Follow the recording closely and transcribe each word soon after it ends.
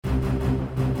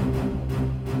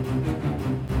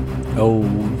Oh,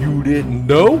 you didn't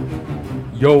know?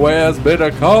 Yo ass better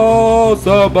call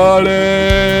somebody!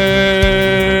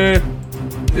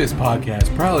 This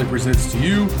podcast proudly presents to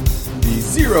you the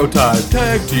zero-time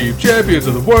tag team champions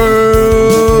of the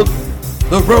world,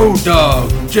 the Road Dog,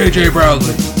 JJ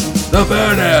Brownlee, the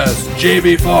Badass,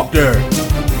 Jamie Faulkner,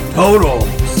 Total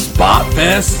Spot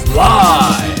Fest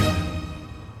Live,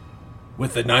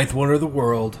 with the ninth wonder of the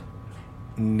world,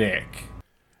 Nick.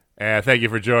 And thank you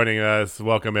for joining us.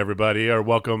 Welcome, everybody, or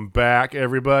welcome back,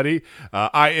 everybody.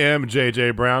 I am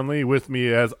JJ Brownlee. With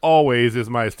me, as always,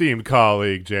 is my esteemed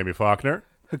colleague, Jamie Faulkner.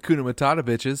 Hakuna Matata,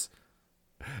 bitches.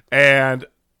 And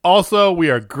also,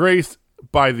 we are graced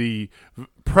by the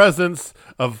presence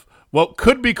of what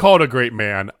could be called a great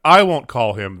man. I won't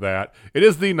call him that. It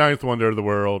is the ninth wonder of the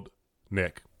world,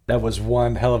 Nick. That was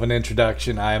one hell of an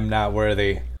introduction. I am not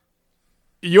worthy.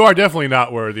 You are definitely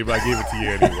not worthy, but I gave it to you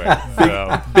anyway.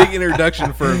 So. Big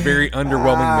introduction for a very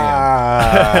underwhelming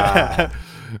man.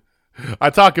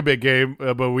 I talk a big game,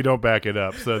 but we don't back it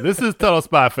up. So this is Total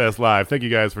Spot Fest Live. Thank you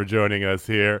guys for joining us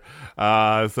here.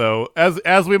 So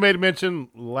as we made mention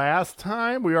last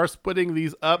time, we are splitting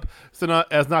these up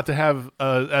as not to have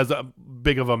as a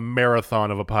big of a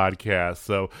marathon of a podcast.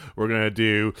 So we're going to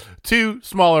do two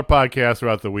smaller podcasts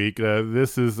throughout the week.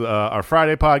 This is our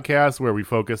Friday podcast where we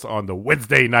focus on the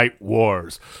Wednesday Night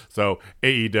Wars. So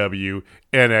AEW,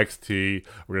 NXT,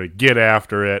 we're going to get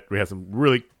after it. We have some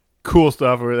really cool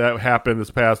stuff that happened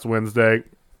this past Wednesday.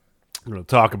 We're going to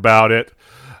talk about it.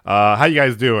 How you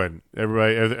guys doing?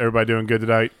 Everybody doing good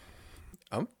tonight?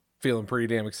 I'm feeling pretty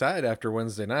damn excited after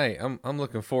Wednesday night. I'm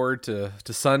looking forward to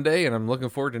Sunday, and I'm looking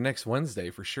forward to next Wednesday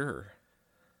for sure.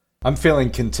 I'm feeling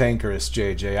cantankerous,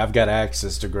 JJ. I've got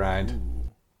axes to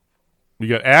grind. You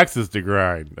got axes to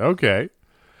grind. Okay.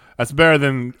 That's better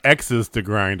than X's to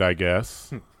grind, I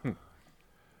guess.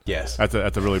 Yes. That's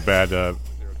a really bad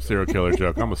serial killer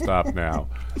joke. I'm gonna stop now.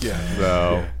 Yeah.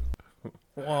 So,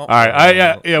 all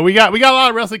right. We got a lot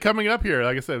of wrestling coming up here.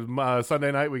 Like I said,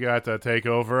 Sunday night we got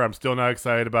Takeover. I'm still not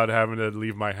excited about having to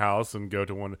leave my house and go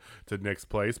to Nick's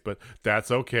place, but that's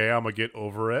okay. I'm gonna get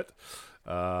over it.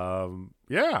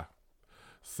 Yeah.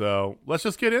 So let's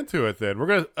just get into it then.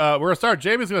 We're gonna start.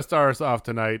 Jamie's gonna start us off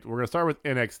tonight. We're gonna start with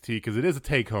NXT because it is a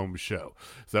take-home show.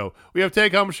 So we have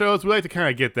take-home shows. We like to kind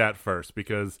of get that first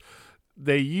because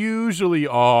they usually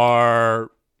are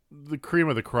the cream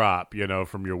of the crop,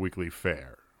 from your weekly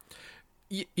fare.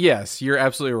 Yes, you're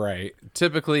absolutely right.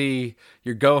 Typically,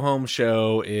 your go-home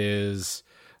show is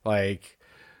like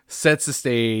sets the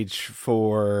stage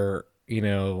for,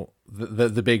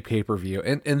 the big pay-per-view.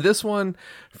 And this one,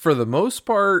 for the most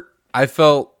part, I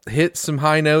felt hit some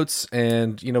high notes,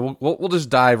 and, we'll just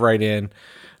dive right in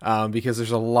because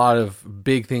there's a lot of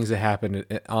big things that happen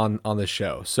on the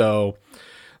show. So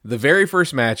the very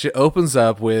first match, it opens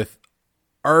up with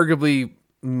arguably,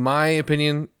 my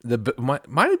opinion,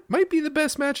 might be the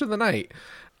best match of the night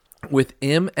with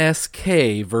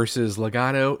MSK versus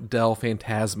Legado del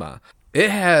Fantasma.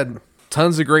 It had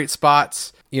tons of great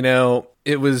spots.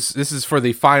 This is for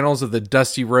the finals of the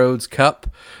Dusty Rhodes Cup.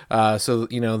 So,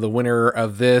 the winner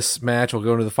of this match will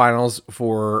go into the finals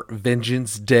for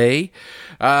Vengeance Day.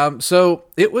 So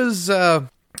it was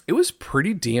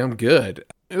pretty damn good.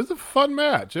 It was a fun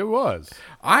match. It was.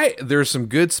 There's some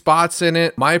good spots in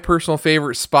it. My personal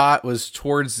favorite spot was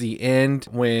towards the end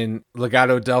when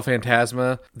Legado del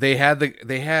Fantasma, they had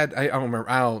I don't remember.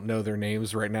 I don't know their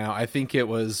names right now. I think it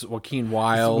was Joaquin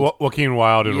Wilde. Joaquin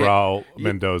Wilde and Raul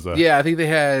Mendoza. Yeah, I think they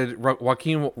had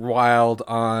Joaquin Wilde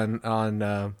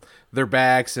on their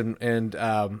backs, and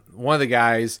one of the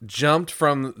guys jumped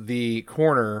from the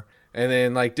corner and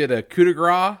then did a coup de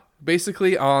grace,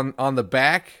 basically on the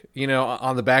back,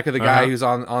 on the back of the guy who's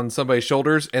on somebody's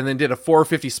shoulders, and then did a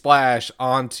 450 splash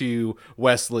onto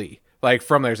Wesley.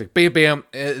 From there, it's like bam, bam.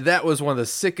 That was one of the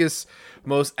sickest,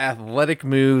 most athletic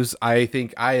moves I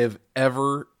think I have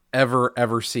ever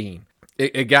seen.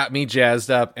 It got me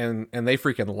jazzed up, and they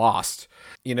freaking lost.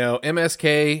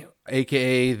 MSK,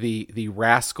 aka the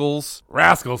Rascals.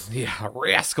 Yeah,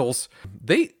 Rascals.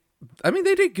 They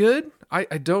did good. I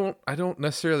don't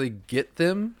necessarily get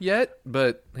them yet,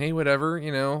 but hey, whatever,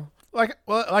 Like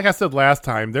I said last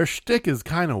time, their shtick is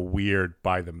kind of weird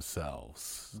by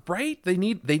themselves, right? They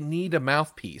need a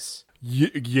mouthpiece.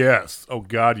 Yes. Oh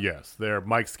God, yes. Their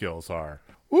mic skills are.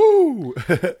 Woo!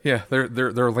 Yeah,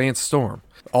 they're Lance Storm.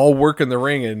 All work in the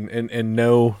ring and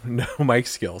no mic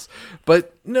skills.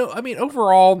 But no,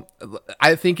 overall,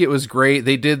 I think it was great.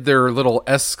 They did their little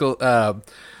elevated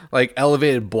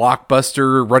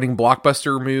running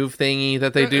blockbuster move thingy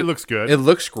that they do. It looks good. It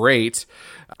looks great.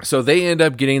 So they end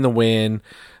up getting the win.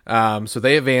 So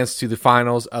they advanced to the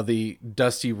finals of the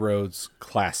Dusty Rhodes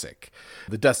Classic,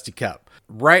 the Dusty Cup.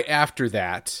 Right after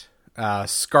that,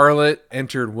 Scarlett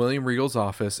entered William Regal's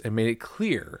office and made it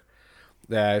clear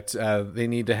that they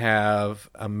need to have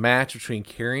a match between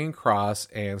Karrion Kross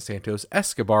and Santos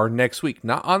Escobar next week.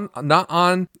 Not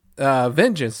on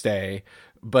Vengeance Day,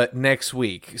 but next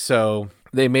week. So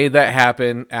they made that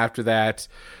happen after that.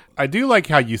 I do like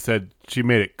how you said she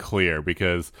made it clear,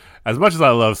 because as much as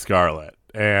I love Scarlett,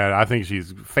 and I think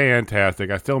she's fantastic,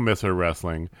 I still miss her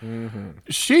wrestling. Mm-hmm.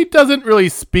 She doesn't really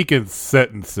speak in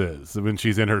sentences when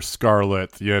she's in her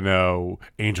Scarlett,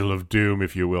 Angel of Doom,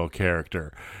 if you will,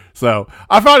 character. So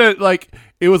I found it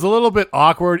it was a little bit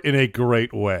awkward in a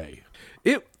great way.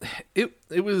 It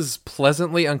was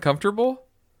pleasantly uncomfortable.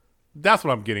 That's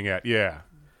what I'm getting at. Yeah.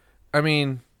 I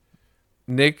mean,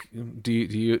 Nick, do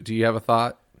you have a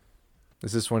thought?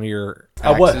 Is this one of your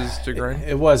axes to grind?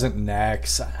 It wasn't an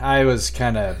axe. I was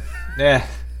kind of,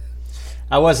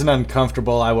 I wasn't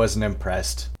uncomfortable. I wasn't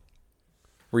impressed.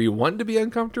 Were you wanting to be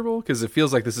uncomfortable? Because it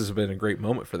feels like this has been a great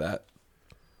moment for that.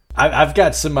 I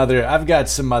got some other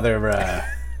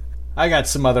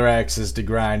axes to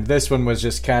grind. This one was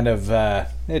just kind of,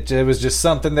 it was just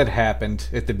something that happened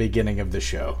at the beginning of the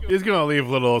show. He's going to leave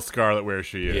little Scarlett where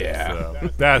she is. Yeah. So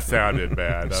that sounded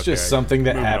bad. It's just something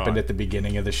that happened at the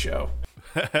beginning of the show.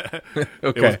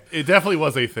 Okay. It definitely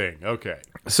was a thing. Okay.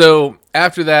 So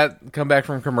after that, come back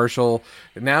from commercial.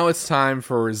 Now it's time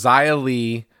for Xia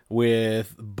Li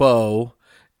with Bo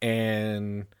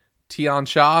and Tian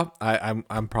Sha.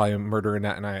 I'm probably murdering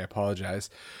that, and I apologize.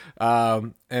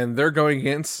 And they're going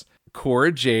against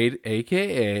Cora Jade,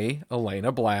 aka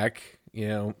Elena Black,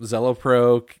 Zelo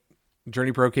Pro,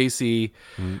 Journey Pro KC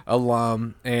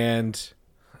alum, and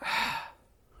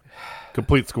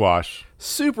complete squash.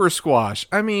 Super squash.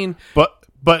 I mean,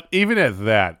 but even at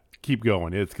that, keep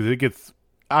going. It's because it gets.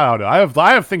 I don't know.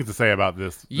 I have things to say about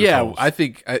this. Yeah, I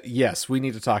think yes, we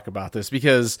need to talk about this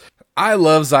because I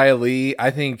love Xia Li. I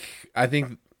think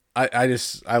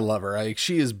I love her. Like,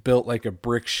 she is built like a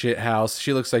brick shit house.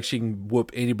 She looks like she can whoop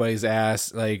anybody's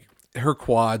ass. Like, her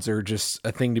quads are just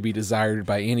a thing to be desired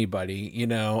by anybody,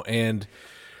 and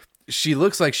she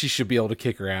looks like she should be able to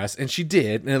kick her ass, and she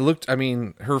did. And it looked,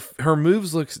 her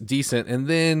moves looks decent. And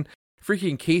then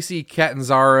freaking Casey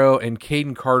Catanzaro and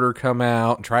Caden Carter come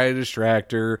out and try to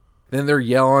distract her. Then they're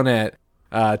yelling at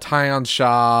Tian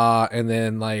Sha, and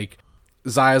then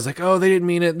Xia's like, oh, they didn't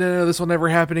mean it. No, this will never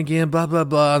happen again, blah, blah,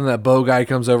 blah. And that Bo guy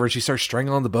comes over and she starts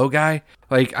strangling the Bo guy.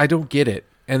 I don't get it.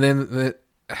 And then the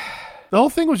whole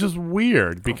thing was just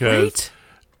weird because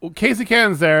Casey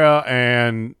Catanzaro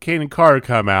and Caden Carter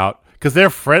come out because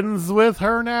they're friends with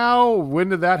her now. When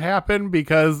did that happen?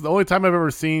 Because the only time I've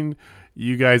ever seen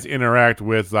you guys interact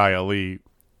with Xia Li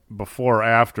before or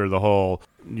after the whole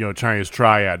Chinese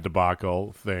triad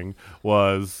debacle thing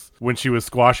was when she was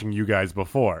squashing you guys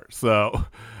before. So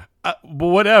but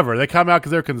whatever, they come out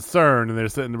because they're concerned, and they're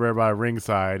sitting there by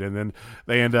ringside, and then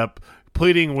they end up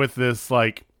pleading with this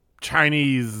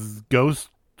Chinese ghost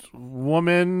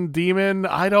woman demon.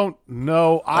 I don't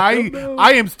know.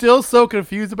 I am still so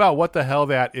confused about what the hell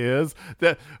that is.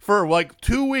 That for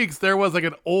 2 weeks there was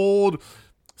an old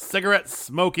cigarette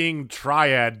smoking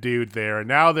triad dude there, and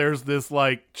now there's this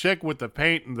chick with the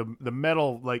paint and the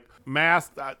metal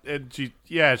mask, and she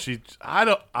I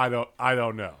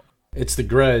don't know. It's the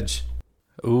Grudge.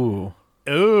 Ooh,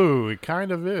 it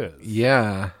kind of is.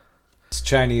 Yeah, it's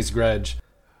Chinese Grudge.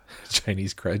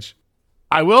 Chinese Grudge.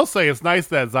 I will say it's nice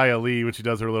that Xia Li, when she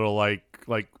does her little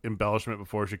embellishment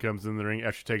before she comes in the ring,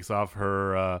 after she takes off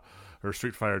her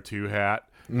Street Fighter 2 hat,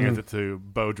 hands it to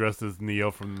Bo dressed as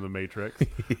Neo from The Matrix.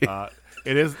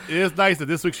 It is nice that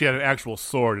this week she had an actual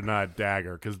sword and not a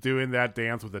dagger, because doing that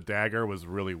dance with a dagger was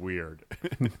really weird.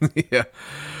 Yeah.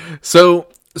 So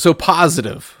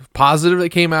positive that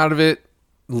came out of it.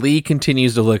 Lee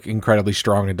continues to look incredibly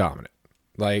strong and dominant.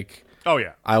 Oh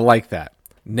yeah, I like that.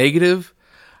 Negative,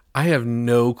 I have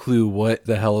no clue what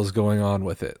the hell is going on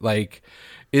with it.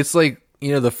 It's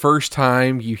the first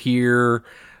time you hear.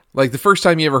 The first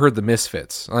time you ever heard the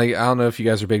Misfits. I don't know if you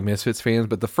guys are big Misfits fans,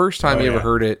 but the first time you ever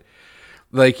heard it,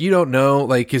 you don't know,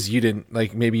 because you didn't,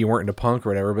 maybe you weren't into punk or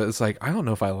whatever, but it's I don't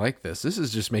know if I like this. This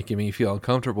is just making me feel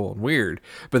uncomfortable and weird.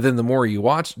 But then the more you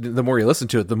watch, the more you listen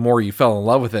to it, the more you fell in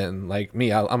love with it. And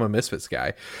me, I'm a Misfits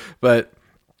guy. But,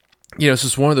 it's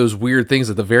just one of those weird things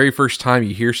that the very first time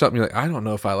you hear something, you're I don't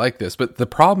know if I like this. But the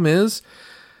problem is,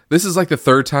 this is the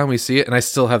third time we see it, and I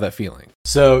still have that feeling.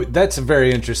 So that's a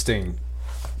very interesting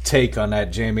take on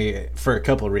that, Jamie, for a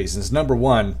couple of reasons. Number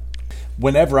one,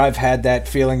 whenever I've had that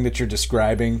feeling that you're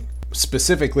describing,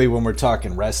 specifically when we're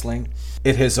talking wrestling,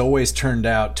 it has always turned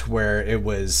out to where it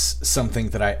was something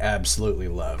that I absolutely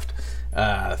loved.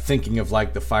 Thinking of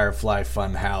like the Firefly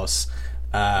Funhouse.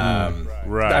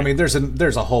 Right. I mean, there's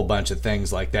a whole bunch of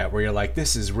things like that where you're like,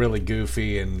 this is really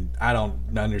goofy and I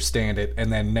don't understand it.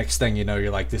 And then next thing you know,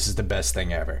 you're like, this is the best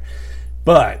thing ever.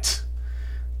 But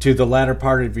to the latter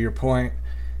part of your point,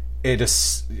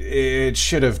 it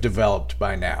should have developed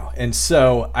by now. And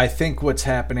so I think what's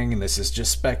happening, and this is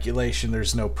just speculation,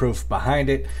 there's no proof behind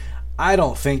it, I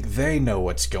don't think they know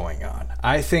what's going on.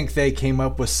 I think they came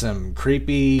up with some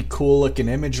creepy, cool-looking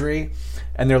imagery,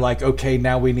 and they're like, okay,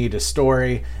 now we need a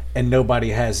story, and nobody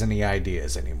has any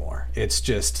ideas anymore. It's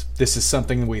just, this is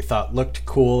something we thought looked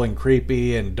cool and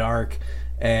creepy and dark,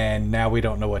 and now we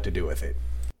don't know what to do with it.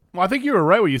 Well, I think you were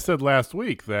right what you said last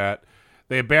week, that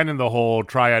they abandoned the whole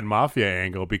Triad Mafia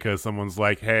angle because someone's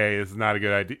like, hey, this is not a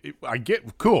good idea. I get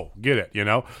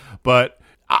it, But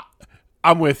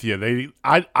I'm with you.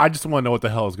 I just want to know what the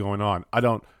hell is going on. I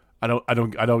don't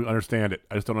understand it.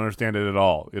 I just don't understand it at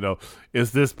all.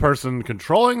 Is this person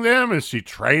controlling them? Is she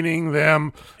training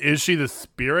them? Is she the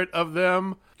spirit of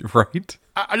them? Right.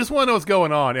 I just want to know what's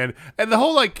going on, and the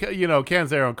whole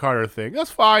Canzaro and Carter thing.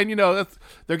 That's fine.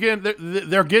 They're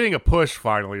getting a push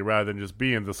finally rather than just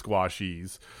being the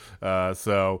squashies.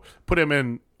 So put him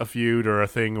in a feud or a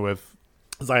thing with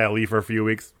Xia Li for a few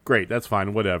weeks. Great, that's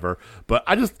fine. Whatever. But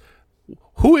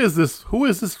who is this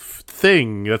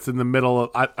thing that's in the middle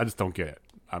of? I just don't get it.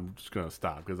 I'm just gonna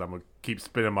stop because I'm gonna keep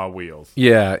spinning my wheels.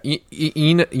 Yeah.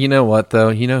 You know what though?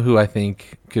 You know who I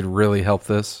think could really help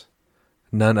this?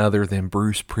 None other than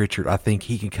Bruce Pritchard. I think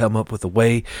he can come up with a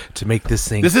way to make this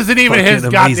thing. This isn't even his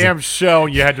goddamn show,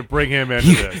 and you had to bring him into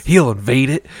this. He'll invade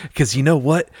it because you know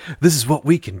what? This is what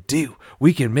we can do.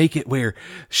 We can make it where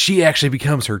she actually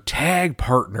becomes her tag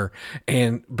partner,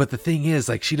 but the thing is,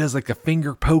 like, she does like a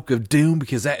finger poke of doom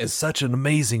because that is such an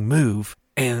amazing move,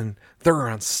 and they're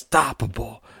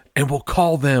unstoppable. And we'll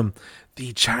call them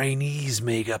the Chinese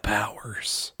Mega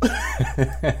Powers.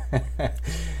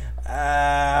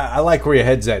 I like where your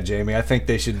head's at, Jamie. I think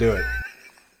they should do it.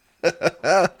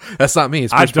 That's not me.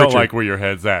 It's I Bruce don't Pritchard. like where your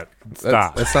head's at.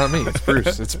 Stop. That's not me. It's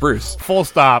Bruce. It's Bruce. Full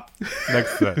stop.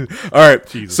 Next thing. All right.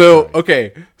 Jesus so, Christ.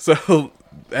 okay. So,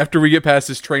 after we get past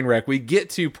this train wreck, we get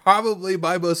to probably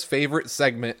my most favorite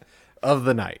segment of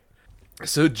the night.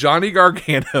 So, Johnny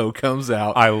Gargano comes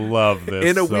out. I love this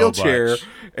in a so wheelchair, much.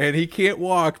 and he can't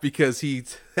walk because he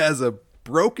has a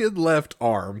broken left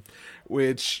arm,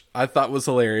 which I thought was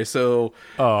hilarious. So,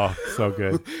 Oh, so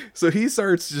good. so he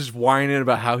starts just whining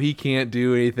about how he can't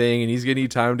do anything and he's going to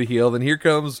need time to heal. Then here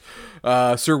comes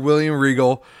Sir William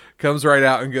Regal, comes right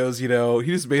out and goes, he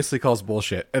just basically calls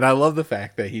bullshit. And I love the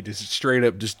fact that he just straight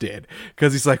up just did.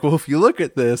 Because he's like, well, if you look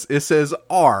at this, it says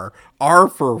R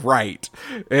for right.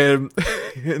 And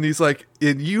he's like,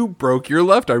 and you broke your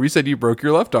left arm. You said you broke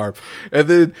your left arm. And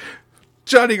then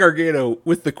Johnny Gargano,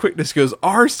 with the quickness, goes,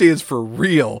 R stands for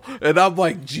real. And I'm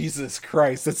like, Jesus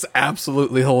Christ, that's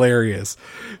absolutely hilarious.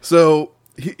 So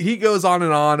he goes on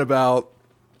and on about,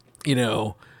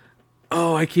 oh,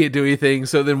 I can't do anything.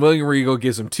 So then William Regal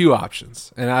gives him two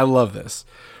options. And I love this.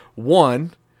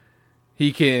 One,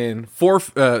 he can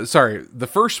the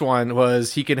first one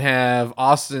was he can have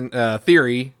Austin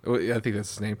Theory. I think that's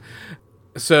his name.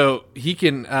 So he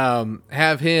can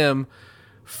have him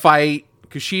fight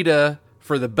Kushida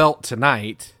for the belt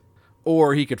tonight,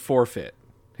 or he could forfeit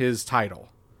his title.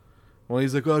 Well,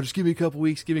 he's like, oh, just give me a couple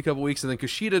weeks. And then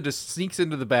Kushida just sneaks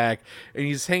into the back, and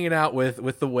he's hanging out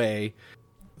with the Way.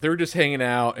 They're just hanging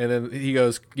out, and then he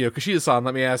goes, Kushida-san,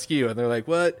 let me ask you. And they're like,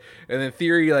 what? And then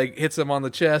Theory hits him on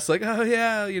the chest, like, oh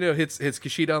yeah, hits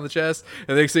Kushida on the chest.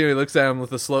 And the next thing he looks at him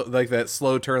with a slow, like that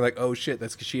slow turn, like, oh shit,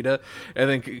 that's Kushida. And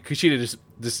then Kushida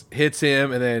just hits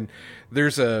him, and then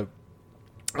there's a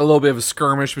little bit of a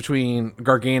skirmish between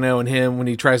Gargano and him when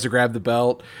he tries to grab the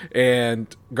belt,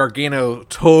 and Gargano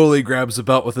totally grabs the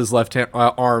belt with his left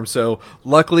arm. So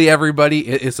luckily, everybody,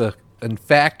 it's in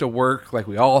fact a work like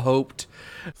we all hoped.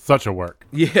 Such a work.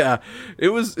 Yeah, it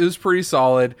was pretty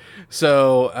solid.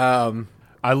 So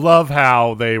I love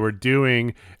how they were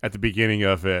doing at the beginning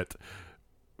of it.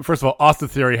 First of all, Austin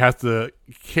Theory has to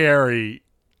carry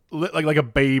like a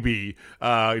baby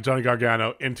Johnny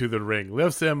Gargano into the ring,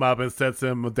 lifts him up and sets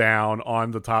him down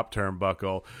on the top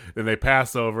turnbuckle. Then they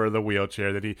pass over the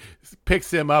wheelchair. Then he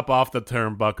picks him up off the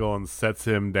turnbuckle and sets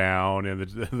him down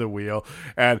in the wheel.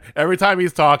 And every time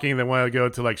he's talking, they want to go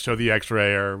to show the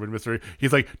X-ray, or when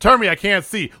he's like, "Turn me, I can't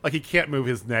see." Like he can't move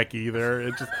his neck either.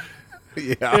 It just.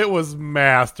 Yeah. It was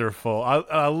masterful.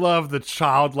 I love the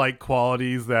childlike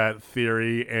qualities that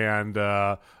Theory and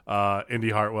Indy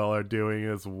Hartwell are doing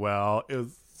as well. It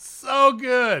was so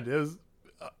good. It was,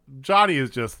 Johnny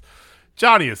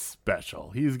is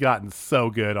special. He's gotten so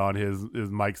good on his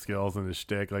mic skills and his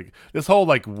shtick. Like this whole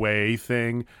like way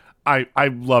thing, I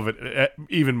love it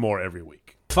even more every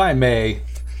week. If I may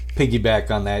piggyback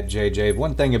on that, JJ,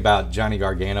 one thing about Johnny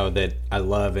Gargano that I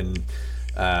love and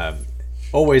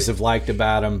always have liked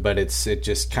about him, but it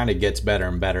just kind of gets better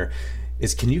and better,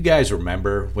 is can you guys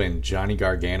remember when Johnny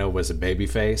Gargano was a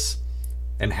babyface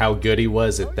and how good he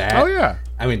was at that? Oh, yeah.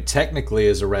 I mean, technically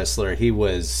as a wrestler, he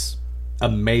was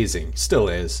amazing, still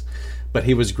is, but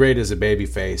he was great as a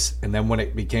babyface. And then when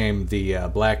it became the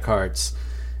Black Hearts,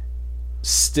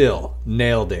 still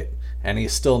nailed it. And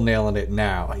he's still nailing it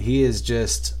now. He is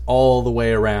just all the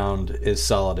way around as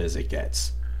solid as it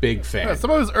gets. Big fan. Yeah,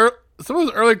 some of his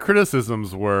early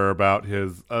criticisms were about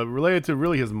his related to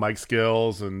really his mic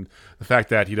skills and the fact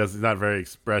that he's not very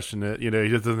expressionate. You know, he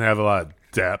just doesn't have a lot of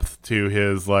depth to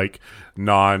his like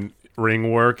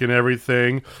non-ring work and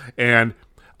everything. And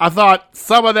I thought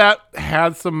some of that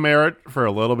had some merit for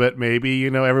a little bit. Maybe,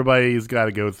 you know, everybody's got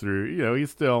to go through. You know,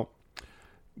 he's still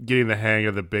getting the hang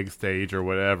of the big stage or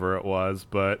whatever it was.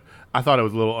 But I thought it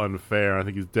was a little unfair. I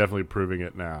think he's definitely proving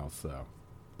it now. So.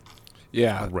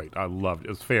 Yeah. Great. I loved it. It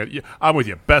was fan. I'm with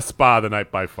you. Best spot of the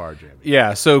night by far, Jamie.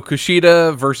 Yeah, so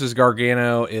Kushida versus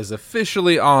Gargano is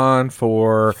officially on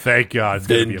for Thank God. It's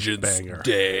going to be a banger.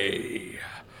 Day.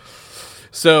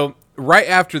 So right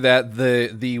after that,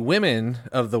 the women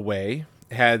of the Way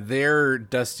had their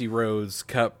Dusty Rhodes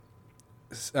Cup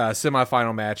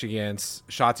semifinal match against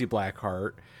Shotzi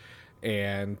Blackheart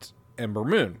and Ember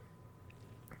Moon.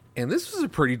 And this was a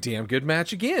pretty damn good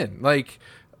match again. Like,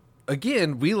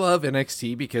 again, we love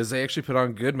NXT because they actually put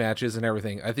on good matches and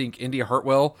everything. I think India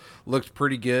Hartwell looked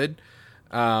pretty good.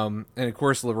 And of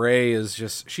course, LeRae is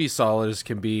just, she's solid as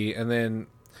can be. And then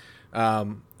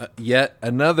yet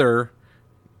another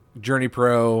Journey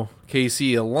Pro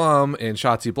KC alum and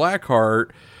Shotzi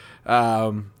Blackheart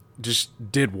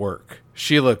just did work.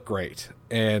 She looked great.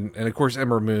 And of course,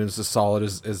 Ember Moon's as solid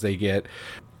as they get.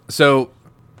 So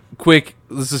quick,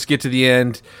 let's just get to the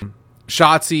end.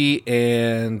 Shotzi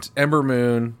and Ember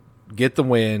Moon get the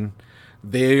win.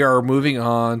 They are moving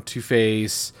on to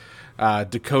face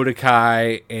Dakota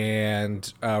Kai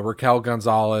and Raquel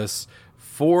Gonzalez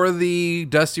for the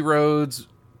Dusty Rhodes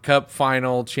Cup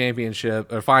final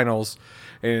championship or finals,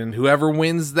 and whoever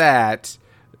wins that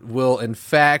will in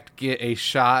fact get a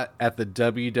shot at the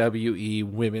WWE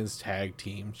Women's Tag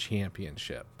Team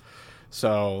Championship.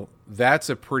 So that's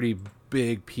a pretty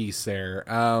big piece there.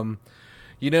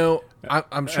 You know,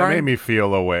 I'm trying. It made me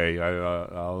feel a way.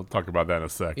 I'll talk about that in a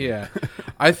second. Yeah,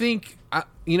 I think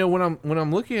you know, when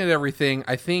I'm looking at everything,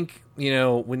 I think, you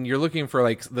know, when you're looking for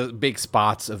like the big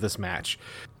spots of this match,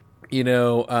 you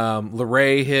know,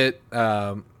 LeRae hit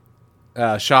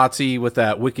Shotzi with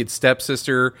that wicked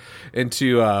stepsister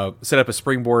into set up a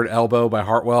springboard elbow by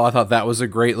Hartwell. I thought that was a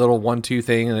great little 1-2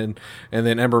 thing, and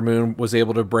then Ember Moon was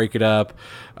able to break it up.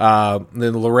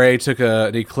 Then LeRae took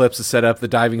an Eclipse to set up the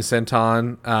diving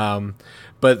senton.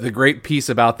 But the great piece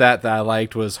about that I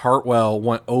liked was Hartwell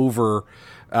went over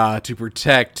to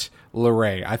protect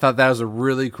LeRae. I thought that was a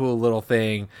really cool little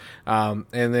thing. And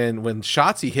then when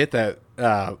Shotzi hit that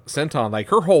senton, like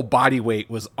her whole body weight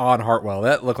was on Hartwell.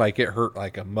 That looked like it hurt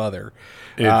like a mother.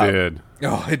 It did.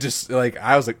 Oh, it just like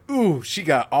I was like, ooh, she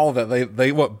got all of that.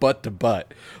 They went butt to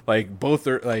butt. Like both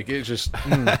are like it just.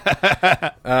 And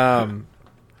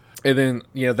then,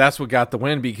 you know, that's what got the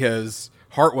win because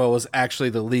Hartwell was actually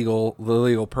the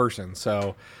legal person.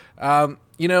 So,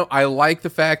 you know, I like the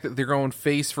fact that they're going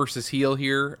face versus heel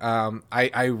here.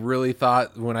 I really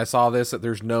thought when I saw this that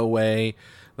there's no way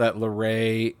that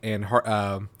LeRae and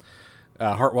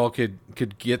Hartwell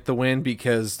could get the win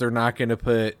because they're not going to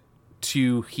put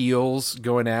two heels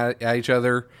going at each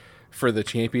other for the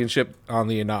championship on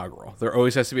the inaugural. There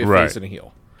always has to be a face and a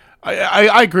heel.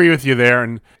 I agree with you there,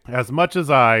 and as much as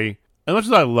I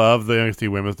love the NXT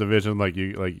Women's Division, like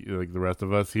the rest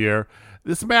of us here,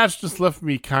 this match just left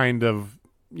me kind of,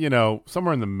 you know,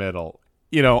 somewhere in the middle.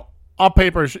 You know, on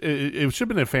paper, it should have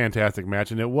been a fantastic match,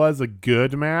 and it was a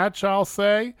good match, I'll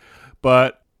say,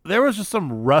 but there was just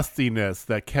some rustiness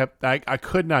that I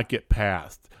could not get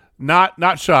past. Not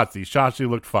Shotzi. Shotzi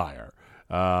looked fire,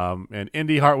 and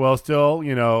Indy Hartwell still,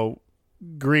 you know,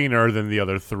 greener than the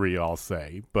other three, I'll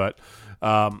say, but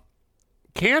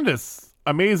Candice,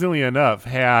 amazingly enough,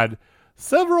 had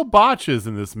several botches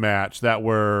in this match that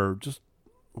were just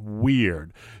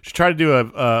weird. She tried to do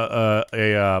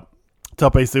a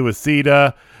tope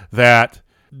suicida that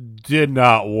did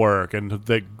not work, and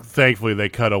thankfully they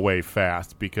cut away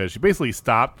fast because she basically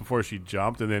stopped before she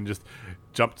jumped and then just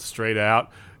jumped straight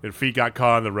out. Her feet got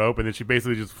caught on the rope, and then she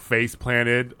basically just face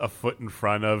planted a foot in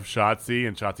front of Shotzi,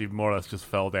 and Shotzi more or less just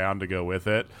fell down to go with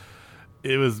it.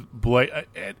 It was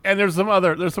and there's some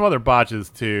other botches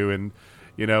too,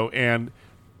 and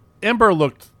Ember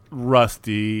looked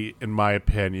rusty in my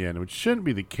opinion, which shouldn't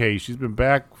be the case. She's been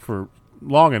back for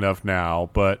long enough now,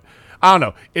 but I don't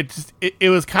know. It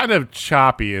was kind of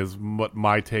choppy is what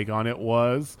my take on it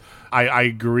was. I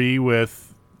agree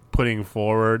with putting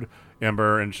forward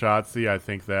Ember and Shotzi. I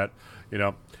think that,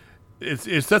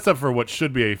 it sets up for what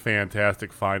should be a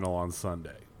fantastic final on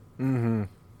Sunday. Mm-hmm.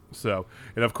 So,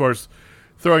 and of course,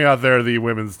 throwing out there the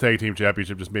women's tag team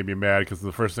championship just made me mad because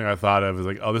the first thing I thought of is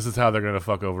like, oh, this is how they're going to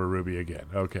fuck over Ruby again.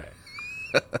 Okay.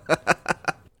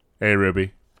 Hey,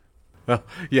 Ruby. Well,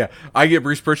 yeah, I get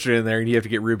Bruce Pritchard in there, and you have to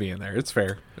get Ruby in there. It's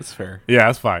fair. It's fair. Yeah,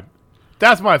 that's fine.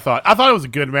 That's my thought. I thought it was a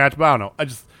good match, but I don't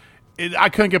know. I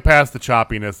couldn't get past the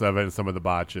choppiness of it and some of the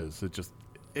botches. It just,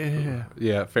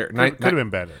 yeah, fair. Could have been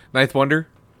better. Ninth Wonder.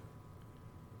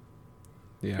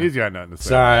 Yeah, He's got nothing to say.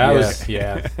 Sorry, I was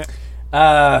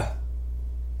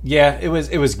yeah,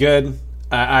 it was good.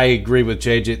 I agree with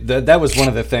JJ. That was one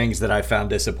of the things that I found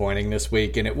disappointing this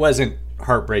week, and it wasn't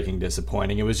heartbreaking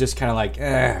disappointing. It was just kind of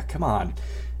like, come on.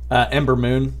 Ember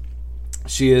Moon,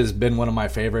 she has been one of my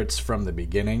favorites from the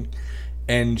beginning,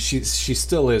 and she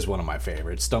still is one of my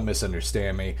favorites. Don't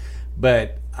misunderstand me,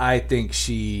 but I think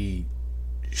she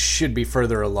should be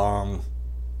further along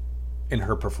in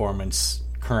her performance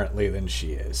currently than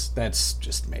she is. That's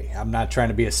just me. I'm not trying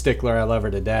to be a stickler. I love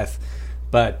her to death,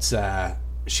 but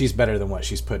she's better than what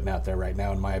she's putting out there right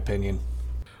now, in my opinion.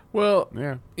 Well,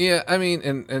 yeah. I mean,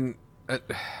 and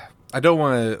I don't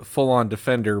want to full on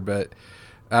defend her, but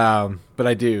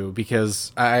I do,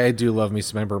 because I do love me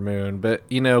some Ember Moon. But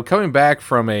coming back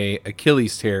from a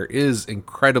Achilles tear is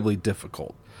incredibly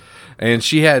difficult, and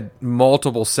she had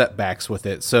multiple setbacks with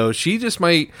it. So she just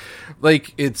might,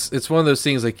 like, it's one of those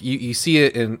things, like you see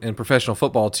it in professional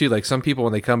football too. Like, some people,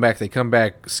 when they come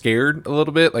back scared a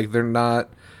little bit, like they're not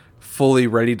fully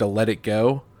ready to let it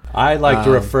go. I like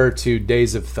to refer to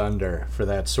Days of Thunder for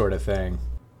that sort of thing.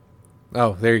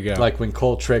 Oh, there you go. Like when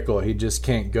Cole Trickle, he just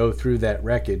can't go through that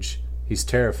wreckage. He's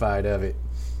terrified of it.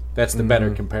 That's the better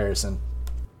comparison.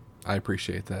 I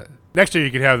appreciate that. Next year,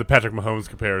 you could have the Patrick Mahomes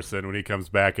comparison when he comes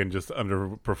back and just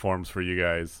underperforms for you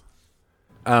guys.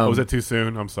 Was it too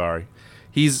soon? I'm sorry.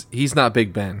 He's not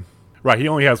Big Ben. Right, he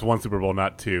only has one Super Bowl,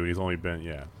 not two. He's only been,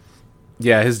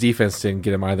 Yeah, his defense didn't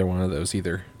get him either one of those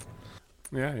either.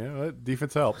 Yeah, that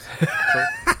defense helps.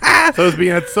 So it's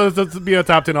being a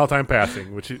top 10 all-time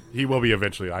passing, which he will be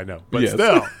eventually, I know. But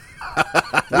still,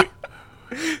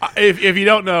 if you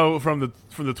don't know from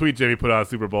the tweet Jamie put on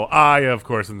Super Bowl, I of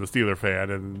course am the Steeler fan,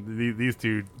 and these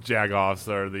two jagoffs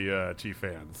are the Chief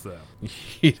fans.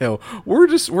 So we're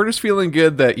just feeling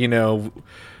good that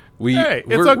Hey,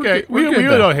 it's okay. We really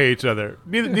don't hate each other.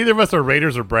 Neither of us are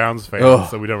Raiders or Browns fans,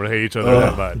 so we don't hate each other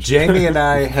that much. Jamie and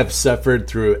I have suffered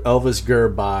through Elvis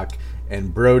Gerbach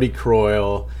and Brody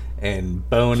Croyle and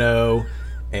Bono,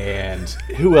 and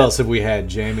who else have we had,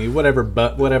 Jamie? Whatever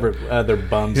other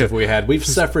bums have we had? We've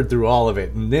suffered through all of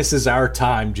it, and this is our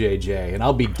time, JJ. And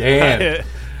I'll be damned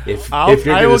if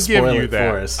you're going to spoil it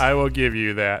for us. I will give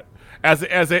you that. As a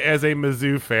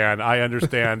Mizzou fan, I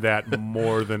understand that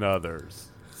more than others.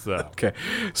 So. Okay,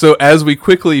 so as we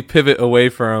quickly pivot away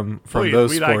from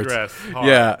those sports,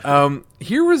 digress.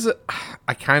 Here was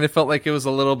I kind of felt like it was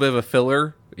a little bit of a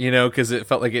filler, because it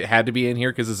felt like it had to be in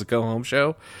here because it's a go-home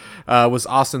show. Was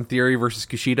Austin Theory versus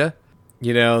Kushida?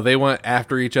 They went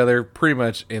after each other pretty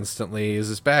much instantly. It was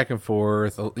this back and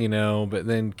forth, but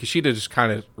then Kushida just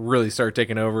kind of really started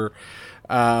taking over.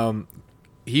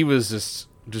 He was just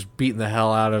beating the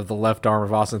hell out of the left arm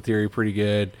of Austin Theory pretty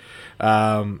good.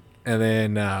 And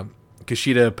then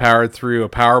Kushida powered through a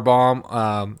power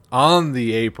bomb on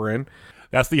the apron.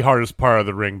 That's the hardest part of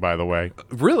the ring, by the way.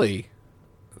 Really?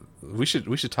 We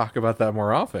should talk about that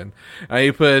more often.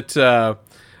 He put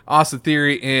Austin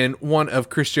Theory in one of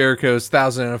Chris Jericho's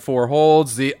 1004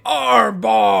 holds, the arm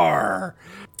bar.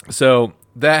 So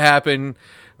that happened.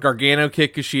 Gargano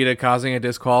kicked Kushida, causing a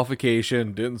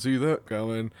disqualification. Didn't see that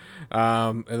coming.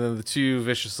 And then the two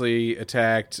viciously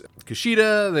attacked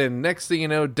Kushida. Then next thing you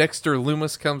know, Dexter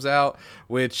Lumis comes out,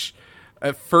 which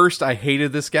at first I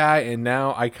hated this guy, and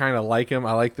now I kind of like him.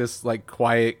 I like this like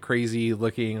quiet, crazy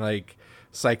looking, like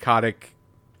psychotic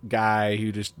guy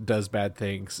who just does bad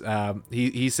things.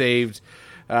 He saved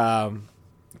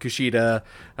Kushida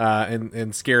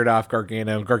and scared off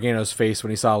Gargano. Gargano's face when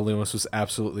he saw Lumis was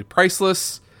absolutely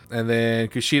priceless. And then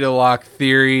Kushida locked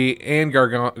Theory and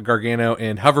Gargano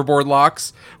in hoverboard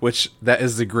locks, which that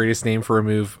is the greatest name for a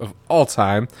move of all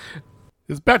time.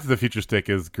 This Back to the Future stick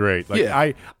is great. Like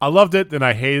Yeah. I loved it, then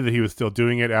I hated that he was still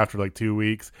doing it after like 2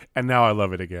 weeks, and now I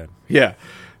love it again. Yeah.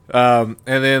 And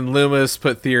then Loomis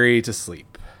put Theory to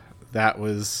sleep. That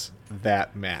was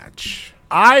that match.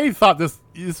 I thought this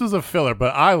was a filler,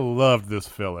 but I loved this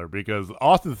filler because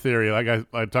Austin Theory, like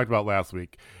I talked about last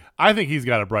week, I think he's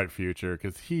got a bright future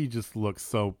because he just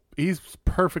looks he's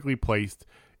perfectly placed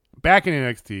back in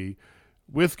NXT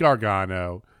with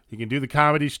Gargano. He can do the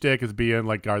comedy shtick as being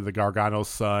like the Gargano's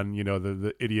son,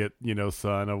 the idiot,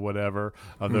 son or whatever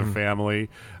of their family.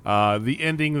 The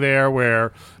ending there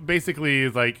where basically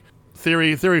is like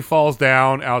Theory falls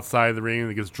down outside the ring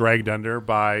and gets dragged under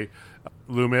by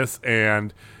Loomis,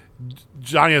 and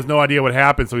Johnny has no idea what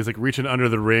happened, so he's like reaching under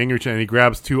the ring, and he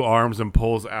grabs 2 arms and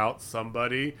pulls out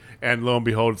somebody, and lo and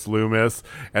behold, it's Loomis,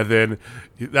 and then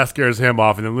that scares him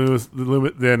off, and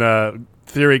then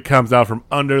Theory comes out from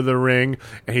under the ring,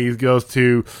 and he goes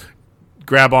to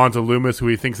grab onto Loomis, who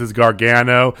he thinks is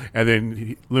Gargano, and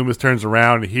then Loomis turns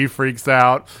around and he freaks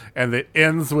out, and it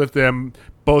ends with them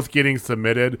both getting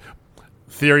submitted.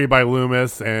 Theory by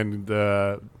Loomis and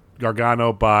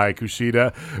Gargano by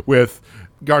Kushida, with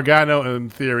Gargano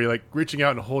and Theory like reaching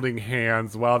out and holding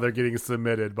hands while they're getting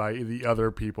submitted by the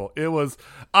other people.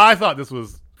 I thought this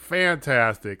was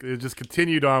fantastic. It just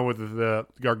continued on with the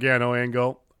Gargano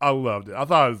angle. I loved it. I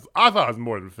thought it was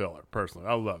more than filler. Personally,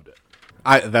 I loved it.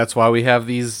 That's why we have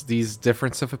these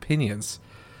difference of opinions.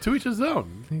 To each his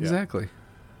own. Exactly.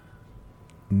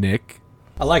 Nick,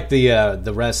 I like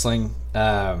the wrestling.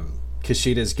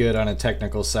 Kushida's good on a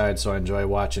technical side, so I enjoy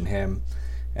watching him.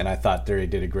 And I thought Theory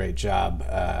did a great job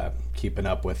keeping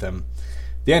up with him.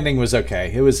 The ending was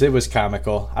okay. It was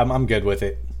comical. I'm good with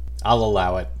it. I'll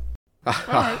allow it.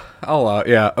 I'll allow.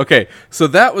 Yeah. Okay. So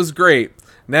that was great.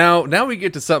 Now we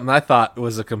get to something I thought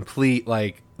was a complete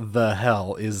like the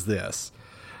hell is this?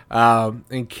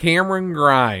 And Cameron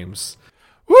Grimes.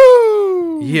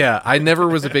 Woo! Yeah, I never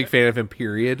was a big fan of him.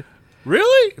 Period.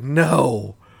 Really?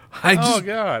 No, I just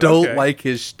don't like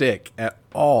his shtick at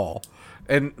all.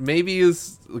 And maybe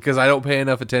it's because I don't pay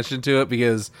enough attention to it,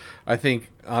 because I think,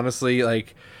 honestly,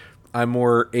 like, I'm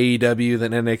more AEW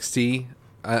than NXT.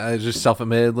 I just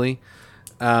self-admittedly.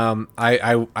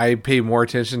 I pay more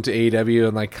attention to AEW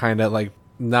and, like, kind of, like,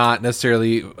 not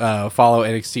necessarily follow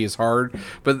NXT as hard.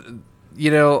 But,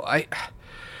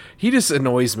 he just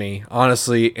annoys me,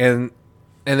 honestly.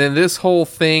 And then this whole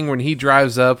thing when he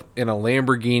drives up in a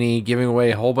Lamborghini, giving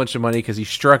away a whole bunch of money because he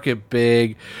struck it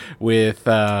big with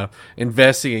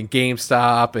investing in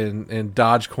GameStop and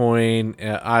Dogecoin.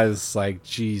 I was like,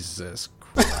 Jesus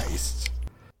Christ.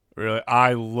 Really,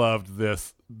 I loved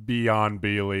this beyond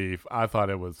belief. I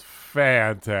thought it was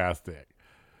fantastic.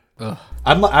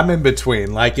 I'm in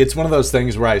between. Like, it's one of those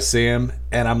things where I see him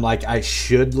and I'm like, I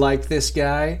should like this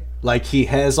guy. Like, he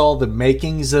has all the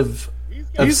makings of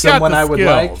someone I would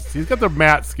like. He's got the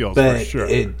mat skills, but for sure.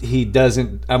 He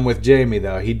doesn't. I'm with Jamie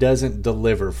though. He doesn't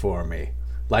deliver for me.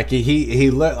 Like he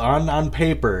on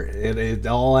paper, it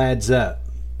all adds up,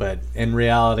 but in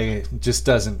reality, it just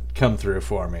doesn't come through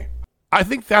for me. I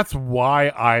think that's why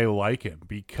I like him,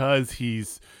 because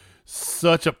he's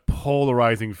such a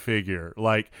polarizing figure.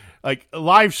 Like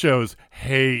live shows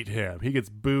hate him. He gets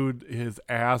booed his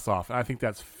ass off. And I think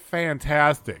that's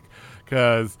fantastic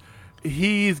because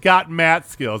he's got mat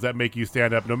skills that make you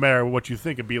stand up no matter what you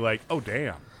think and be like, oh,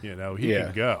 damn, he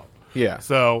can go. Yeah.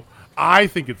 So I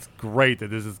think it's great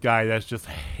that there's this guy that's just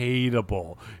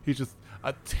hateable. He's just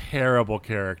a terrible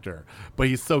character, but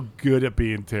he's so good at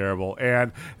being terrible.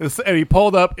 And he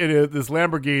pulled up in this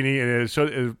Lamborghini, and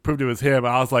it proved it was him. And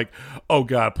I was like, "Oh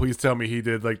God, please tell me he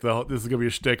did like this is gonna be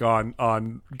a shtick on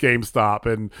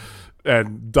GameStop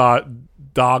and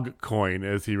dog coin,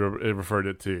 as he referred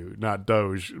it to, not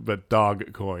Doge, but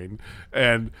dog coin."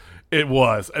 And it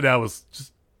was, and that was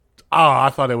just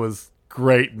I thought it was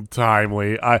great and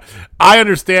timely. I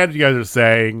understand what you guys are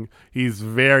saying. He's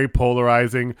very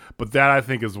polarizing, but that I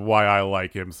think is why I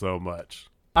like him so much.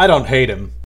 I don't hate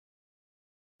him.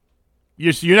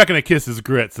 You're not going to kiss his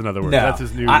grits, in other words. No, That's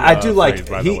his new I do phrase,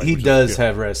 like he does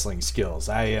have wrestling skills.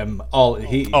 I am all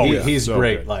he's so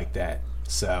great good. Like that.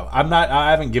 So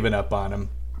I haven't given up on him.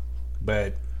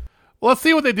 But well, let's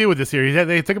see what they do with this here.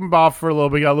 They took him off for a little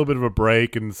bit, got a little bit of a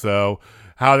break, and so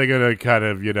how are they going to kind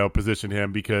of, position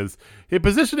him? Because he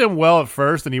positioned him well at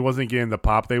first, and he wasn't getting the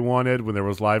pop they wanted when there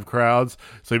was live crowds,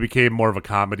 so he became more of a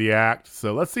comedy act.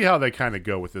 So let's see how they kind of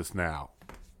go with this now.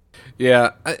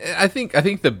 Yeah, I think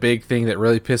the big thing that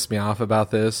really pissed me off about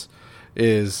this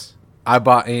is I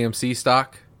bought AMC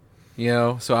stock,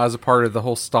 so I was a part of the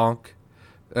whole stonk,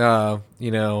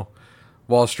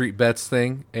 Wall Street Bets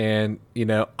thing, and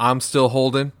I'm still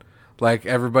holding. like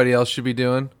everybody else should be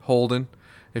doing, holding.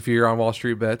 If you're on Wall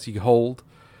Street Bets, you hold.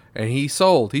 And he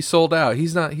sold. He sold out.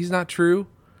 He's not true.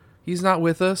 He's not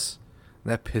with us.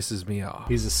 That pisses me off.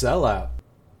 He's a sellout.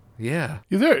 Yeah.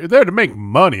 You're there to make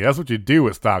money. That's what you do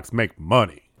with stocks, make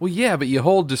money. Well, yeah, but you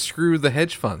hold to screw the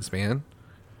hedge funds, man.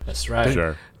 That's right.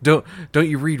 Sure. Don't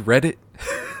you read Reddit?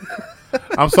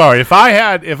 I'm sorry. If I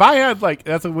had like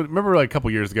remember like a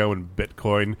couple years ago when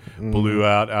Bitcoin blew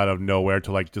out of nowhere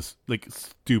to like just like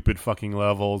stupid fucking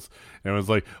levels, and it was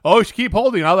like, oh, you should keep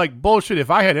holding. I was like, bullshit.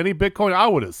 If I had any Bitcoin, I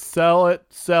would have sell.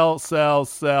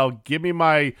 Give me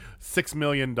my $6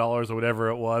 million or whatever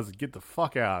it was. Get the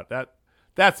fuck out.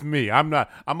 That's me. I'm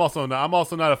also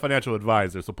not a financial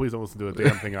advisor, so please don't listen to a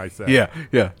damn thing I say.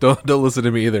 Yeah. Don't listen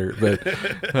to me either.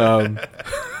 But all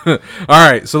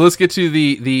right, so let's get to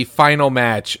the final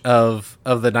match of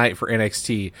the night for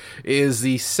NXT. It is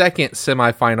the second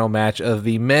semifinal match of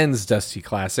the men's Dusty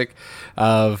Classic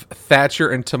of Thatcher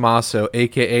and Tommaso,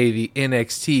 aka the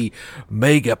NXT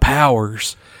Mega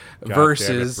Powers, God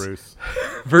versus damn it, Bruce.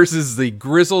 versus the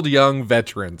Grizzled Young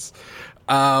Veterans.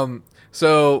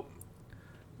 So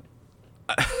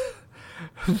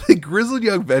the Grizzled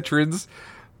Young Veterans,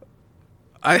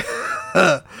 I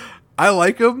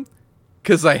like them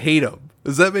because I hate them.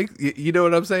 Does that make you know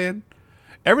what I'm saying?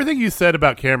 Everything you said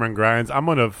about Cameron Grimes, I'm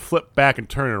going to flip back and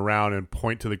turn it around and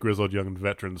point to the Grizzled Young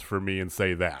Veterans for me and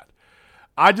say that.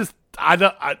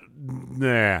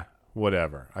 Nah,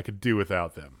 whatever. I could do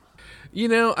without them. You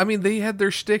know, I mean, they had their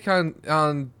shtick on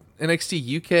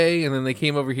NXT UK, and then they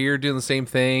came over here doing the same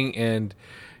thing. And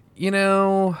you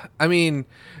know, I mean,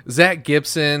 Zach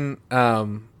Gibson. I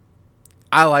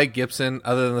like Gibson,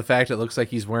 other than the fact it looks like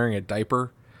he's wearing a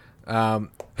diaper.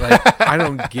 Like I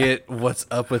don't get what's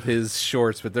up with his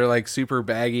shorts, but they're like super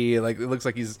baggy. Like it looks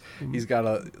like he's got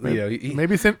a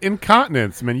Maybe it's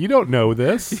incontinence, man. You don't know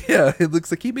this. Yeah, it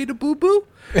looks like he made a boo boo.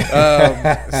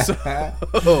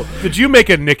 Did you make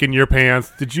a nick in your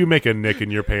pants?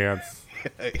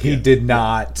 He did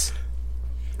not.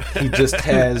 He just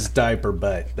has diaper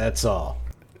butt. That's all.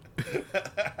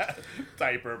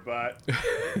 Diaper butt.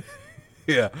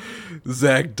 Yeah,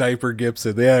 Zach Diaper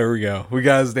Gibson. Yeah, there we go. We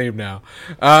got his name now.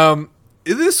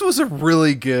 This was a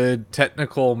really good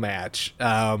technical match.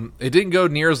 It didn't go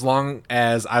near as long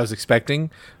as I was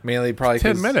expecting. Mainly probably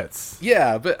 10 minutes.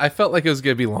 Yeah, but I felt like it was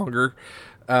going to be longer.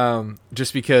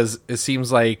 Just because it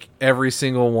seems like every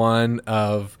single one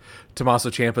of Tommaso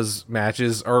Ciampa's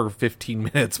matches are 15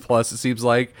 minutes plus. It seems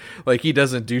like he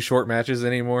doesn't do short matches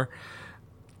anymore.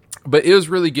 But it was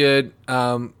really good.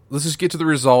 Let's just get to the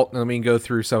result. Let me go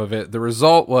through some of it. The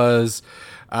result was,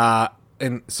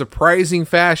 in surprising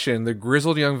fashion, the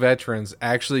Grizzled Young Veterans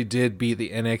actually did beat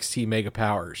the NXT Mega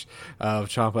Powers of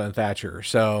Ciampa and Thatcher.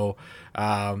 So,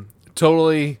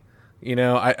 totally, you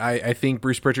know, I think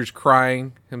Bruce Pritchard's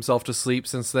crying himself to sleep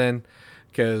since then,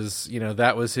 because you know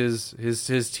that was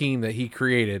his team that he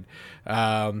created,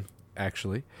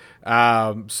 actually.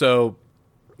 So.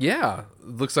 Yeah,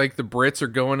 looks like the Brits are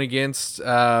going against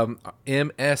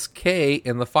MSK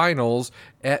in the finals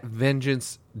at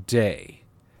Vengeance Day,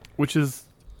 which is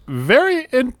very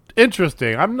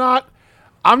interesting. I'm not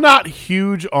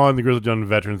huge on the Grizzled Young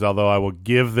Veterans, although I will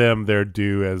give them their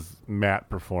due as mat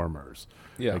performers.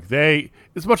 Yeah, like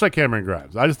it's much like Cameron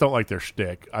Grimes. I just don't like their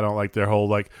shtick. I don't like their whole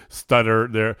like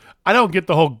stutter. I don't get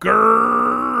the whole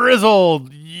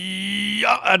grizzled.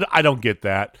 Yeah, I don't get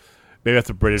that. Maybe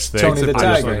that's a British thing. Tony the I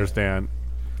just Tiger. understand.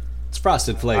 It's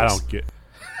Frosted Flakes. I don't get.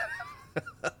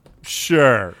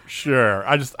 Sure.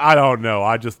 I don't know.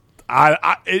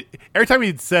 Every time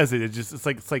he says it,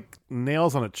 it's like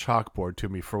nails on a chalkboard to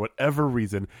me for whatever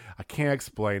reason. I can't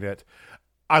explain it.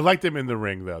 I like them in the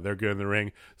ring, though. They're good in the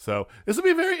ring. So this will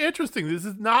be very interesting. This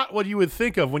is not what you would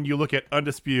think of when you look at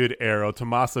Undisputed Era,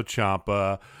 Tommaso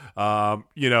Ciampa.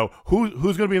 You know, who's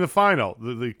going to be in the final?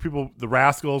 The people, the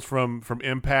Rascals from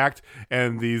Impact,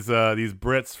 and these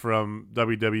Brits from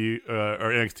WWE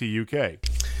or NXT UK.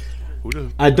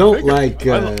 I don't like.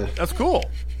 That's cool.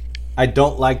 I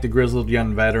don't like the Grizzled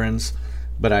Young Veterans,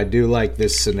 but I do like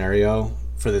this scenario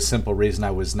for the simple reason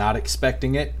I was not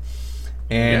expecting it.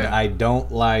 And I don't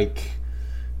like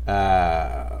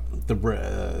the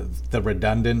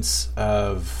redundance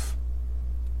of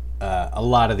a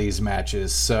lot of these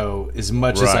matches. So as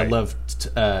much as I love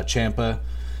Ciampa,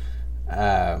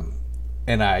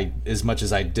 and as much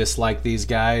as I dislike these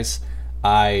guys,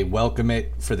 I welcome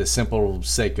it for the simple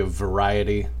sake of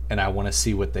variety, and I want to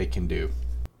see what they can do.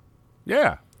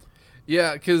 Yeah,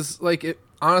 because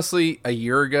honestly, a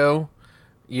year ago,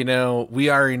 you know, we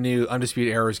already knew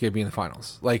Undisputed Era was going to be in the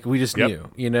finals. Like, we just knew,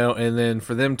 you know, and then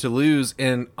for them to lose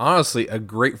in, honestly, a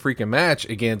great freaking match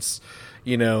against,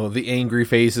 the angry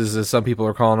faces, as some people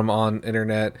are calling them on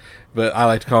internet, but I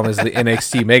like to call them as the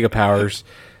NXT Mega Powers.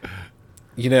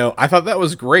 I thought that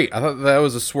was great. I thought that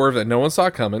was a swerve that no one saw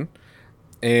coming.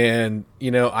 And,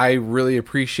 I really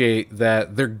appreciate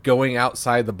that they're going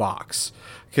outside the box.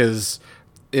 Because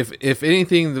if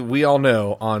anything that we all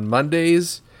know, on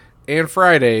Mondays and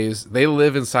Fridays, they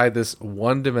live inside this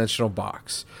one-dimensional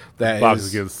box. The box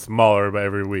is getting smaller by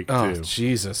every week, oh, too.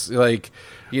 Jesus. We're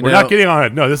not getting on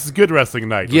it. No, this is good wrestling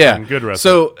night. Yeah. Good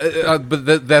wrestling. So,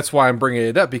 but that's why I'm bringing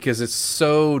it up, because it's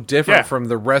so different from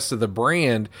the rest of the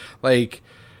brand.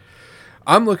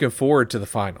 I'm looking forward to the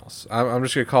finals. I'm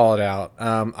just going to call it out.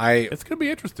 It's going to be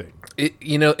interesting.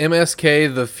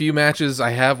 MSK, the few matches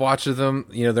I have watched of them,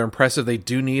 they're impressive. They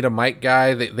do need a mic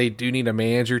guy. They do need a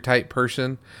manager type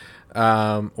person,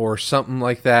 or something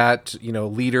like that.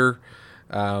 Leader.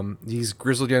 These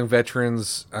grizzled young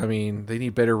veterans, they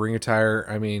need better ring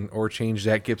attire. Or change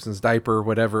Zach Gibson's diaper,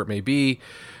 whatever it may be.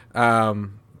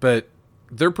 But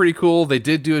they're pretty cool. They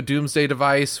did do a Doomsday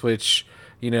device, which,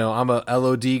 I'm a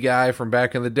LOD guy from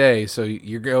back in the day, so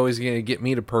you're always going to get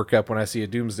me to perk up when I see a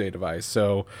Doomsday device.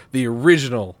 So the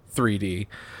original 3D.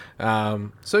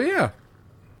 So yeah,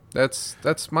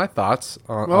 that's my thoughts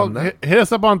on that. Hit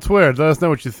us up on Twitter. Let us know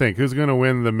what you think. Who's going to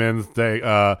win the men's day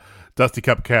Dusty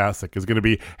Cup Classic? Is it going to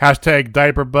be hashtag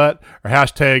diaper butt or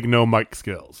hashtag no mic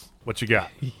skills? What you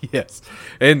got? Yes,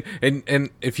 and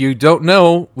if you don't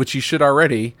know, which you should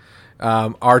already,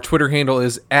 our Twitter handle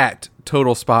is at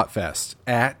Total Spot Fest.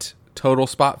 At Total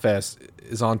Spot Fest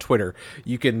is on Twitter.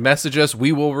 You can message us.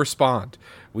 We will respond.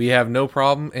 We have no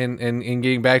problem in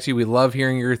getting back to you. We love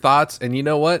hearing your thoughts. And you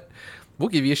know what? We'll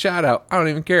give you a shout out. I don't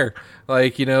even care.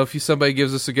 If somebody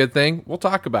gives us a good thing, we'll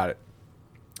talk about it.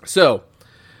 So,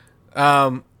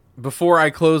 before I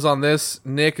close on this,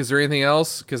 Nick, is there anything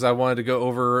else? Because I wanted to go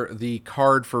over the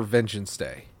card for Vengeance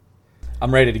Day.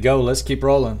 I'm ready to go. Let's keep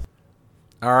rolling.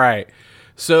 All right.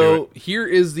 So here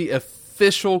is the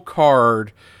official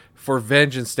card for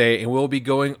Vengeance Day, and we'll be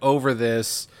going over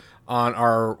this on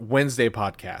our Wednesday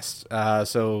podcast.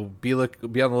 So be on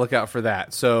the lookout for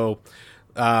that. So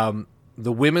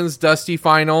the women's Dusty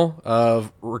final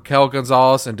of Raquel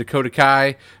Gonzalez and Dakota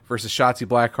Kai versus Shotzi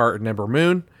Blackheart and Ember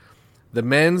Moon. The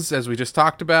men's, as we just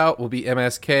talked about, will be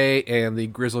MSK and the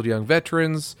Grizzled Young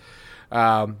Veterans.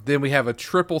 Then we have a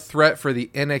triple threat for the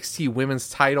NXT Women's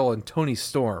title and Toni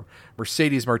Storm,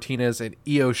 Mercedes Martinez, and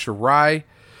Io Shirai.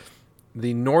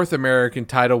 The North American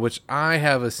title, which I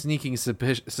have a sneaking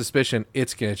suspicion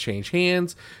it's going to change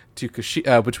hands to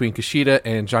between Kushida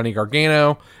and Johnny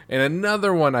Gargano. And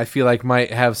another one I feel like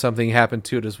might have something happen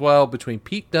to it as well, between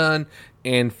Pete Dunne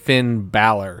and Finn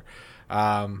Balor.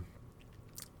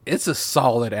 It's a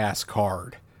solid-ass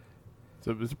card.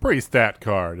 So it's a pretty stat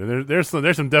card, and there's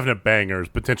some definite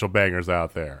potential bangers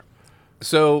out there.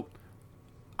 So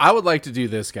I would like to do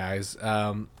this, guys.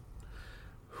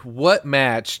 What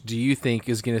match do you think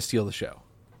is going to steal the show?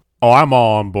 Oh, I'm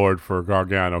all on board for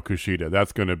Gargano Kushida.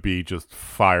 That's going to be just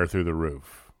fire through the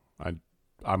roof.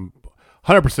 I'm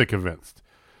 100% convinced.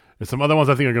 There's some other ones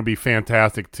I think are going to be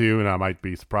fantastic too, and I might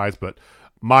be surprised, but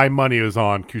my money is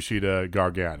on Kushida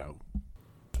Gargano.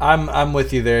 I'm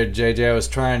with you there, JJ. I was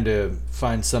trying to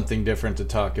find something different to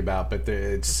talk about, but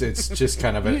it's just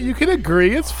kind of a. You can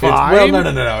agree. It's fine.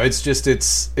 No. It's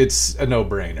a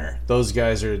no-brainer. Those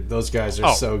guys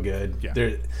are so good.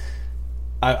 Yeah.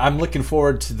 I'm looking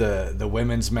forward to the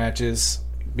women's matches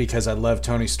because I love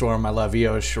Toni Storm. I love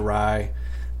Io Shirai.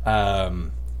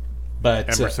 But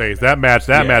and Mercedes, that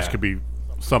match could be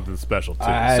something special too.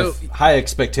 I have high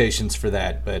expectations for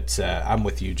that, but I'm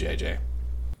with you, JJ.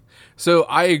 So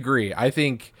I agree. I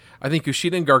think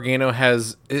Kushida and Gargano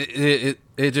has it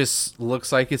just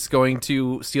looks like it's going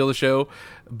to steal the show.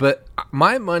 But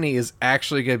my money is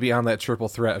actually going to be on that triple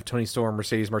threat of Toni Storm,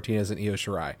 Mercedes Martinez, and Io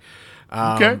Shirai.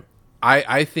 Okay.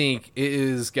 I think it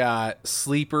has got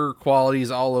sleeper qualities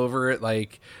all over it.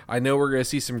 I know we're going to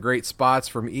see some great spots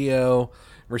from Io.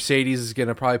 Mercedes is going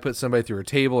to probably put somebody through a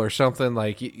table or something.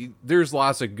 There's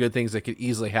lots of good things that could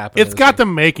easily happen. It's got the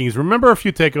makings. Remember a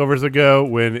few takeovers ago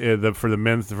when for the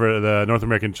North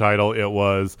American title, it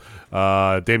was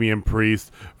Damian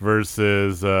Priest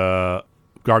versus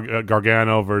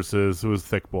Gargano versus who was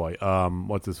Thick Boy?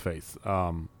 What's his face?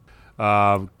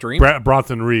 Dream?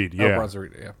 Bronson Reed. Yeah, Bronson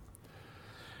Reed. Yeah.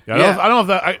 Yeah, I don't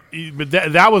know if but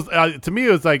that was to me.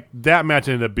 It was like that match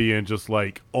ended up being just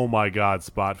like, oh my god,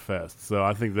 spot fest. So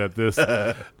I think that this,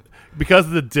 because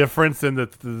of the difference in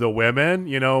the women,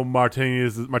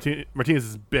 Martinez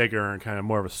is bigger and kind of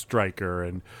more of a striker,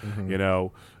 and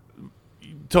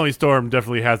Toni Storm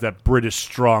definitely has that British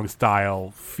strong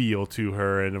style feel to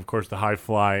her, and of course the high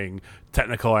flying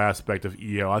technical aspect of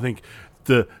Io. I think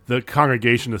the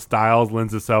congregation of styles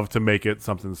lends itself to make it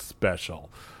something special.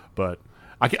 But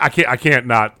I can't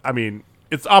not. I mean,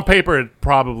 it's on paper.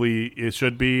 It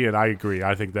should be, and I agree.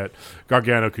 I think that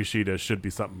Gargano Kushida should be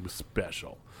something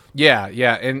special. Yeah,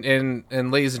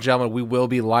 and ladies and gentlemen, we will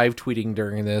be live tweeting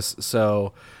during this,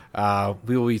 so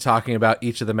we will be talking about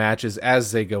each of the matches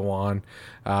as they go on.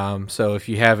 So if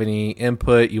you have any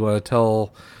input, you want to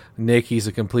tell Nick he's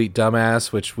a complete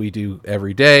dumbass, which we do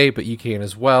every day, but you can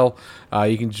as well.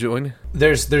 You can join.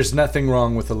 There's nothing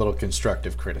wrong with a little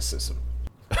constructive criticism.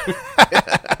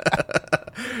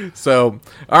 So,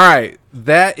 all right,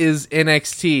 that is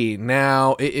NXT.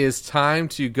 Now it is time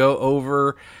to go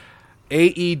over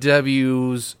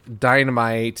AEW's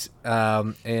Dynamite,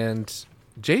 and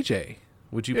JJ,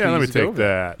 would you please let me go take over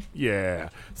that. Yeah.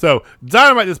 So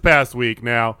Dynamite this past week.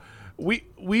 Now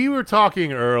we were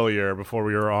talking earlier before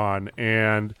we were on,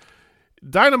 and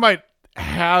Dynamite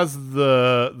has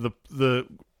the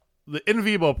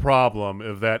enviable problem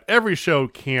of that every show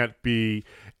can't be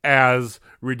as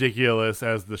ridiculous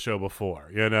as the show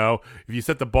before. You know, if you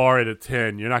set the bar at a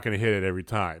 10, you're not going to hit it every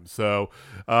time. So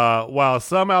while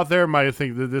some out there might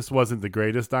think that this wasn't the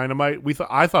greatest Dynamite,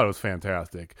 I thought it was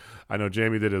fantastic. I know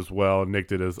Jamie did as well, Nick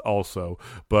did as also,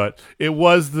 but it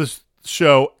was the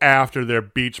show after their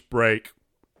beach break,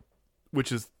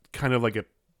 which is kind of like a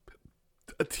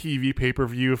TV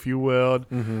pay-per-view, if you will.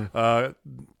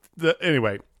 Mm-hmm.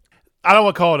 Anyway, I don't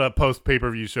want to call it a post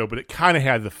pay-per-view show, but it kind of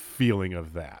had the feeling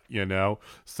of that, you know?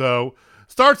 So,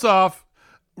 starts off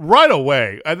right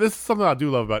away. And this is something I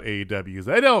do love about AEW is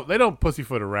they don't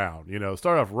pussyfoot around, you know?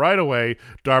 Start off right away,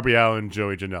 Darby Allin,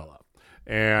 Joey Janela.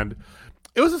 And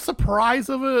it was a surprise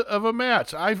of a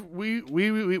match. We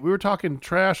were talking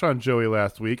trash on Joey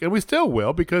last week, and we still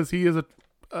will because he is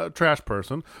a trash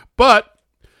person. But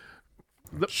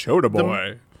Shota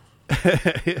boy.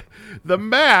 The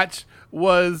match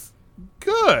was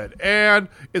good, and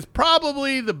it's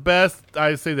probably the best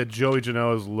I say that Joey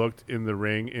Janela has looked in the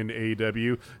ring in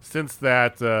AEW since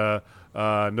that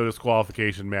no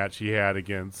disqualification match he had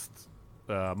against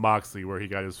Moxley, where he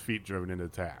got his feet driven into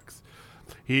tacks.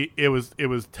 It was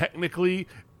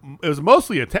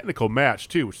mostly a technical match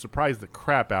too, which surprised the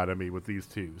crap out of me with these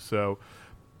two. So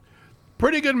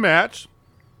pretty good match.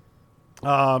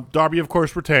 Darby, of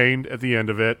course, retained at the end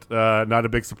of it. Not a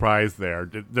big surprise there.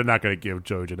 They're not going to give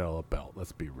Joey Janela a belt.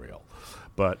 Let's be real.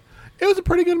 But it was a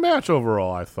pretty good match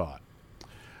overall, I thought.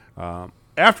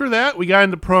 After that, we got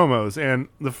into promos. And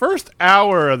the first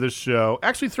hour of the show,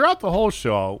 actually throughout the whole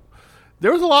show,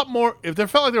 there was a lot more. If there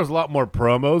felt like there was a lot more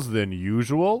promos than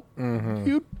usual,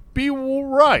 you'd be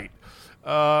right.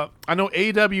 I know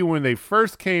AEW, when they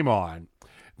first came on,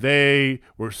 they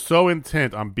were so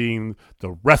intent on being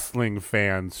the wrestling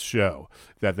fans show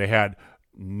that they had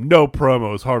no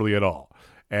promos hardly at all.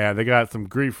 And they got some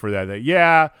grief for that.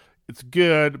 Yeah, it's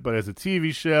good, but as a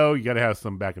TV show, you got to have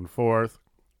some back and forth.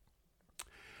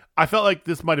 I felt like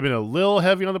this might have been a little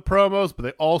heavy on the promos, but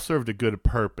they all served a good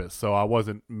purpose, so I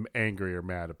wasn't angry or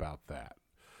mad about that.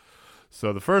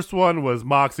 So the first one was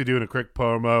Moxley doing a quick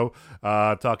promo,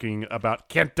 talking about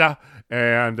Kenta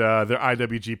and their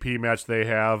IWGP match they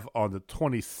have on the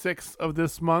 26th of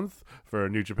this month for a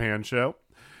New Japan show.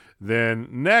 Then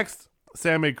next,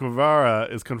 Sammy Guevara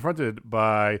is confronted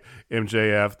by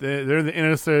MJF. They're in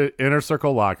the inner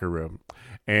circle locker room.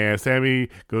 And Sammy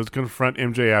goes to confront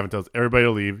MJF and tells everybody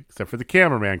to leave except for the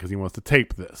cameraman because he wants to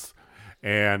tape this.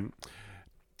 And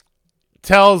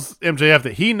tells MJF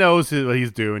that he knows what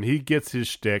he's doing. He gets his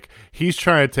shtick. He's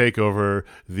trying to take over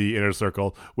the inner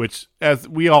circle, which, as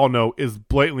we all know, is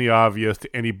blatantly obvious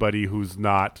to anybody who's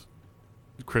not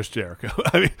Chris Jericho.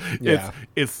 I mean,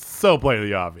 it's so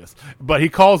blatantly obvious. But he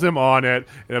calls him on it,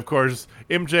 and of course,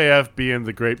 MJF, being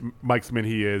the great mikesman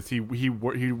he is, he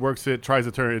works it, tries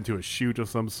to turn it into a shoot of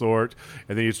some sort,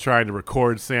 and then he's trying to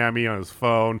record Sammy on his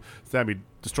phone. Sammy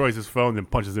destroys his phone, then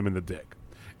punches him in the dick,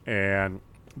 and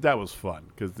that was fun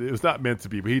because it was not meant to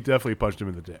be, but he definitely punched him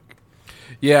in the dick.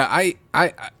 Yeah,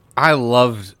 I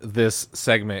loved this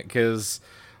segment because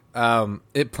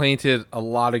it planted a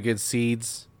lot of good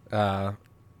seeds. I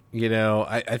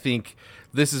think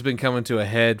this has been coming to a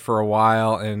head for a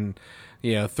while, and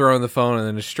throwing the phone and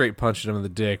then just straight punching him in the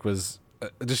dick was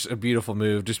just a beautiful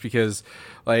move. Just because,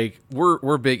 like,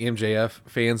 we're big MJF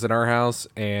fans in our house,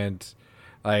 and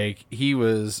like he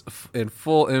was in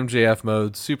full MJF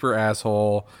mode, super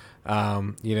asshole,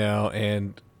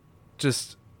 and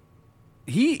just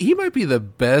he might be the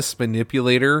best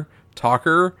manipulator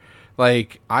talker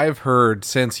like I've heard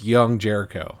since young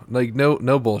Jericho. Like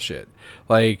no bullshit.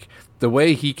 Like the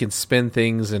way he can spin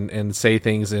things and say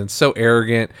things, and it's so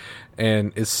arrogant,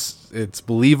 and it's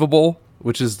believable,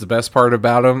 which is the best part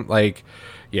about him. Like,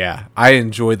 yeah, I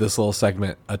enjoyed this little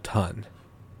segment a ton.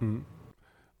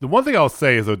 The one thing I'll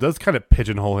say is, though, it does kind of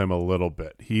pigeonhole him a little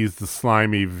bit. He's the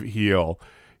slimy heel.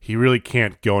 He really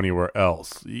can't go anywhere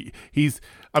else. It's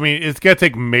going to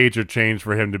take major change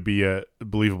for him to be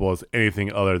believable as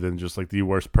anything other than just like the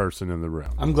worst person in the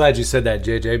room. I'm glad you said that,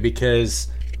 JJ, because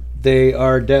they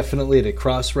are definitely at a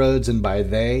crossroads, and by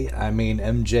they, I mean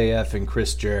MJF and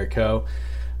Chris Jericho.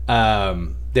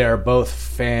 They are both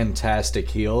fantastic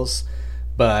heels,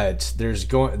 but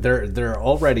they're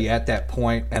already at that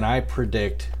point, and I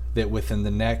predict that within the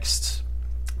next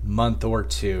month or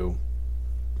two,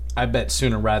 I bet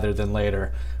sooner rather than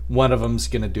later, one of them's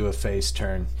going to do a face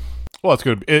turn. Well,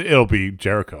 it'll be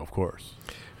Jericho, of course.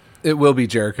 It will be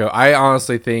Jericho. I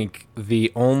honestly think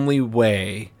the only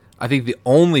way that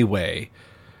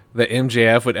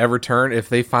MJF would ever turn if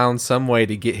they found some way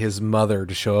to get his mother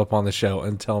to show up on the show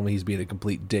and tell him he's being a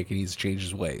complete dick and he's changed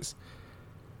his ways.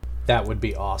 That would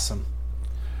be awesome.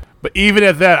 But even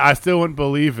at that, I still wouldn't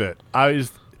believe it.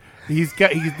 He's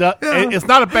done. It's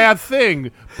not a bad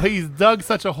thing, but he's dug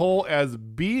such a hole as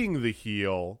being the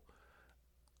heel.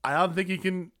 I don't think he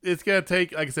can. It's gonna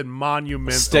take, like I said,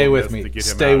 monumental. Stay with me. To get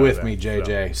him Stay out with of me, that,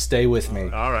 JJ. so. Stay with me.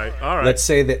 All right. Let's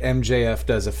say that MJF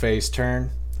does a face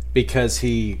turn because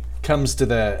he comes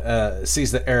to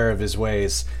sees the error of his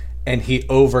ways, and he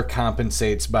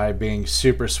overcompensates by being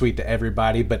super sweet to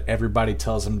everybody, but everybody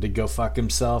tells him to go fuck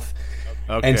himself.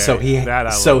 Okay, and so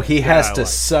he has to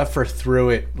suffer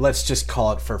through it. Let's just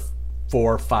call it for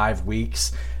 4 or 5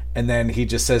 weeks, and then he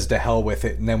just says to hell with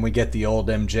it, and then we get the old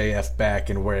MJF back,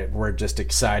 and we're just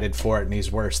excited for it, and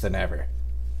he's worse than ever.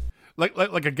 Like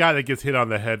a guy that gets hit on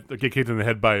the head, get kicked in the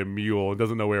head by a mule and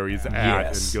doesn't know where he's at,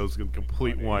 and goes a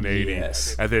complete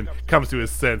 180, and then comes to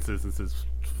his senses and says,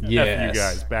 "F you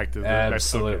guys, back to the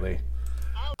absolutely." Okay.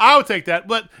 I would take that,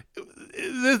 but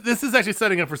this is actually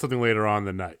setting up for something later on in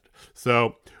the night.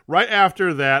 So right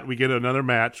after that, we get another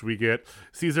match. We get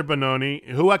Cesar Bononi,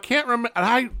 who I can't remember.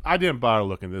 I didn't bother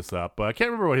looking this up, but I can't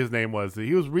remember what his name was.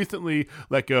 He was recently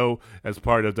let go as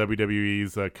part of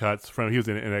WWE's cuts from. He was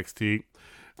in NXT.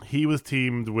 He was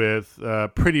teamed with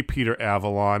Pretty Peter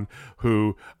Avalon,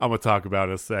 who I'm going to talk about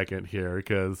in a second here,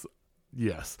 because,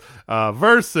 yes,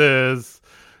 versus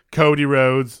Cody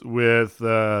Rhodes with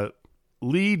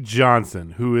Lee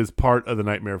Johnson, who is part of the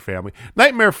Nightmare Family.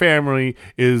 Nightmare Family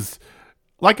is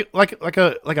like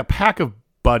a pack of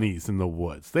bunnies in the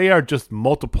woods. They are just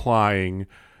multiplying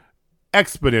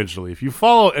exponentially. If you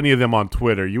follow any of them on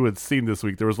Twitter, you would have seen this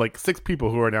week there was like 6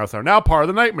 people who are now part of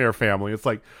the Nightmare Family. It's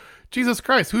like, Jesus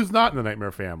Christ, who's not in the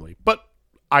Nightmare Family? But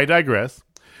I digress.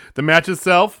 The match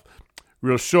itself,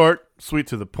 real short, sweet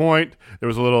to the point. There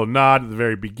was a little nod at the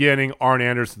very beginning. Arn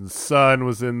Anderson's son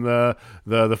was in the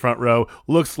front row.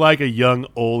 Looks like a young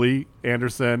Ole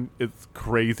Anderson. It's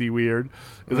crazy weird.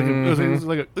 It was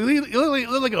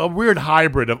like a weird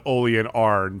hybrid of Ole and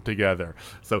Arn together.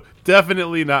 So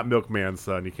definitely not Milkman's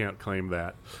son. You can't claim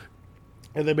that.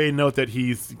 And they made note that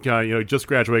he's just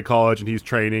graduated college and he's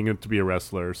training to be a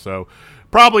wrestler. So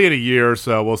probably in a year or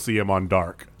so we'll see him on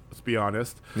Dark. Let's be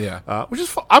honest. Yeah. Which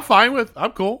is I'm fine with.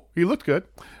 I'm cool. He looked good.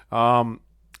 The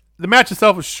match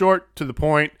itself was short, to the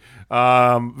point.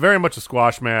 Very much a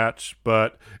squash match,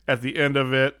 but at the end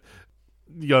of it,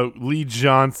 Lee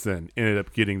Johnson ended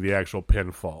up getting the actual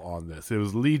pinfall on this. It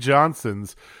was Lee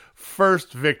Johnson's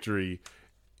first victory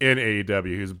in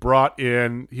AEW. He was brought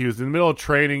in. He was in the middle of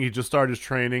training. He just started his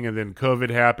training, and then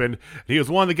COVID happened. He was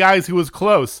one of the guys who was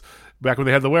close back when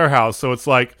they had the warehouse. So it's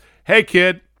like, hey,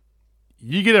 kid,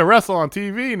 you get to wrestle on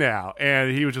TV now.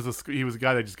 And he was a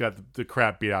guy that just got the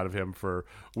crap beat out of him for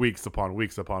weeks upon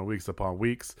weeks upon weeks upon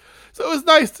weeks. So it was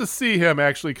nice to see him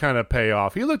actually kind of pay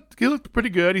off. He looked pretty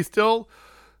good. He's still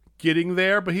getting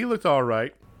there, but he looked all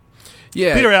right.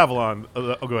 Yeah, Peter Avalon.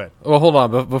 Go ahead. Well, hold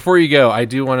on. But before you go, I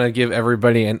do want to give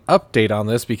everybody an update on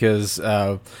this, because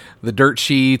the dirt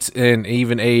sheets and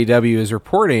even AEW is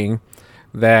reporting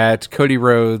that Cody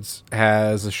Rhodes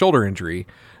has a shoulder injury,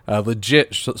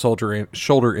 legit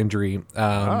shoulder injury.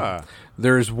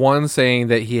 There's one saying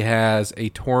that he has a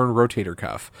torn rotator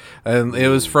cuff, and it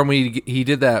was from when he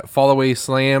did that fall away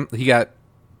slam.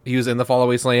 He was in the fall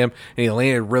away slam, and he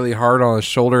landed really hard on his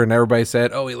shoulder, and everybody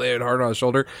said, "Oh, he landed hard on his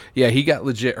shoulder." Yeah, he got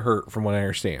legit hurt, from what I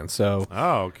understand. So,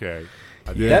 okay,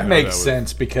 that makes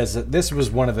sense, because this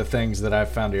was one of the things that I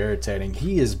found irritating.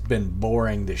 He has been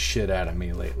boring the shit out of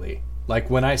me lately. Like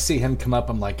when I see him come up,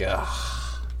 I'm like, ugh.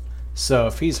 So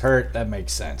if he's hurt, that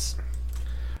makes sense.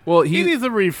 Well, he needs a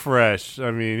refresh.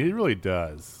 I mean, he really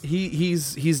does.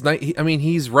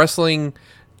 He's wrestling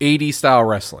 80 style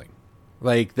wrestling.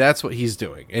 Like, that's what he's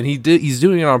doing. And he's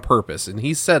doing it on purpose. And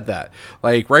he said that.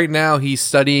 Like, right now he's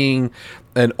studying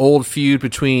an old feud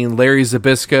between Larry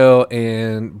Zbyszko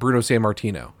and Bruno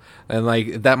Sammartino. And,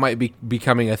 like, that might be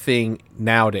becoming a thing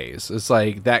nowadays. It's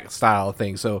like that style of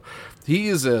thing. So he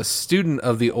is a student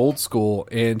of the old school,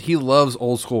 and he loves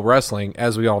old school wrestling,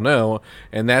 as we all know.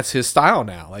 And that's his style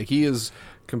now. Like, he is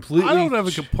completely... I don't have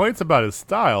any complaints about his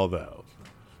style, though.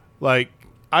 Like,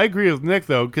 I agree with Nick,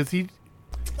 though, because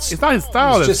it's not his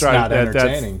style It's that's just not driving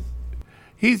entertaining.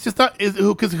 He's just not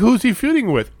because who's he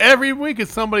feuding with? Every week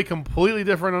it's somebody completely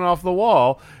different and off the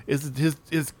wall. Is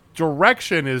his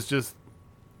direction is just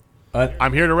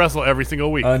I'm here to wrestle every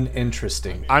single week.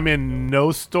 Uninteresting. I'm in no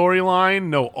storyline,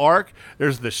 no arc.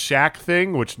 There's the Shaq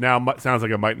thing, which now sounds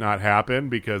like it might not happen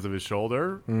because of his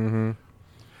shoulder. Mm-hmm.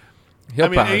 I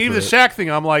mean, even the Shaq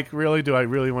thing, I'm like, really? Do I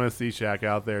really want to see Shaq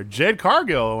out there? Jade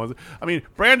Cargill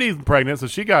Brandy's pregnant, so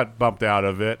she got bumped out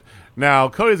of it. Now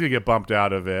Cody's gonna get bumped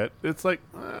out of it. It's like,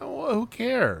 well, who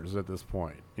cares at this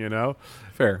point? You know,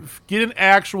 Fair. Get an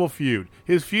actual feud.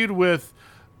 His feud with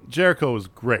Jericho was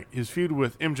great. His feud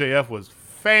with MJF was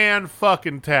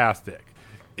fan-fucking-tastic.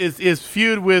 His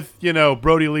feud with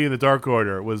Brody Lee in the Dark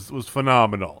Order was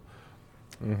phenomenal.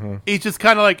 Mm-hmm. He's just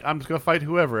kind of like, I'm just going to fight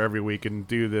whoever every week and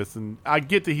do this. And I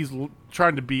get that he's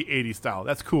trying to be 80 style.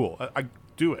 That's cool. I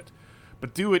do it.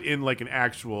 But do it in like an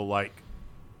actual like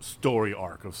story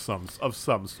arc of some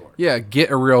sort. Yeah, get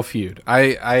a real feud.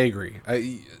 I agree.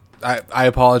 I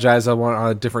apologize. I went on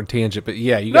a different tangent, but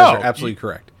yeah, you guys are absolutely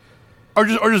correct. Or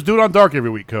just do it on Dark every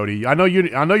week, Cody. I know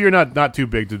you're not too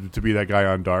big to be that guy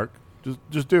on Dark.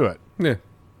 Just do it. Yeah.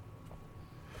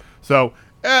 So,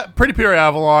 Pretty Pure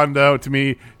Avalon, though, to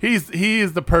me, he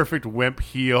is the perfect wimp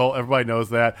heel. Everybody knows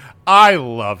that. I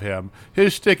love him.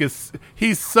 His shtick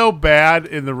he's so bad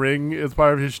in the ring as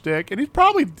part of his shtick, and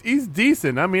he's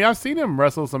decent. I mean, I've seen him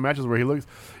wrestle some matches where if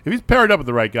he's paired up with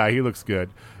the right guy, he looks good.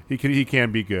 He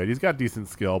can be good. He's got decent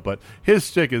skill, but his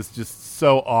shtick is just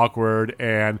so awkward,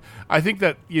 and I think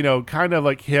that, kind of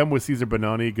like him with Cesar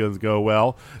Bononi go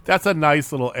well. That's a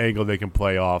nice little angle they can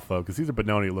play off of, because Cesar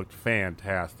Bononi looked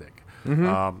fantastic.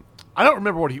 Mm-hmm. I don't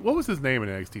remember what was his name in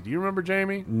NXT. Do you remember,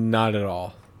 Jamie? Not at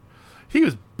all. He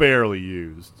was barely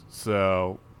used,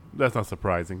 so that's not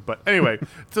surprising. But anyway,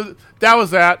 so that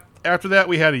was that. After that,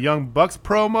 we had a Young Bucks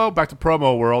promo. Back to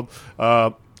promo world.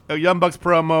 A Young Bucks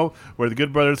promo where the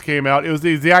Good Brothers came out. It was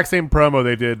the exact same promo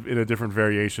they did in a different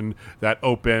variation that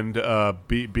opened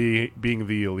being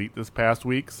the Elite this past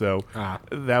week. So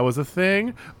that was a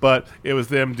thing. But it was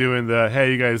them doing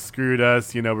hey, you guys screwed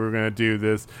us. We were going to do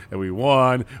this, and we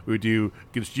won. We would do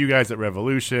against you guys at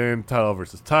Revolution, title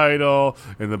versus title.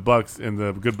 And the Bucks and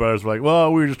the Good Brothers were like,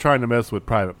 well, we were just trying to mess with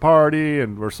Private Party,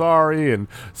 and we're sorry. And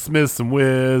Smith's some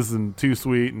whiz and Too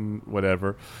Sweet and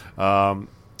whatever.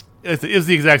 It's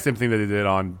the exact same thing that they did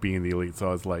on Being the Elite, so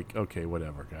I was like, okay,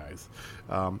 whatever, guys.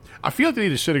 I feel like they need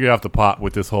to shit or get off the pot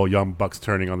with this whole Young Bucks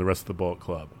turning on the rest of the Bullet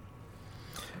Club.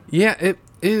 Yeah,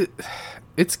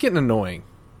 it's getting annoying.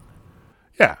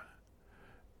 Yeah,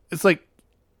 it's like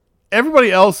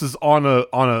everybody else is on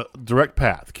a direct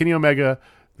path. Kenny Omega,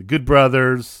 the Good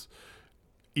Brothers,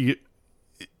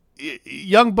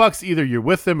 Young Bucks. Either you're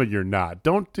with them or you're not.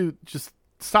 Just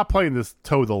stop playing this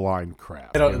toe the line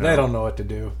crap. They don't know what to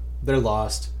do. They're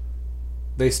lost.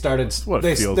 They started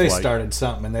started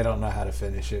something and they don't know how to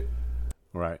finish it.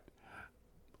 Right.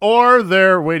 Or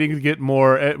they're waiting to get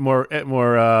more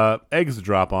eggs to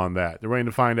drop on that. They're waiting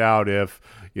to find out if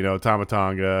Tama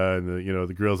Tonga and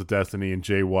the Guerrillas of Destiny and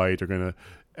Jay White are going to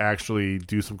actually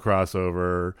do some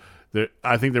crossover.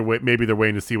 I think they're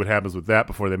waiting to see what happens with that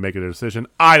before they make a decision.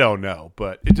 I don't know,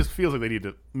 but it just feels like they need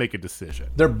to make a decision.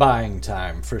 They're buying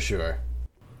time for sure.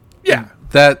 Yeah,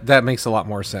 that makes a lot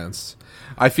more sense.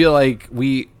 I feel like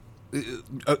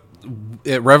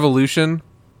at Revolution,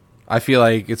 I feel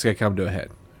like it's gonna come to a head.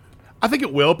 I think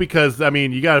it will, because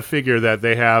you got to figure that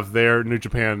they have their New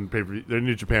Japan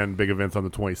big events on the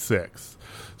 26th.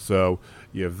 So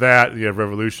you have that. You have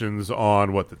Revolutions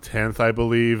on the 10th, I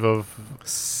believe, of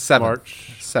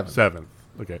March. 7th.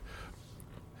 Okay.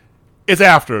 It's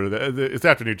after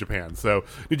New Japan, so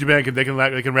New Japan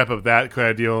can wrap up that kind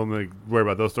of deal and worry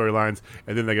about those storylines,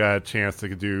 and then they got a chance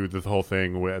to do the whole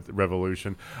thing with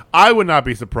Revolution. I would not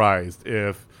be surprised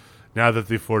if, now that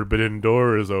the Forbidden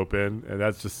Door is open, and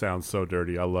that just sounds so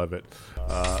dirty. I love it.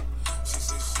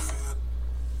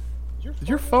 Did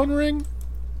your phone ring?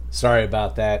 Sorry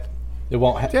about that. It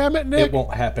won't. Damn it, Nick! It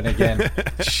won't happen again.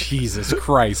 Jesus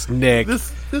Christ, Nick!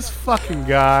 This fucking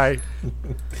guy.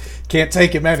 Can't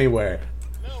take him anywhere.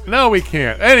 No, we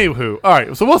can't. Anywho, all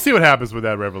right. So we'll see what happens with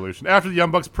that Revolution. After the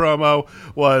Young Bucks promo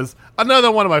was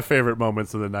another one of my favorite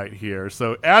moments of the night here.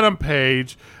 So Adam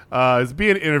Page is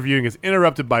being interviewed, is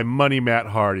interrupted by Money Matt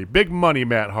Hardy, Big Money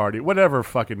Matt Hardy, whatever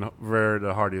fucking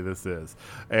the Hardy this is,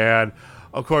 and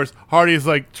of course Hardy's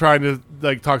like trying to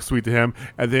like talk sweet to him,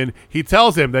 and then he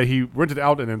tells him that he rented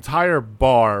out an entire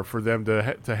bar for them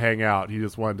to hang out. He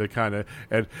just wanted to kind of,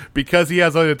 and because he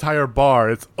has an entire bar,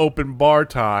 it's open bar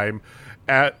time.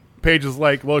 At Page is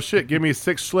like, well, shit, give me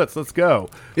 6 Schlitz, let's go.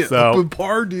 Yeah, so open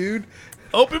bar, dude.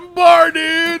 Open bar,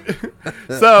 dude.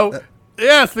 So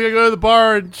yes, they go to the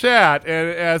bar and chat, and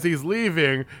as he's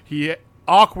leaving, he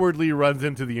awkwardly runs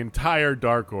into the entire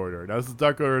Dark Order. Now, this is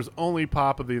Dark Order's only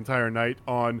pop of the entire night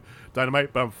on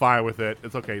Dynamite, but I'm fine with it.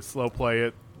 It's okay. Slow play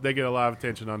it. They get a lot of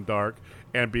attention on Dark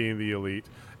and being the Elite.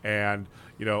 And,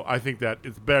 you know, I think that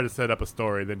it's better to set up a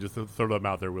story than just to throw them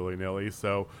out there willy-nilly.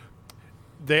 So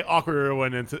they awkwardly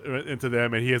went into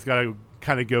them, and he has got to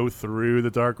kind of go through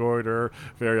the Dark Order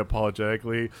very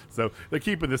apologetically. So they're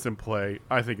keeping this in play.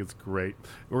 I think it's great.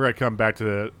 We're going to come back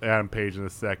to Adam Page in a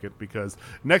second, because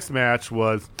next match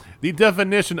was the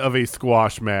definition of a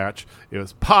squash match. It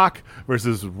was Pac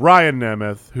versus Ryan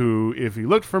Nemeth, who, if you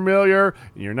looked familiar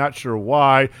and you're not sure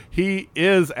why, he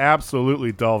is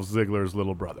absolutely Dolph Ziggler's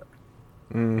little brother.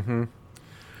 Mm-hmm.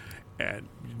 And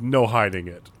no hiding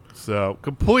it. So,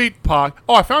 complete Pac.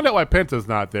 Oh, I found out why Penta's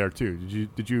not there, too.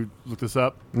 Did you look this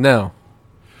up? No.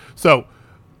 So,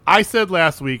 I said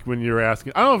last week when you were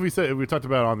asking, I don't know if we talked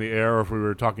about it on the air or if we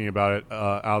were talking about it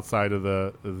outside of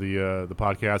the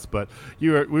podcast, but we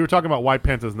were talking about why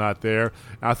Penta's not there.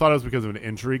 And I thought it was because of an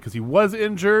injury, because he was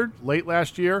injured late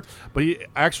last year, but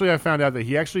I found out that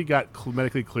he actually got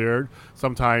medically cleared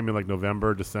sometime in like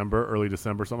November, December, early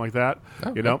December, something like that.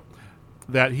 Okay. You know?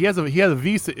 That he had a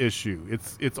visa issue.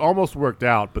 It's almost worked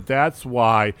out, but that's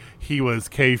why he was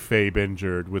kayfabe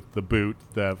injured with the boot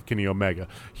of Kenny Omega.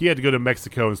 He had to go to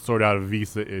Mexico and sort out a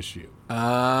visa issue.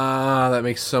 Ah, that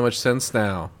makes so much sense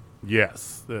now.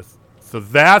 Yes. So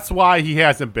that's why he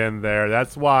hasn't been there.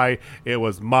 That's why it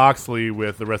was Moxley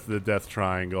with the rest of the Death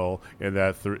Triangle in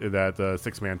that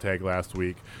 6-man tag last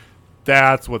week.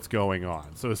 That's what's going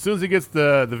on. So as soon as he gets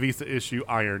the visa issue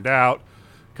ironed out,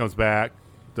 comes back,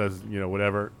 does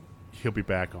whatever, he'll be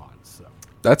back on. So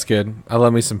that's good. I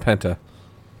love me some Penta.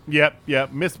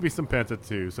 Yep. Missed me some Penta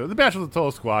too. So the match was a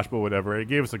total squash, but whatever. It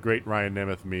gave us a great Ryan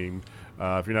Nemeth meme.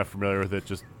 If you're not familiar with it,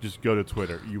 just go to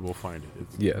Twitter. You will find it.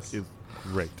 It's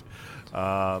great.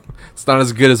 It's not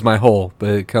as good as my hole,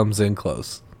 but it comes in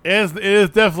close. It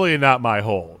is definitely not my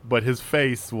hole, but his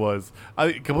face was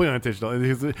completely unintentional.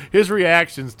 And his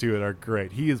reactions to it are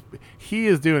great. He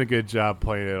is doing a good job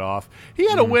playing it off. He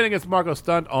had a win against Marco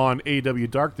Stunt on AEW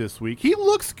Dark this week. He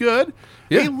looks good.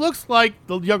 Yeah. He looks like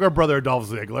the younger brother of Dolph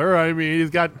Ziggler. I mean,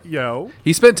 he's got,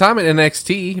 He spent time at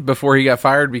NXT before he got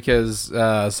fired because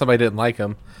somebody didn't like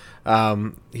him.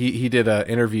 He did an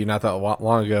interview not that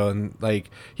long ago, and like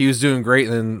he was doing great,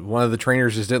 and then one of the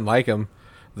trainers just didn't like him.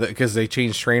 Because they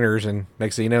changed trainers, and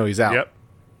next thing you know, he's out.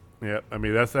 Yep. I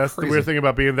mean, that's the weird thing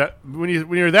about being that when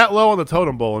you're that low on the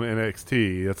totem pole in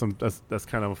NXT. That's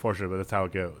kind of unfortunate, but that's how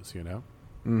it goes,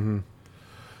 Mm-hmm.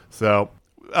 So,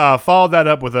 followed that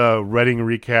up with a Reading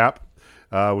recap,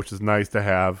 which is nice to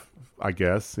have, I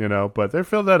guess, But they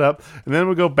filled that up, and then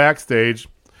we go backstage.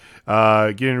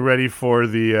 Getting ready for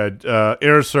the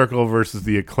Inner Circle versus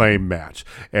the Acclaim match.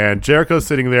 And Jericho's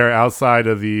sitting there outside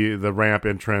of the ramp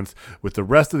entrance with the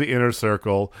rest of the Inner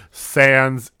Circle,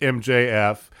 sans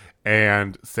MJF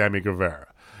and Sammy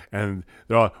Guevara. And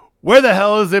they're all, where the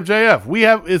hell is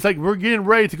MJF? It's like we're getting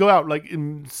ready to go out like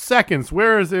in seconds.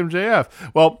 Where is MJF?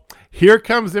 Well, here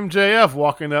comes MJF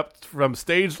walking up from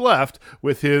stage left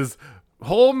with his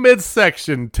whole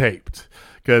midsection taped.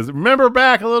 Because remember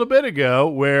back a little bit ago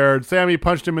where Sammy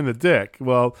punched him in the dick?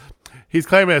 Well, he's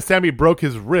claiming that Sammy broke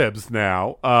his ribs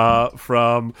now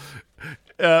from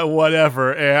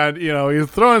whatever. And, he's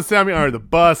throwing Sammy under the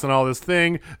bus and all this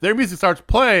thing. Their music starts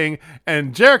playing,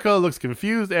 and Jericho looks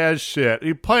confused as shit.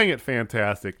 He's playing it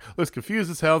fantastic. Looks confused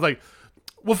as hell. He's like,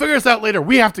 we'll figure this out later.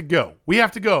 We have to go.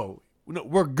 No,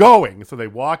 we're going. So they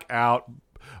walk out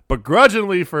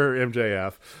begrudgingly for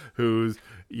MJF, who's...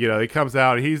 he comes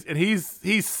out and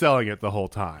he's selling it the whole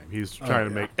time. He's trying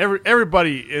to make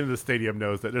everybody in the stadium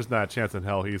knows that there's not a chance in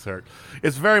hell he's hurt.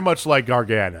 It's very much like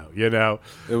Gargano,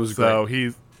 It was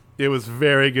great. It was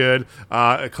very good.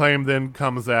 Acclaim then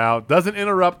comes out, doesn't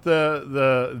interrupt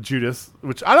the Judas,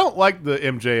 which I don't like the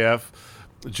MJF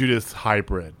Judas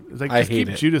hybrid. It's like, I hate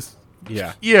it. Judas.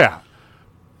 Yeah.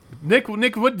 Nick,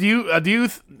 what do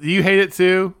you hate it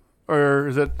too, or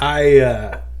is it?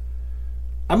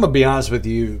 I'm gonna be honest with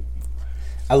you.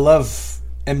 I love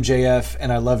MJF and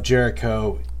I love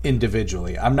Jericho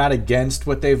individually. I'm not against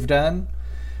what they've done,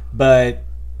 but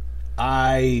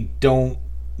I don't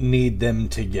need them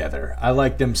together. I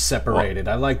like them separated.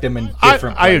 I like them in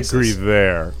different places. I agree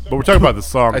there, but we're talking about the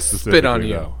song. I spit on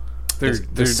you. Though.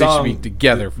 They should be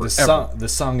together forever. The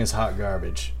song is hot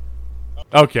garbage.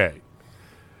 Okay.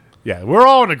 Yeah, we're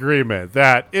all in agreement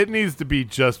that it needs to be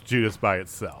just Judas by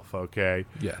itself, okay?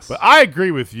 Yes. But I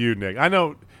agree with you, Nick. I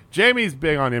know Jamie's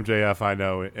big on MJF, I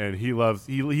know, and he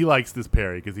likes this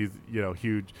Perry because he's,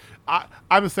 huge.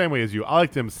 I'm the same way as you. I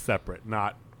like them separate,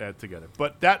 not together.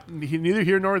 But that neither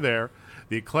here nor there.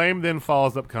 The Acclaim then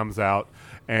follows up, comes out,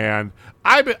 and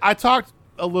I talked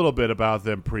a little bit about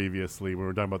them previously when we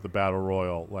were talking about the Battle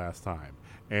Royal last time.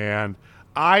 And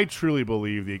I truly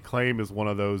believe the Acclaim is one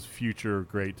of those future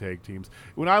great tag teams.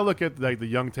 When I look at the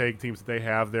young tag teams that they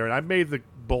have there, and I made the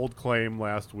bold claim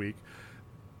last week,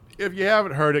 if you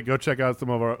haven't heard it, go check out some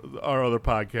of our other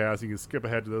podcasts. You can skip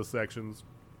ahead to those sections.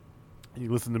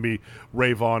 You listen to me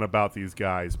rave on about these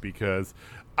guys because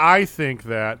I think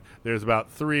that there's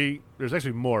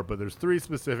actually more, but there's 3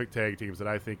 specific tag teams that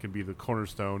I think can be the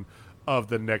cornerstone of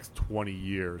the next 20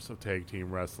 years of tag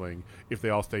team wrestling if they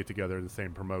all stay together in the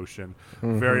same promotion.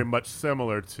 Mm-hmm. Very much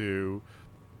similar to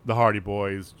the Hardy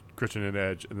Boys, Christian and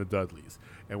Edge, and the Dudleys.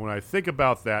 And when I think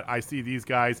about that, I see these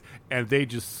guys, and they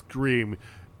just scream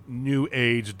New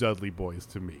Age Dudley Boys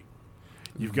to me.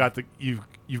 You've got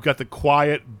the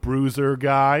quiet bruiser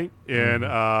guy in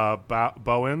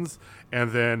Bowens,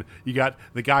 and then you got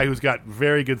the guy who's got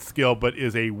very good skill but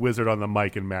is a wizard on the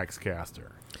mic in Max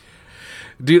Caster.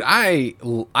 Dude, I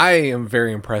am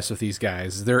very impressed with these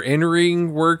guys. Their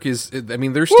in-ring work is,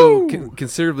 they're still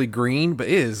considerably green, but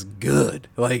it is good.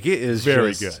 Like, it is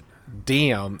very just good.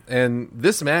 Damn. And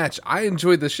this match, I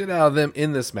enjoyed the shit out of them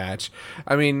in this match.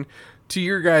 I mean, to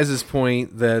your guys'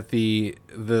 point that the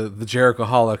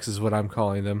Jerichoholics is what I'm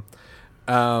calling them,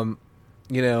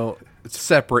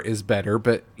 separate is better,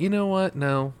 but you know what?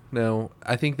 No.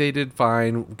 I think they did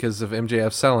fine because of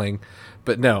MJF selling.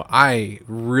 But no, I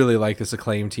really like this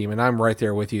Acclaim team, and I'm right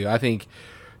there with you. I think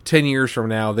 10 years from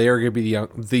now, they are going to be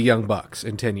the young Bucks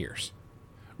in 10 years.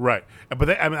 Right.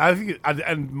 But I think,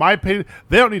 in my opinion,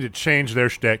 they don't need to change their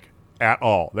shtick at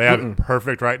all. They have it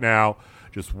perfect right now.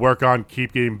 Just work on,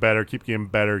 keep getting better, keep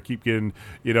getting,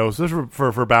 especially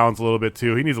for Balance a little bit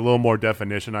too. He needs a little more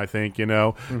definition, I think,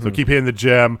 So keep hitting the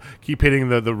gem, keep hitting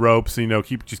the ropes,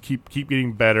 keep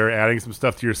getting better, adding some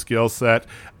stuff to your skill set.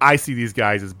 I see these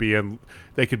guys as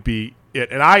they could be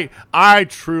it. And I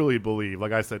truly believe,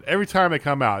 like I said, every time they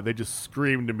come out, they just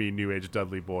scream to me New Age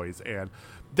Dudley Boys. And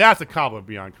that's a compliment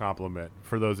beyond compliment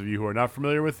for those of you who are not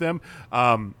familiar with them.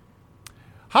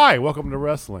 Hi, welcome to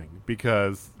wrestling,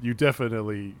 because you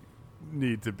definitely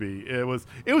need to be. It was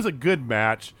a good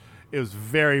match. It was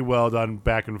very well done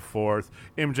back and forth.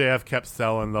 MJF kept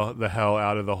selling the hell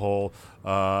out of the whole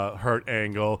hurt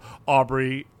angle.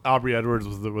 Aubrey Edwards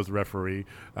was the referee,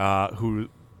 who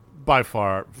by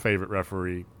far favorite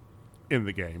referee in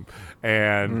the game,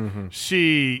 and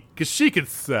she could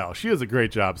sell. She does a great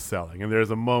job selling. And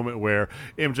there's a moment where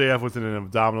MJF was in an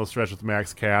abdominal stretch with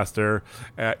Max Caster,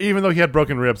 even though he had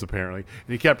broken ribs apparently,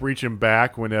 and he kept reaching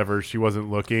back whenever she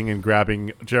wasn't looking and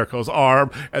grabbing Jericho's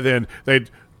arm, and then they'd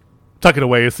tuck it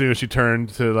away as soon as she turned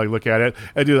to look at it,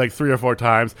 and do 3 or 4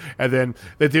 times, and then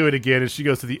they do it again, and she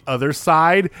goes to the other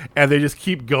side, and they just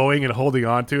keep going and holding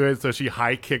on to it, so she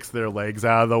high kicks their legs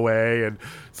out of the way. And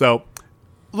so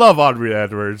love Aubrey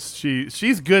Edwards.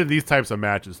 She's good at these types of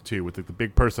matches too, with the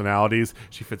big personalities.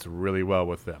 She fits really well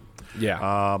with them.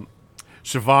 Yeah.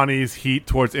 Shivani's heat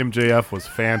towards MJF was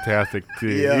fantastic too.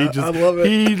 Yeah, I love it.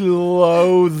 He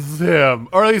loathes him,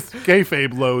 or at least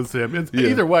kayfabe loathes him.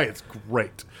 Either way, it's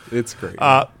great. It's great.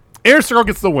 Air Circle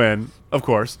gets the win, of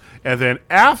course, and then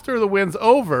after the win's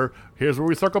over, here's where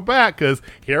we circle back, because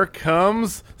here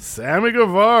comes Sammy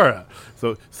Guevara.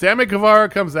 So Sammy Guevara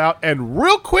comes out, and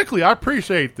real quickly, I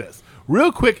appreciate this,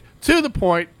 real quick, to the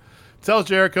point, tells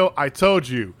Jericho, I told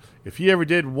you, if he ever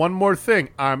did one more thing,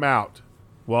 I'm out.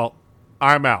 Well,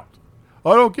 I'm out.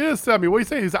 I don't get it, Sammy. What are you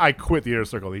saying? He said, I quit the Inner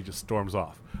Circle. He just storms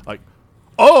off.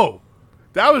 Oh,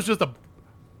 that was just a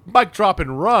mic drop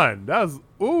and run. That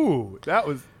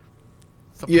was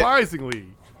surprisingly.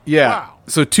 Yeah. Wow.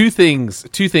 So two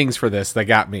things for this that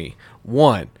got me.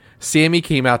 One, Sammy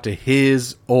came out to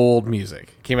his old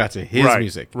music.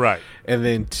 Music. Right. And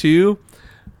then 2,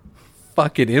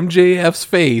 fucking MJF's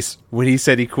face when he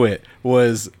said he quit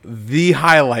was the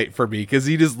highlight for me, because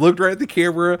he just looked right at the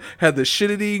camera, had the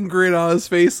shit-eating grin on his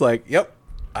face, yep,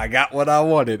 I got what I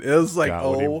wanted. It was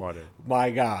oh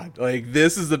my God.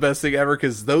 This is the best thing ever,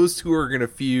 because those two are going to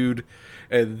feud,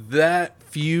 and that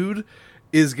feud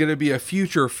is going to be a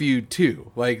future feud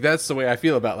too. Like that's the way I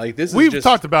feel about this. We've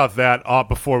talked about that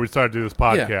before we started doing this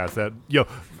podcast. That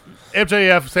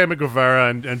MJF, Sammy Guevara,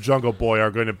 and Jungle Boy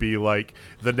are going to be like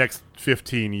the next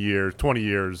 15 years, 20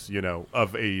 years,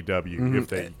 of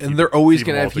AEW. If they're always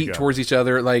going to have heat towards each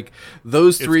other. Like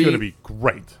those three, it's going to be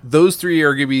great. Those three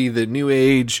are going to be the New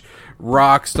Age,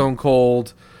 Rock, Stone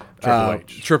Cold,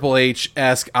 Triple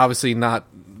H-esque. Obviously not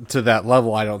to that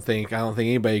level. I don't think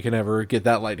anybody can ever get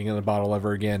that lightning in the bottle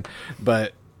ever again.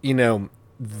 But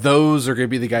those are going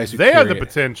to be the guys who they have carry the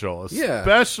potential,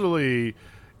 especially.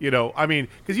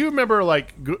 Because you remember,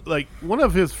 like one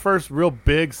of his first real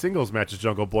big singles matches,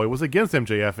 Jungle Boy, was against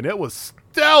MJF, and it was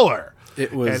stellar.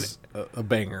 It was a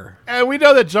banger. And we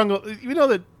know that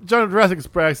Jurassic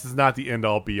Express is not the end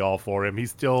all be all for him.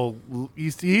 He's a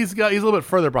little bit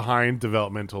further behind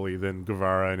developmentally than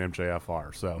Guevara and MJF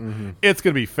are. So it's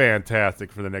going to be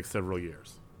fantastic for the next several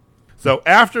years. So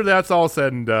after that's all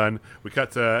said and done, we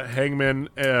cut to Hangman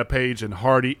Page and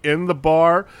Hardy in the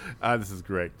bar. This is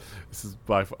great. This is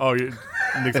by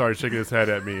Nick's already shaking his head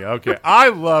at me. Okay, I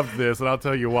love this, and I'll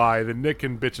tell you why. Then Nick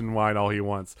can bitch and whine all he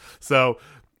wants. So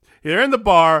they're in the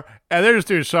bar, and they're just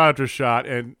doing shot after shot,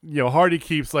 and Hardy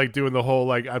keeps doing the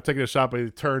whole I'm taking a shot, but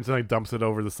he turns and dumps it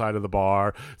over the side of the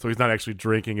bar, so he's not actually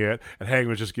drinking it. And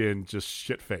Hangman's just getting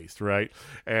shit faced, right?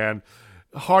 And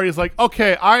Hardy's like,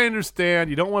 okay, I understand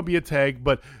you don't want to be a tag,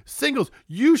 but singles,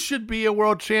 you should be a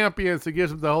world champion. So he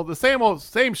gives him the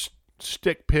same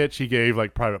shtick pitch he gave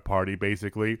Private Party,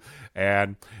 basically,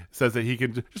 and says that he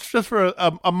can just for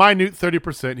a minute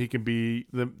 30%, he can be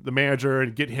the manager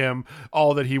and get him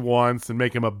all that he wants and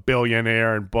make him a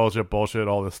billionaire and bullshit,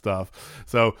 all this stuff.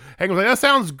 So Hangman's like, that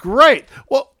sounds great.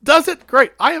 Well, does it?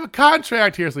 Great. I have a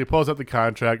contract here. So he pulls out the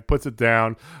contract, puts it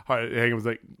down. Hangman's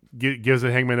like, gives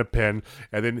Hangman a pen,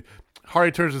 and then Hardy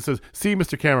turns and says, see,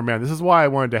 Mr. Cameraman, this is why I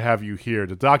wanted to have you here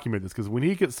to document this, because when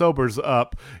he gets sobers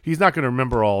up, he's not going to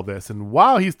remember all this. And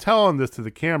while he's telling this to the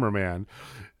cameraman,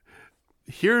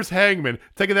 here's Hangman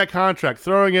taking that contract,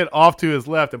 throwing it off to his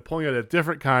left, and pulling out a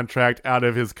different contract out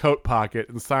of his coat pocket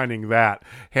and signing that,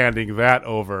 handing that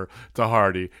over to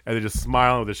Hardy, and then just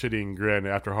smiling with a shit-eating grin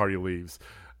after Hardy leaves.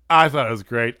 I thought it was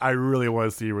great. I really want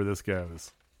to see where this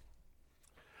goes.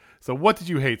 So what did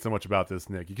you hate so much about this,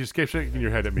 Nick? You just kept shaking your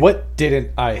head at me. What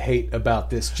didn't I hate about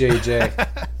this, JJ?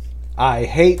 I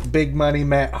hate Big Money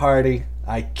Matt Hardy.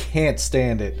 I can't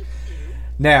stand it.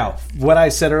 Now, what I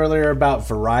said earlier about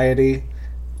variety,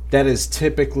 that is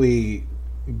typically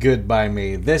good by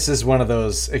me. This is one of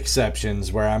those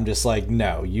exceptions where I'm just like,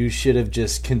 no, you should have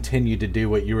just continued to do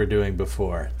what you were doing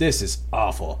before. This is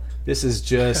awful. This is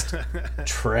just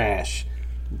trash.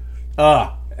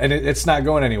 And it's not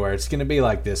going anywhere. It's going to be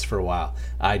like this for a while.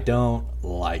 I don't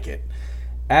like it.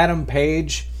 Adam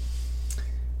Page,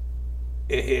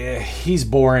 he's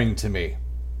boring to me.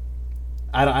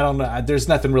 I don't know. There's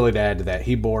nothing really to add to that.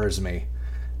 He bores me.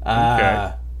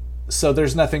 Okay. So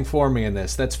there's nothing for me in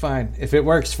this. That's fine. If it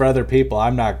works for other people,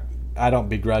 I don't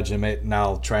begrudge him it, and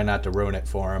I'll try not to ruin it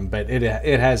for him. But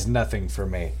it has nothing for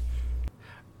me.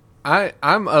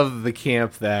 I'm of the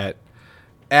camp that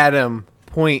Adam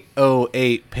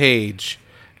 .08 Page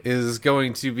is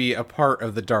going to be a part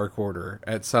of the Dark Order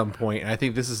at some point, and I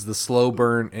think this is the slow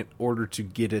burn in order to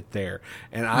get it there.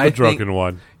 And the drunken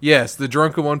one, yes, the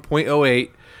drunken one .08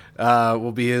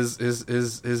 will be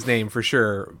his name for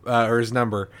sure, or his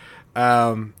number.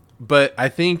 But I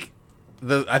think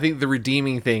the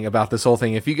redeeming thing about this whole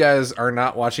thing, if you guys are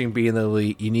not watching Being the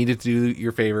Elite, you need to do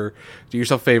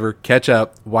yourself a favor, catch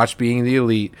up, watch Being the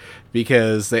Elite,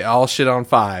 because they all shit on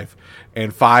Five.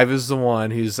 And Five is the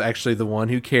one who's actually the one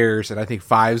who cares, and I think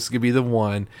Five's going to be the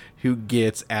one who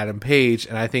gets Adam Page,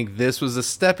 and I think this was a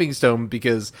stepping stone,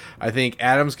 because I think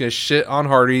Adam's going to shit on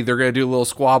Hardy, they're going to do a little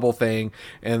squabble thing,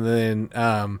 and then,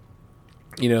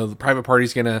 the Private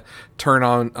Party's going to turn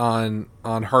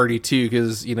on Hardy too,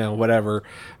 because, whatever.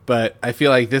 But I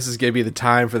feel like this is going to be the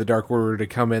time for the Dark Order to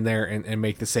come in there and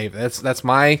make the save. That's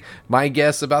my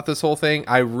guess about this whole thing.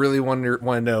 I really want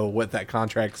to know what that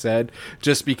contract said,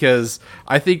 just because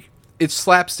I think it's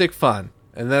slapstick fun,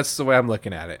 and that's the way I'm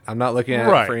looking at it. I'm not looking at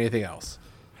it for anything else.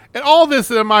 And all this,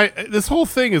 this whole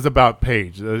thing is about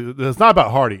Page. It's not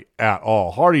about Hardy at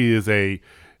all. Hardy is a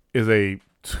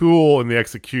tool in the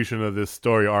execution of this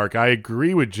story arc. I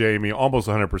agree with Jamie almost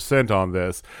 100% on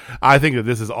this. I think that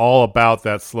this is all about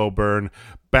that slow burn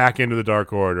back into the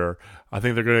Dark Order. I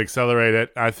think they're going to accelerate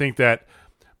it. I think that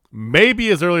maybe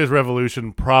as early as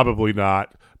Revolution, probably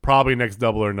not. Probably next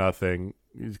Double or Nothing,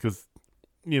 because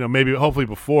maybe hopefully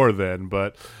before then,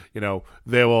 but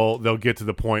they'll get to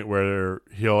the point where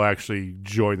he'll actually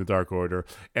join the Dark Order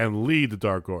and lead the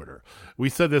Dark Order. We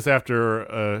said this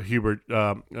after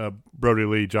Brody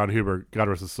Lee, John Huber, God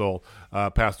rest his soul,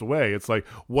 passed away. It's like,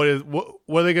 what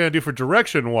are they going to do for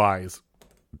direction wise?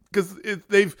 Because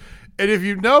and if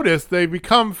you notice, they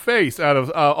become face out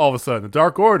of all of a sudden. The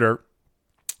Dark Order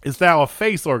is now a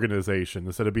face organization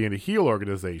instead of being a heel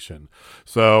organization.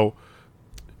 So.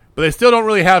 But they still don't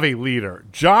really have a leader.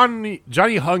 Johnny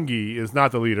Hungy is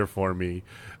not the leader for me.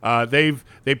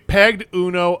 They pegged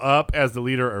Uno up as the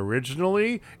leader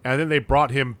originally, and then they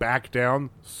brought him back down.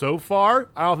 So far,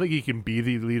 I don't think he can be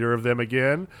the leader of them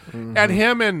again. Mm-hmm. And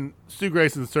him and Stu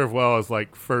Grayson serve well as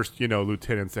like first,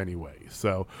 lieutenants anyway.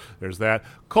 So there's that.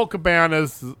 Colt Cabana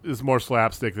is more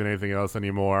slapstick than anything else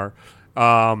anymore.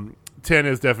 10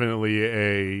 is definitely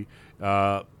a.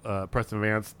 Preston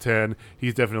Vance 10,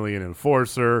 he's definitely an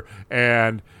enforcer,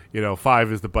 and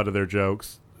 5 is the butt of their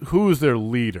jokes. Who's their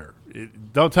leader?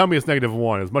 Don't tell me it's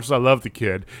 -1. As much as I love the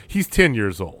kid, he's 10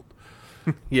 years old.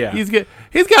 Yeah, he's got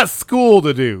school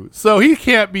to do, so he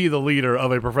can't be the leader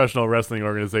of a professional wrestling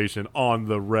organization on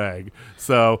the reg.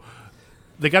 So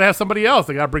they got to have somebody else.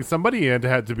 They got to bring somebody in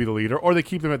to be the leader, or they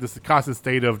keep them at this constant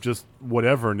state of just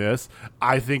whateverness.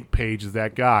 I think Page is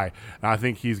that guy. I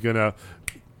think he's gonna.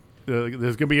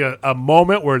 There's going to be a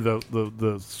moment where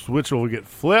the switch will get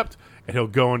flipped and he'll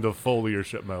go into full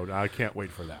leadership mode. I can't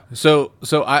wait for that. So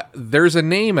there's a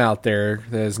name out there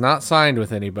that is not signed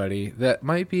with anybody that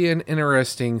might be an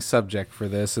interesting subject for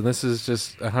this, and this is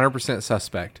just 100%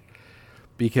 suspect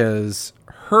because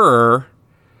her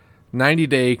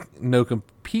 90-day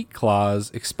no-compete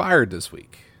clause expired this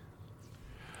week.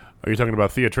 Are you talking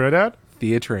about Thea Trinidad?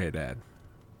 Thea Trinidad.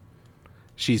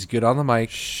 She's good on the mic.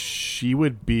 She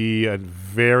would be a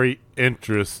very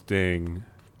interesting.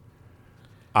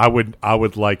 I would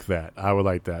like that. I would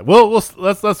like that. Well, let's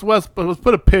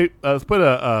put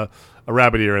a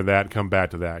rabbit ear in that and come back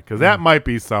to that because that might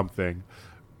be something.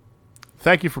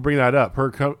 Thank you for bringing that up.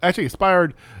 Her actually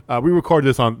expired. We recorded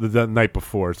this on the night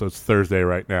before, so it's Thursday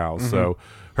right now. Mm-hmm. So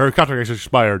her contract actually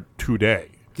expired today.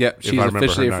 Yep, she's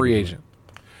officially a free agent.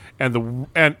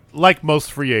 And like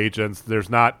most free agents, there's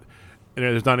not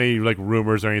any like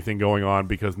rumors or anything going on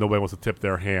because nobody wants to tip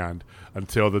their hand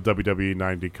until the WWE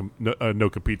 90 no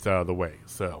competes out of the way.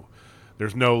 So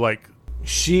there's no like.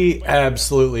 She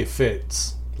absolutely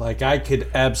fits. Like I could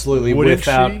absolutely,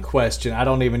 without question, I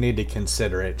don't even need to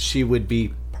consider it. She would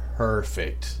be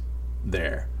perfect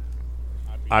there.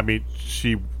 I mean,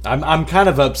 I'm kind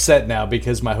of upset now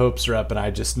because my hopes are up, and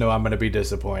I just know I'm going to be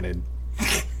disappointed.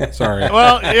 Sorry.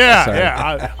 Well,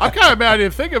 yeah. I'm kind of mad I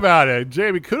didn't think about it.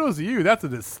 Jamie, kudos to you. That's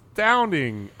an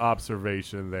astounding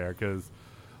observation there because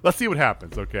let's see what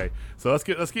happens. Okay, so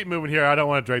let's keep moving here. I don't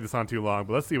want to drag this on too long,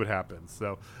 but let's see what happens.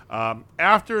 So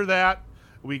after that,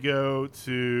 we go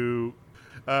to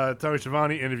Tony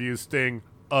Schiavone interviews Sting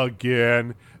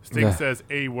again. Sting says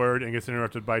a word and gets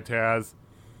interrupted by Taz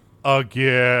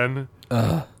again.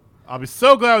 I'll be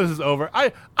so glad this is over.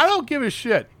 I don't give a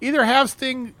shit. Either have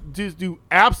Sting do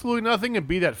absolutely nothing and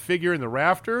be that figure in the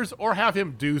rafters, or have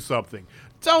him do something.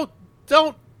 Don't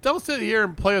sit here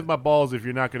and play with my balls if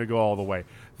you're not going to go all the way.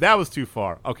 That was too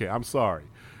far. Okay, I'm sorry.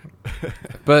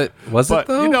 But was it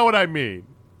though? You know what I mean.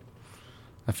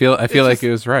 I feel like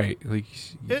it was right. Like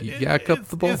you gotta cup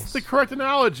the balls. It's the correct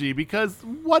analogy because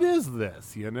what is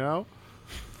this?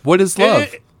 What is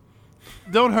love?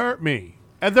 Don't hurt me,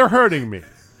 and they're hurting me.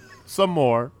 Some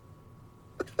more.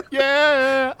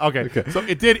 Yeah. Okay. So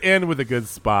it did end with a good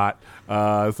spot.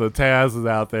 So Taz is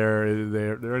out there.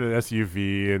 They're in an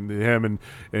SUV, and and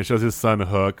it shows his son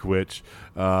Hook, which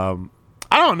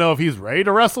I don't know if he's ready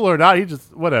to wrestle or not. He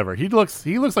just whatever. He looks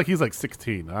like he's like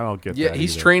 16. I don't get that. Yeah,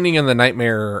 he's training in the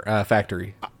Nightmare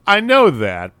Factory. I know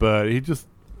that, but he just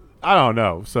I don't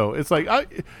know. So it's like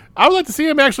I would like to see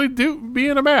him actually be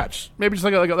in a match. Maybe just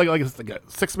like a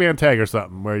 6-man tag or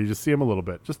something where you just see him a little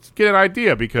bit. Just to get an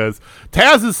idea because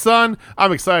Taz's son,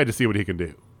 I'm excited to see what he can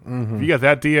do. Mm-hmm. If you got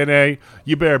that DNA,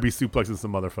 you better be suplexing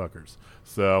some motherfuckers.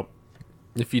 So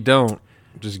if you don't,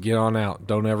 just get on out.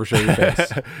 Don't ever show your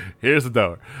face. Here's the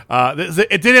door.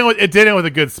 It did end with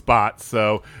a good spot.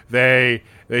 So they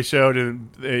showed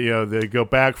and they go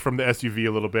back from the SUV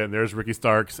a little bit, and there's Ricky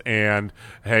Starks and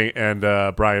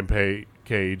Brian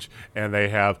Cage, and they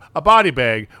have a body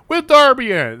bag with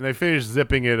Darby in it. And they finish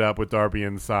zipping it up with Darby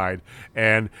inside,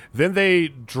 and then they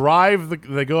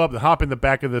go up and hop in the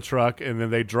back of the truck, and then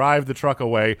they drive the truck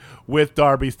away with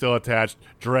Darby still attached,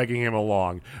 dragging him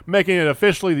along, making it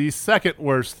officially the second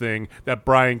worst thing that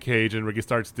Brian Cage and Ricky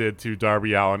Starks did to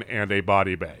Darby Allin and a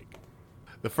body bag.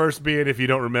 The first being, if you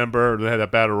don't remember, they had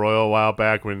that battle royal a while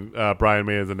back when Brian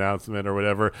made his announcement or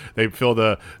whatever. They filled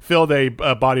a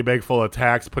body bag full of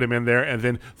tacks, put him in there, and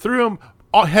then threw him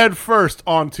head first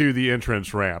onto the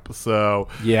entrance ramp. So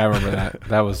yeah, I remember that.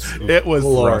 That was it was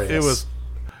glorious.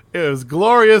 It was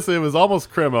glorious. It was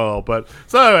almost criminal, but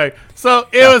so anyway,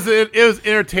 it was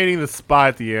entertaining the spot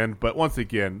at the end. But once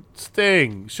again,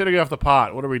 Sting should have got off the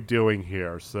pot. What are we doing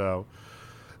here? So,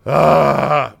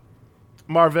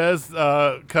 Marvez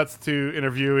cuts to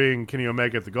interviewing Kenny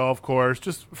Omega at the golf course,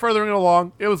 just furthering it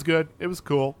along. It was good. It was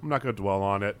cool. I'm not going to dwell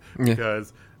on it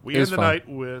because we end the night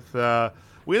with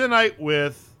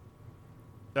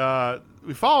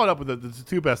we followed up with the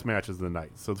two best matches of the night.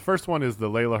 So the first one is the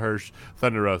Layla Hirsch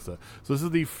Thunder Rosa. So this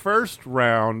is the first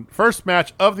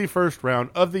match of the first round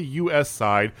of the U.S.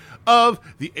 side of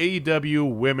the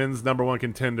AEW Women's #1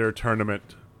 Contender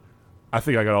Tournament. I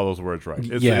think I got all those words right.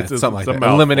 It's something like that.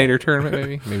 Eliminator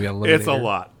tournament, maybe Eliminator. It's a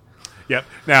lot. Yep.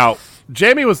 Now,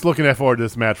 Jamie was looking forward to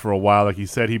this match for a while. Like he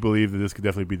said, he believed that this could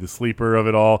definitely be the sleeper of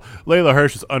it all. Layla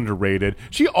Hirsch is underrated.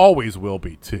 She always will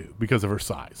be, too, because of her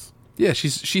size. Yeah,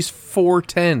 she's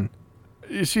 4'10".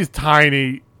 She's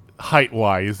tiny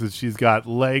height-wise. She's got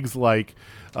legs like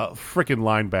a freaking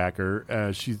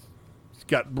linebacker. She's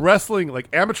got wrestling, like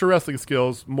amateur wrestling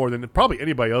skills more than probably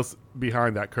anybody else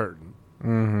behind that curtain.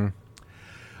 Mm-hmm.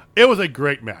 It was a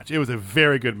great match. It was a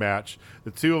very good match.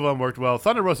 The two of them worked well.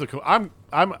 Thunder Rosa, I'm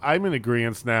in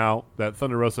agreement now that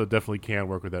Thunder Rosa definitely can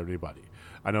work with everybody.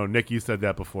 I know, Nick, you said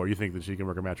that before. You think that she can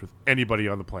work a match with anybody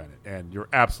on the planet, and you're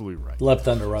absolutely right. Love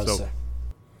Thunder Rosa. So,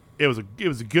 it was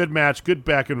a good match, good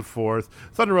back and forth.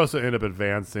 Thunder Rosa ended up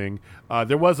advancing.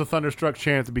 There was a Thunderstruck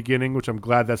chant at the beginning, which I'm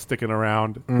glad that's sticking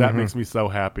around. Mm-hmm. That makes me so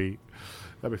happy.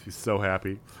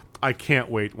 I can't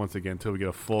wait once again until we get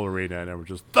a full arena and we're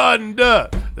just Thunder.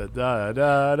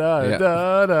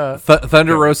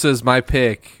 Thunder Rosa is my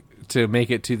pick to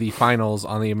make it to the finals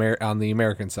on the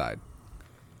American side.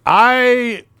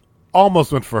 I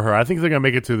almost went for her. I think they're going to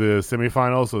make it to the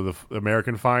semifinals or the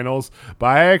American finals, but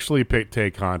I actually picked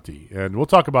Tay Conti, and we'll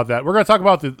talk about that. We're going to talk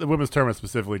about the women's tournament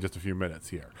specifically in just a few minutes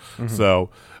here. Mm-hmm. So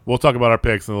we'll talk about our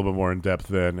picks a little bit more in depth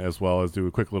then, as well as do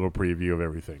a quick little preview of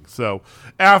everything. So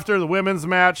after the women's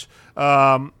match,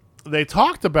 they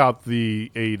talked about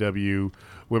the AEW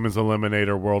Women's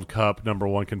Eliminator World Cup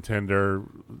 #1 Contender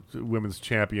Women's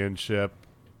Championship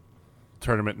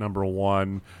Tournament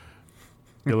 #1.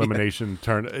 Elimination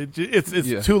turn.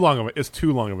 It's too long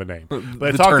of a name. But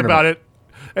they talked about it.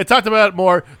 They talked about it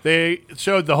more. They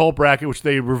showed the whole bracket, which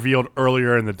they revealed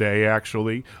earlier in the day,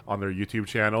 actually, on their YouTube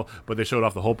channel. But they showed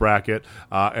off the whole bracket,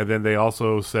 and then they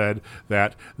also said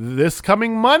that this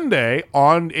coming Monday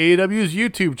on AEW's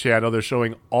YouTube channel, they're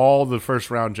showing all the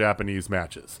first round Japanese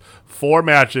matches. 4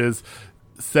 matches,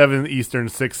 7 Eastern,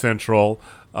 6 Central.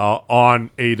 On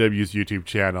AEW's YouTube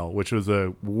channel, which was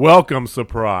a welcome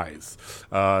surprise.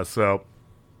 So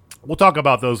we'll talk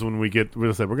about those when we get.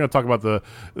 We're going to talk about the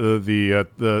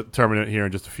tournament here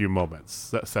in just a few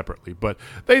moments separately. But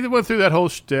they went through that whole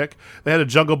shtick. They had a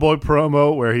Jungle Boy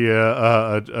promo where he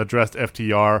addressed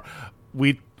FTR.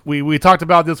 We talked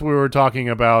about this when we were talking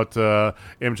about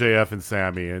MJF and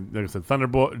Sammy, and like I said,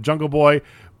 Jungle Boy.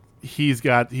 He's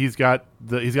got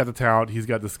the talent. He's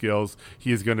got the skills.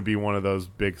 He is going to be one of those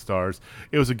big stars.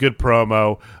 It was a good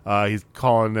promo. He's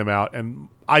calling them out, and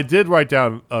I did write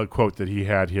down a quote that he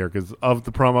had here because of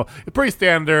the promo. It's pretty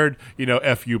standard,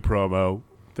 FU promo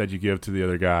that you give to the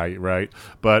other guy, right?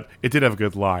 But it did have a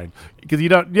good line because you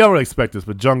don't really expect this.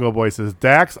 But Jungle Boy says,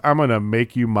 "Dax, I'm gonna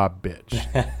make you my bitch."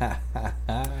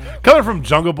 Coming from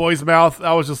Jungle Boy's mouth,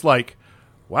 I was just like,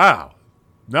 "Wow."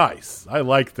 Nice. I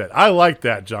like that. I like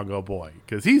that Jungle Boy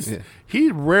because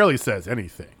he rarely says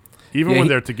anything, even when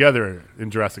they're together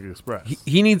in Jurassic Express.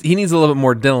 He needs a little bit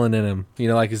more Dylan in him,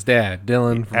 like his dad,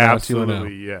 Dylan. From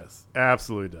absolutely, yes,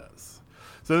 absolutely does.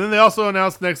 So then they also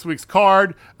announced next week's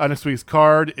card. Next week's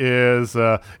card is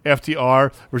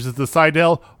FTR versus the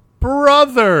Sydal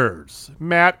brothers,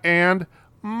 Matt and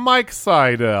Mike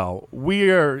Sydal.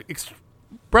 We are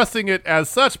expressing it as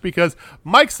such because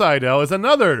Mike Sydal is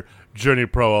another Journey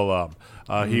Pro alum.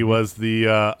 He was the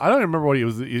I don't remember what he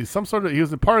was. He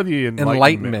was a part of the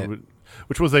Enlightenment,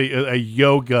 which was a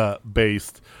yoga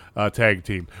based tag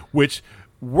team, which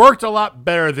worked a lot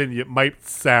better than it might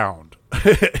sound.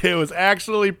 It was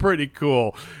actually pretty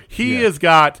cool. He has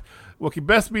got what can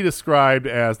best be described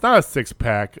as not a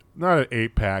 6-pack, not an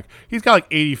 8-pack. He's got like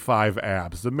 85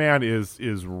 abs. The man is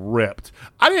ripped.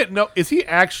 I didn't know. Is he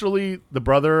actually the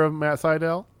brother of Matt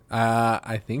Sydal?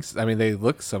 I think so. I mean, they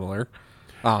look similar.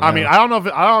 Oh, I no. mean, I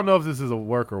don't know if this is a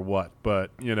work or what,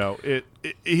 but you know,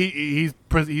 he's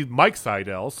Mike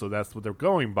Seidel, so that's what they're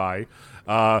going by.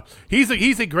 He's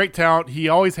a great talent. He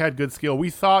always had good skill. We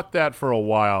thought that for a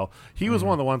while. He was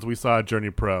one of the ones we saw at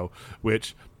Journey Pro,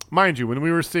 which, mind you, when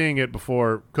we were seeing it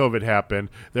before COVID happened,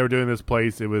 they were doing this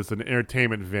place. It was an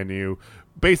entertainment venue.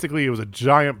 Basically, it was a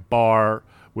giant bar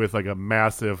with like a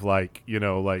massive, like, you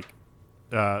know, like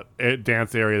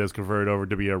dance area that's converted over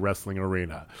to be a wrestling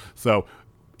arena. So,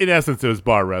 in essence, it was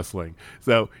bar wrestling.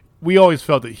 So, we always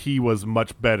felt that he was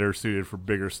much better suited for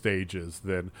bigger stages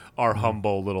than our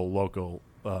humble little local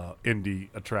indie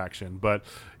attraction. But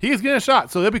he's getting a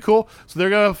shot, so that'd be cool. So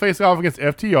they're going to face off against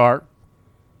FTR.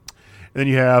 And then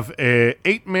you have a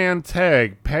 8-man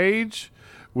tag, Paige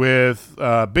with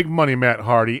Big Money Matt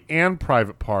Hardy and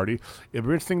Private Party. It'll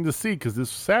be interesting to see because this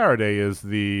Saturday is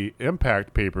the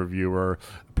Impact pay-per-view where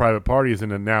Private Party is in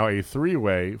now a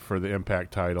 3-way for the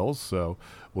Impact titles. So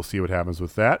we'll see what happens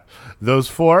with that. Those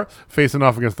 4 facing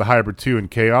off against the Hybrid 2 and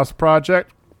Chaos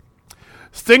Project.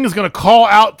 Sting is going to call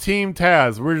out Team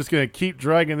Taz. We're just going to keep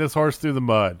dragging this horse through the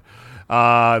mud.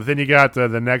 Then you got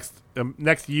the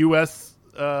next U.S.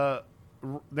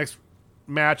 Next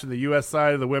match in the U.S.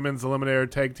 side of the Women's Eliminator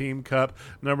Tag Team Cup,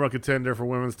 number 1 contender for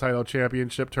Women's Title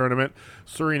Championship Tournament,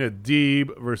 Serena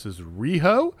Deeb versus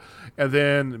Riho. And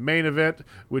then main event,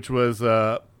 which was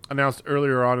announced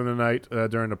earlier on in the night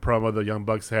during the promo the Young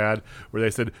Bucks had, where they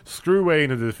said, screw Wayne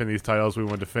to defend these titles. We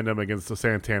want to defend them against the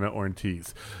Santana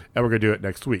Ortiz. And we're going to do it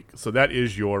next week. So that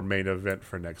is your main event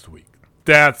for next week.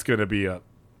 That's going to be a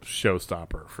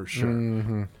showstopper for sure.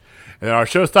 Mm-hmm. And our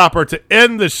showstopper to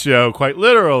end the show, quite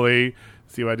literally,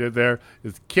 see what I did there,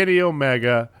 is Kenny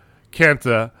Omega,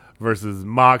 Kenta versus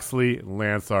Moxley and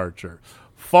Lance Archer.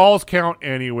 Falls count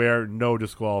anywhere, no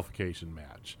disqualification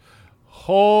match.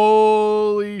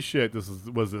 Holy shit,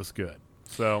 was this good.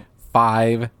 So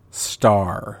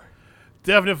 5-star.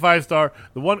 Definite 5-star.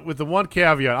 The one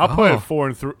caveat, I'll put it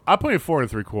 4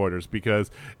 3/4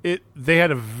 because they had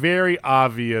a very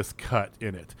obvious cut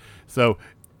in it. So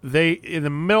they, in the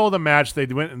middle of the match, they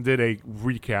went and did a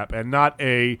recap and not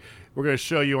a, we're going to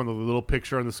show you on the little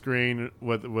picture on the screen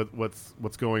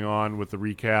what's going on with the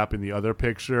recap in the other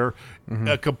picture,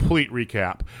 a complete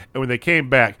recap. And when they came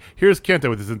back, here's Kenta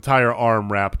with his entire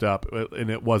arm wrapped up, and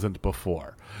it wasn't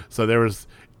before. So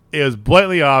it was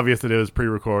blatantly obvious that it was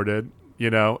pre-recorded, you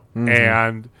know,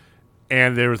 and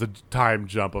there was a time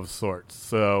jump of sorts.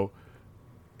 So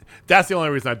that's the only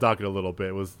reason I dock it a little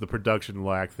bit, was the production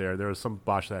lack there. There was some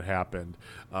botch that happened.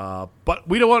 But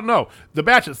we don't want to know. The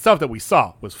match itself that we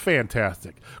saw was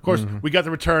fantastic. Of course, we got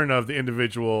the return of the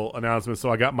individual announcements, so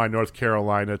I got my North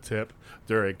Carolina tip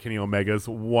during Kenny Omega's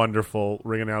wonderful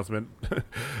ring announcement.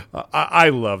 I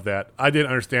love that. I didn't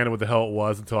understand what the hell it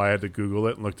was until I had to Google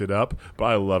it and looked it up, but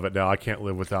I love it now. I can't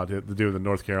live without it to do the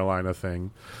North Carolina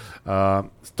thing.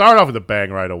 Start off with a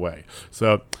bang right away.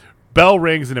 So bell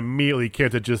rings and immediately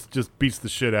Kenta just beats the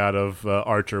shit out of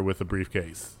Archer with a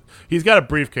briefcase. He's got a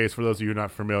briefcase, for those of you who are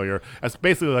not familiar. That's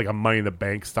basically like a Money in the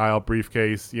Bank style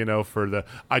briefcase, you know, for the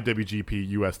IWGP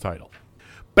US title.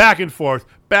 Back and forth,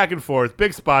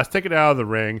 big spots, take it out of the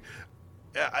ring.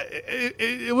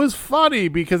 It was funny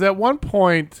because at one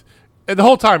point, and the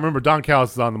whole time, remember, Don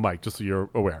Callis is on the mic, just so you're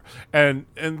aware. And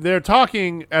they're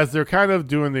talking as they're kind of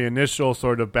doing the initial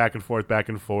sort of back and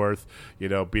forth, you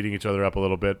know, beating each other up a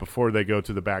little bit before they go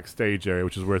to the backstage area,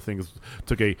 which is where things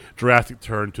took a drastic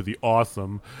turn to the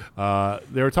awesome.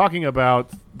 They were talking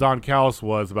about, Don Callis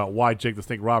was, about why Jake the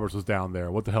Snake Roberts was down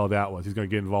there, what the hell that was. He's going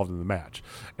to get involved in the match.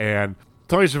 And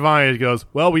Tony Schiavone goes,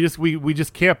 well, we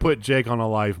just can't put Jake on a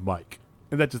live mic.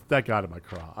 And that got in my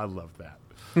craw. I love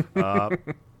that.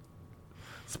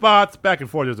 Spots back and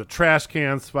forth. There's a trash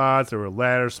can spots. There were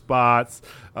ladder spots.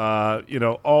 You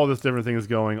know, all this different things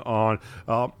going on.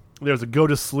 There's a go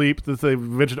to sleep that they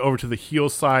mentioned over to the heel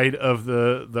side of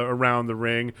the around the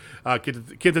ring.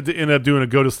 Kenta ended up doing a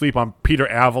go to sleep on Peter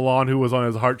Avalon, who was on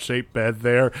his heart shaped bed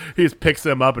there. He just picks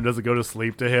him up and does a go to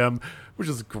sleep to him, which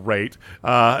is great.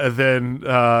 And then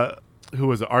who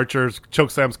was it? Archer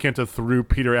chokeslams Kenta through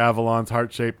Peter Avalon's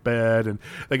heart-shaped bed, and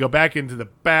they go back into the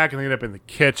back, and they end up in the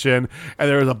kitchen, and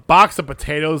there was a box of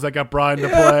potatoes that got brought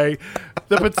into play.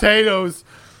 The potatoes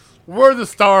were the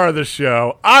star of the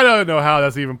show. I don't know how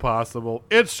that's even possible.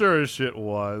 It sure as shit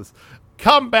was.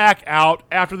 Come back out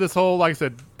after this whole, like I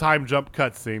said, time jump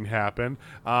cutscene happened,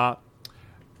 and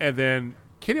then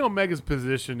Kenny Omega's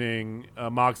positioning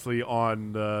Moxley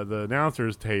on the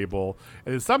announcer's table,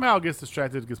 and then somehow gets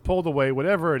distracted, gets pulled away,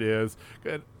 whatever it is.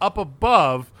 And up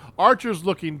above, Archer's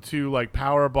looking to like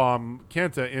powerbomb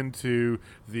Kenta into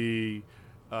the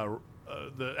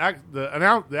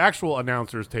the actual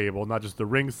announcers table, not just the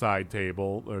ringside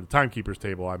table or the timekeepers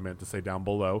table, I meant to say down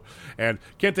below. And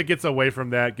Kenta gets away from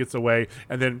that,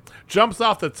 and then jumps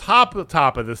off the top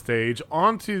of the stage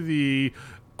onto the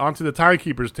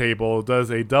timekeepers table, does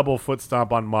a double foot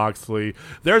stomp on Moxley.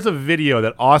 There's a video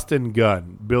that Austin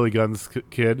Gunn, Billy Gunn's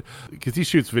kid, because he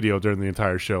shoots video during the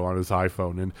entire show on his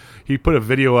iPhone, and he put a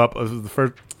video up of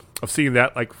seeing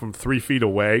that like from 3 feet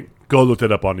away. Go look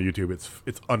it up on YouTube.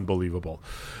 It's unbelievable.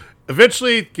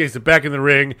 Eventually, gets it back in the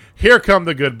ring. Here come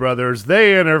the Good Brothers.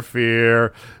 They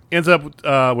interfere. Ends up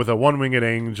with a one-winged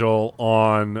angel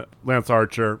on Lance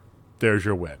Archer. There's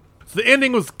your win. So the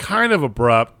ending was kind of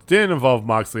abrupt. Didn't involve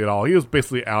Moxley at all. He was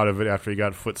basically out of it after he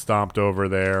got foot stomped over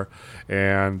there,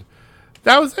 and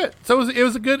that was it. So it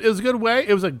was a good way.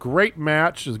 It was a great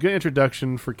match. It was a good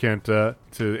introduction for Kenta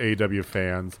to AEW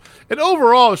fans. And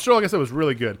overall, the show, like I said, was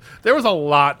really good. There was a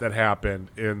lot that happened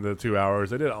in the 2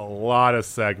 hours. They did a lot of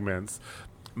segments.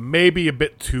 Maybe a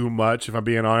bit too much, if I'm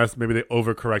being honest. Maybe they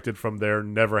overcorrected from their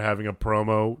never having a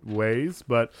promo ways.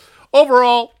 But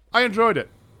overall, I enjoyed it.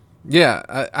 Yeah,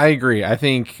 I agree. I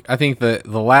think the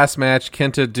last match,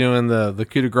 Kenta doing the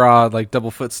coup de grace, like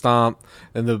double foot stomp,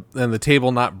 and the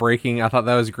table not breaking, I thought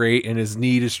that was great. And his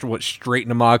knee just went straight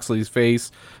into Moxley's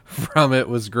face from it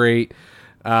was great.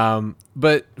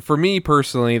 But for me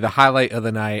personally, the highlight of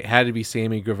the night had to be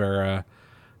Sammy Guevara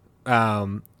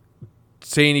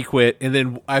saying he quit. And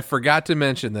then I forgot to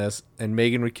mention this, and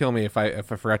Megan would kill me if I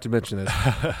forgot to mention this.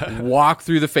 Walk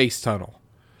through the face tunnel.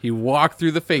 He walked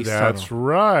through the face tunnel. That's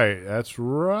right.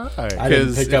 I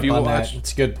didn't pick up on that.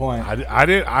 It's a good point. I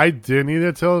didn't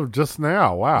either till just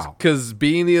now. Wow. Because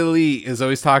being the Elite is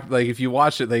always talked, like, if you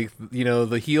watch it, like, you know,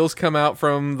 the heels come out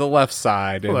from the left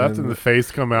side. And the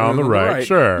face come out on the right.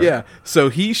 Sure. Yeah. So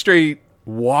he straight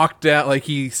walked out, like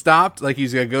he stopped, like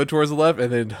he's gonna go towards the left,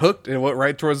 and then hooked and went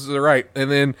right towards the right.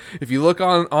 And then if you look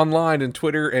online and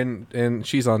Twitter, and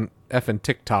she's on effing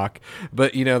TikTok,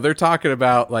 but you know they're talking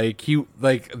about like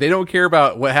they don't care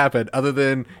about what happened other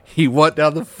than he went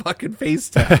down the fucking face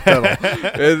tunnel.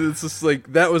 And it's just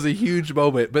like that was a huge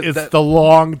moment. But it's the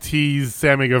long tease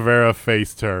Sammy Guevara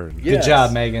face turn. Yes. Good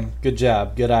job, Megan. Good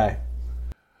job. Good eye.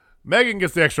 Megan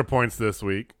gets the extra points this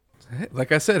week.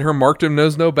 Like I said, her markdom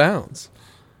knows no bounds.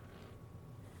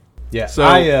 Yeah, so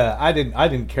I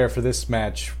didn't care for this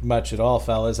match much at all,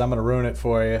 fellas. I'm gonna ruin it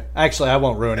for you. Actually, I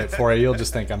won't ruin it for you. You'll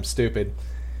just think I'm stupid.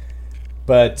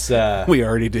 But we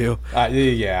already do.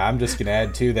 Yeah, I'm just gonna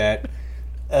add to that.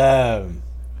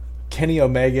 Kenny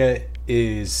Omega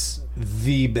is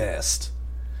the best.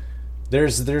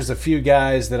 There's a few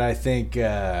guys that I think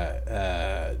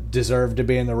deserve to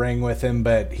be in the ring with him,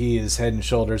 but he is head and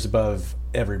shoulders above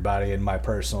everybody, in my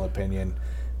personal opinion.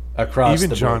 Across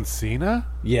even the John board. Cena?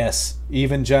 Yes,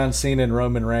 even John Cena and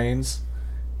Roman Reigns,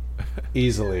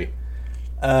 easily.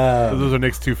 Those are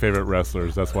Nick's two favorent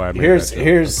wrestlers. That's why I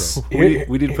made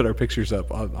we did put our pictures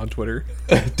up on Twitter.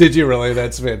 Did you really?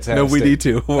 That's fantastic. No, we need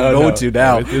to. We're going to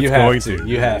now. You have to.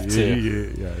 You have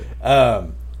to. Yeah.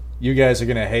 You guys are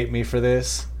gonna hate me for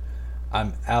this.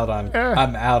 I'm out on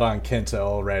Kenta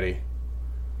already.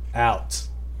 Out.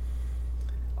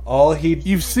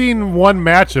 You've seen one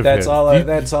match of him.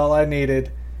 That's all I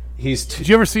needed. Did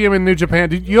you ever see him in New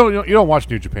Japan? You don't watch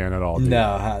New Japan at all, do you?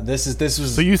 No. This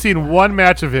was. So you've seen one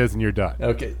match of his and you're done.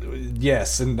 Okay.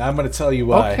 Yes, and I'm going to tell you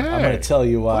why. Okay. I'm going to tell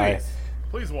you why.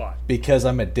 Please why? Because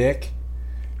I'm a dick.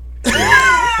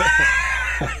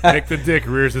 Nick the Dick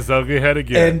rears his ugly head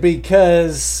again. And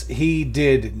because he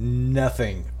did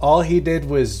nothing. All he did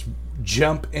was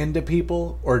jump into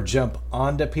people or jump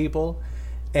onto people.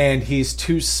 And he's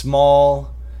too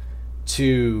small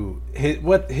to hit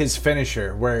his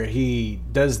finisher, where he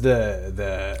does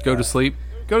the go to sleep.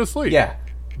 Yeah,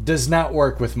 does not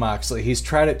work with Moxley. He's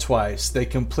tried it twice. They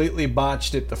completely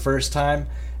botched it the first time,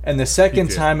 and the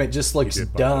second time it just looks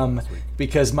dumb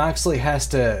because Moxley has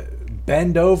to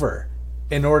bend over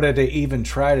in order to even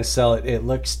try to sell it. It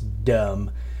looks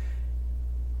dumb.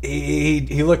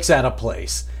 He looks out of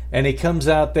place, and he comes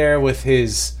out there with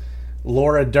his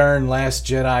Laura Dern Last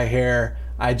Jedi hair.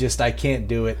 I can't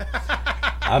do it.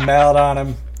 I'm out on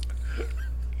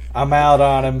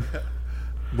him.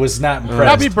 Was not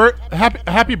impressed.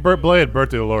 Happy belated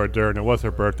birthday to Laura Dern. It was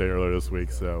her birthday earlier this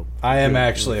week, so I am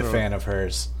actually a fan of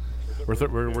hers.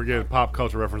 We're getting pop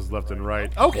culture references left and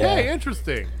right. Okay, yeah.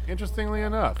 Interesting. Interestingly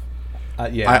enough.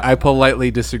 Yeah, I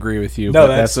politely disagree with you. No,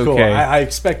 but that's cool. okay. I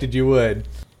expected you would.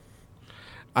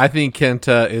 I think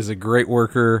Kenta is a great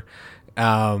worker.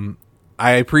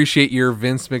 I appreciate your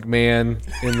Vince McMahon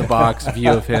in the box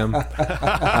view of him.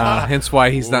 Hence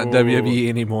why he's not WWE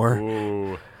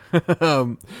anymore.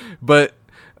 But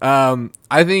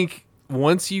I think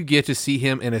once you get to see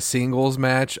him in a singles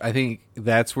match, I think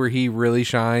that's where he really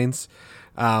shines.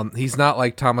 He's not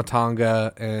like Tama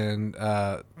Tonga and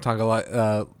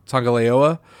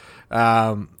Tongaleoa.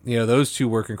 Those two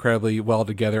work incredibly well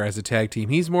together as a tag team.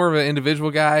 He's more of an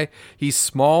individual guy. He's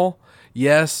small,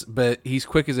 yes, but he's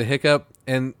quick as a hiccup.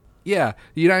 And yeah,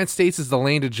 the United States is the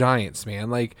land of giants, man.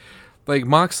 Like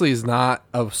Moxley is not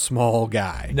a small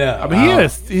guy. No, I mean,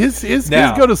 he is his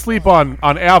go to sleep on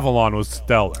Avalon was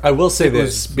stellar. I will say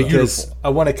this because I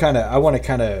want to kind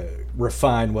of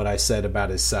refine what I said about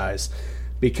his size,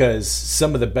 because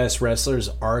some of the best wrestlers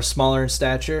are smaller in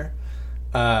stature.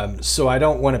 So I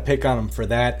don't want to pick on him for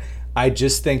that. I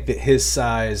just think that his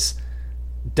size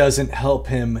doesn't help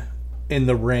him in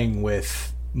the ring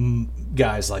with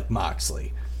guys like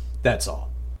Moxley. That's all.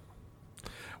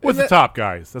 With the top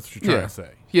guys, that's what you're trying to say.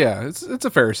 Yeah, it's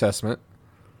a fair assessment.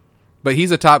 But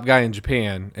he's a top guy in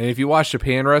Japan, and if you watch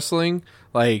Japan wrestling,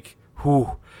 like,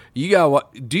 you gotta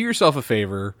do yourself a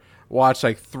favor, watch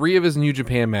like 3 of his New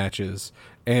Japan matches,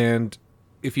 and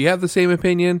if you have the same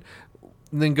opinion,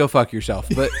 then go fuck yourself.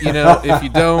 But if you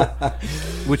don't,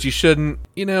 which you shouldn't,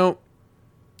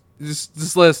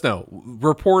 just let us know.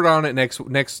 Report on it next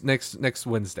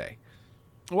Wednesday.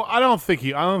 Well, I don't think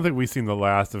we've seen the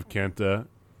last of Kenta.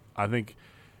 I think,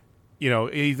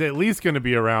 he's at least going to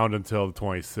be around until the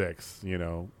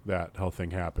 26th, that whole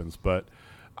thing happens. But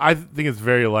I think it's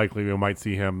very likely we might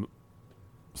see him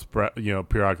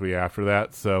periodically after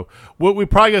that. So we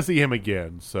probably going to see him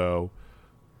again. So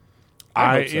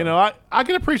I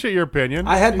can appreciate your opinion.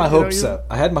 I had my hopes up.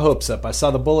 I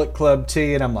saw the Bullet Club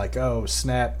tee, and I'm like, oh,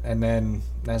 snap. And then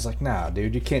I was like, nah,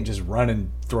 dude, you can't just run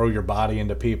and throw your body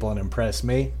into people and impress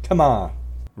me. Come on.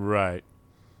 Right.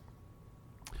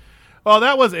 Well,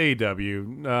 that was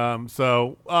AEW.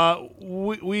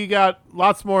 We got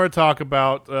lots more to talk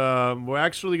about. We're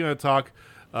actually going to talk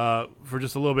for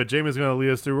just a little bit. Jamie's going to lead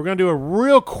us through. We're going to do a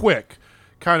real quick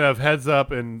kind of heads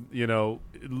up and,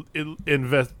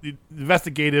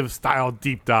 investigative style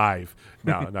deep dive.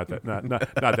 No, not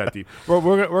that deep. We're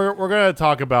going to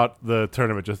talk about the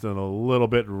tournament just in a little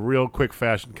bit, real quick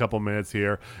fashion, couple minutes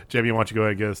here. Jamie, why don't you go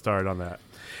ahead and get us started on that?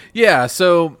 Yeah,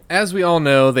 so as we all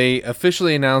know, they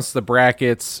officially announced the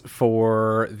brackets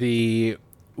for the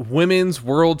Women's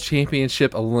World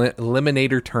Championship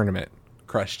Eliminator Tournament.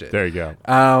 Crushed it. There you go.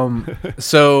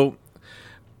 So,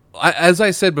 as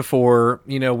I said before,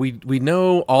 we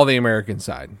know all the American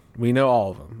side. We know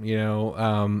all of them,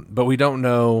 but we don't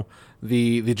know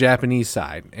the Japanese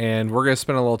side. And we're going to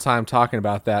spend a little time talking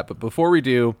about that. But before we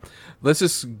do, let's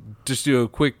just do a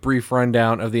quick brief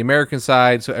rundown of the American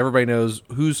side so everybody knows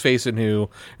who's facing who.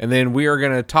 And then we are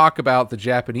going to talk about the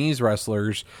Japanese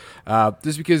wrestlers,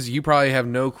 just because you probably have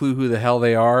no clue who the hell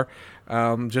they are,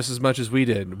 just as much as we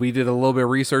did. We did a little bit of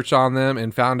research on them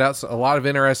and found out a lot of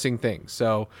interesting things.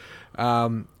 So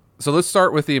let's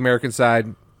start with the American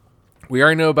side. We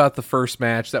already know about the first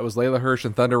match. That was Layla Hirsch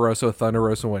and Thunder Rosa, with Thunder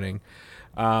Rosa winning.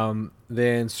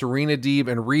 Then Serena Deeb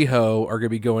and Riho are going to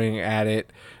be going at it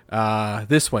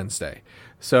this Wednesday.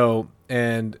 So,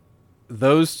 and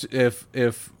those, if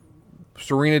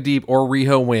Serena Deeb or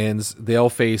Riho wins, they'll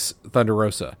face Thunder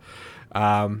Rosa.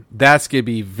 That's going to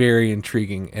be very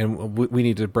intriguing, and we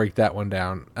need to break that one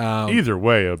down. Either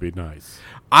way, it would be nice.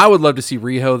 I would love to see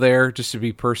Riho there, just to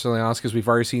be personally honest, because we've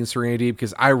already seen Serena Deeb,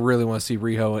 because I really want to see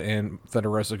Riho and Thunder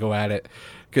Rosa go at it,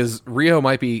 because Riho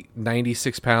might be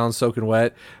 96 pounds soaking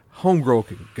wet. Homegirl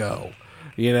can go,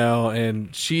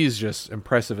 and she's just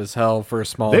impressive as hell for a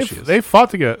small she is. They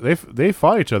fought together. They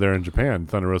fought each other in Japan,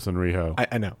 Thunder Rosa and Riho.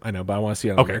 I know, but I want to see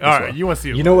it on okay, American all right, soil. you want to see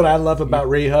it. You know what I love about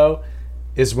Riho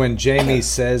is when Jamie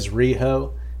says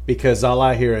Riho, because all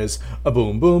I hear is a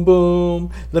boom, boom,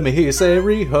 boom. Let me hear you say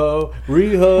Riho,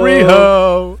 Riho.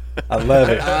 Riho. I love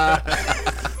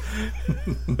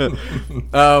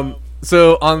it.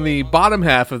 So on the bottom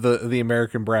half of the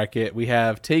American bracket, we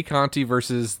have Tay Conti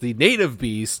versus the native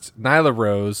beast, Nyla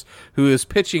Rose, who is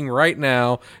pitching right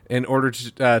now in order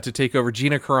to take over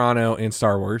Gina Carano in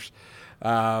Star Wars,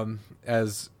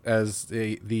 as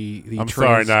the I'm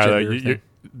sorry, Nyla.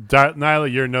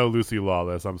 Nyla, you're no Lucy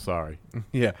Lawless. I'm sorry.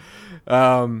 Yeah.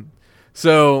 Again,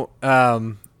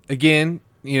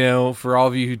 for all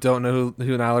of you who don't know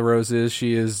who Nyla Rose is,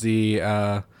 she is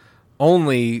the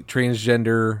only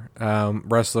transgender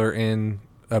wrestler in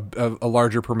a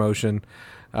larger promotion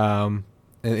on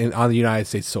the United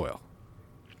States soil.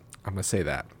 I'm going to say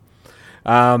that.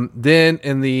 Then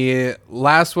in the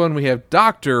last one, we have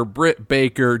Dr. Britt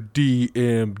Baker,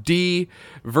 DMD,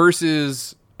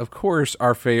 versus, of course,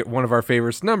 one of our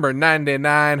favorites, number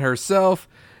 99 herself,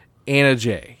 Anna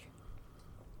Jay.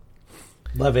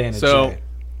 Love Anna Jay.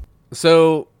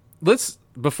 So let's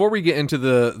before we get into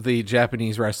the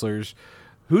Japanese wrestlers,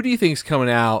 who do you think is coming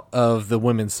out of the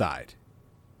women's side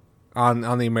on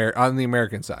the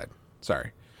American side?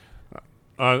 Sorry.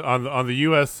 On the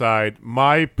U.S. side,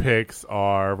 my picks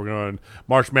are, we're going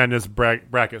March Madness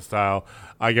bracket style.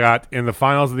 I got in the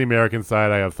finals of the American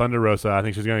side, I have Thunder Rosa. I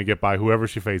think she's going to get by whoever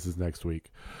she faces next week,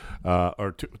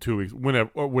 or 2 weeks,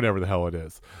 whenever the hell it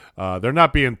is. They're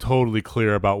not being totally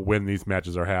clear about when these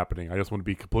matches are happening. I just want to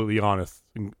be completely honest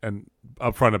and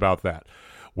upfront about that.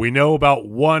 We know about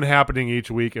one happening each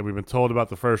week, and we've been told about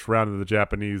the first round of the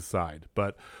Japanese side,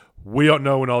 but we don't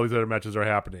know when all these other matches are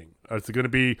happening. Is it going to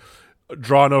be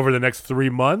drawn over the next 3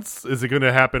 months? Is it going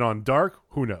to happen on Dark?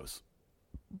 Who knows?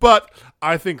 But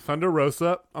I think Thunder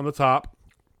Rosa on the top.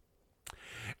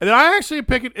 And then I actually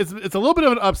pick it. It's a little bit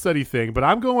of an upsetty thing, but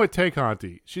I'm going with Tay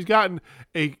Conti. She's been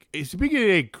getting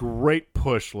a great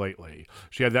push lately.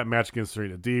 She had that match against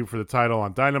Serena Deeb for the title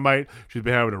on Dynamite. She's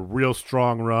been having a real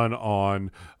strong run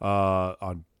on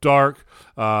Dark.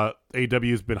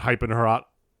 AEW's been hyping her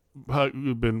up.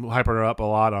 Been hyping her up a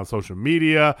lot on social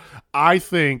media. I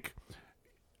think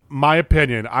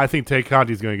Tay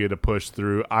Conti's going to get a push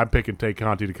through. I'm picking Tay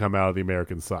Conti to come out of the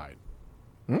American side.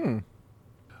 A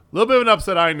little bit of an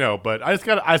upset, I know, but I just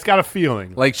got a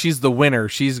feeling. Like she's the winner.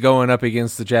 She's going up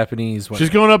against the Japanese winner. She's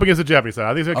going up against the Japanese side.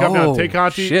 I think it's going to come down to Tay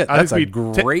Conti. Shit, that's a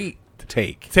great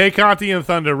take. Tay Conti and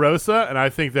Thunder Rosa, and I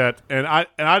think that, and I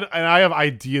have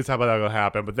ideas how that will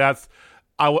happen, but that's.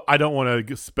 I don't want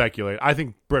to speculate. I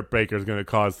think Britt Baker is going to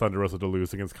cause Thunder Rosa to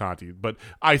lose against Conti, but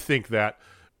I think that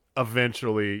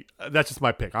eventually, that's just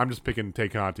my pick. I'm just picking Tay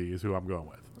Conti is who I'm going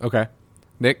with. Okay.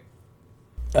 Nick?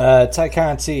 Tay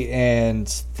Conti and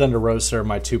Thunder Rosa are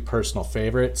my two personal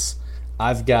favorites.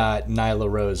 I've got Nyla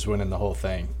Rose winning the whole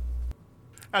thing.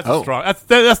 That's a strong.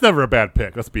 That's never a bad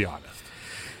pick. Let's be honest.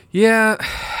 Yeah,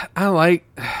 I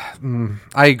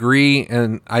agree,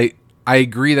 and I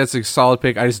agree that's a solid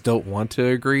pick. I just don't want to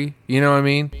agree. You know what I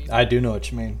mean? I do know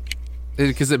what you mean.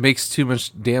 Because it makes too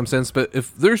much damn sense. But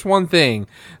if there's one thing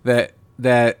that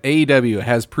AEW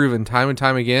has proven time and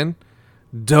time again,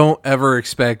 don't ever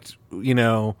expect, who's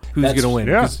going to win.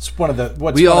 Yeah. It's one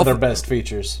of their best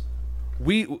features.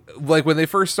 We like when they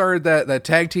first started that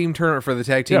tag team tournament for the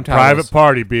tag team titles. Private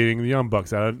Party beating the Young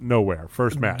Bucks out of nowhere.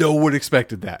 First match. No one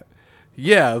expected that.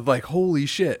 Yeah, like holy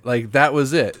shit. Like that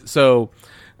was it. So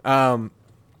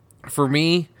for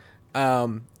me,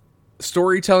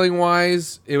 storytelling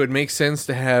wise, it would make sense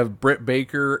to have Britt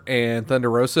Baker and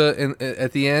Thunder Rosa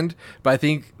at the end, but I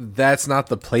think that's not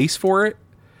the place for it.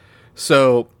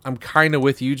 So I'm kind of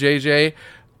with you, JJ.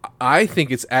 I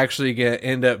think it's actually going to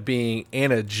end up being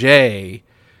Anna Jay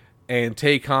and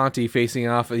Tay Conti facing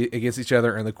off against each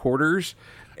other in the quarters,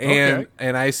 and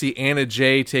I see Anna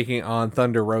Jay taking on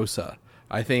Thunder Rosa.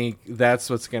 I think that's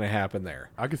what's going to happen there.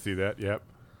 I can see that. Yep.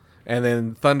 And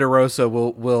then Thunder Rosa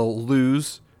will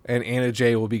lose, and Anna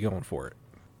Jay will be going for it.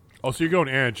 Oh, so you're going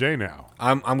Anna Jay now?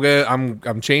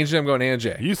 I'm changing. I'm going Anna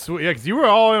Jay. Because you were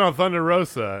all in on Thunder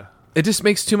Rosa. It just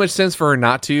makes too much sense for her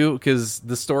not to, because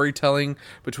the storytelling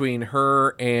between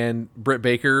her and Britt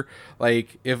Baker,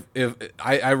 like if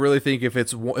I really think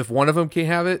if one of them can't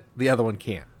have it, the other one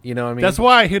can't. You know what I mean? That's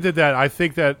why I hinted that. I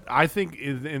think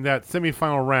in that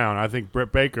semifinal round, I think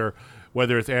Britt Baker,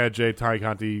 whether it's Anna Jay, Tay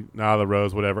Conti, Nyla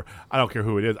Rose, whatever, I don't care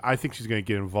who it is. I think she's going to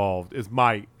get involved. Is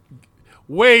my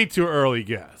way too early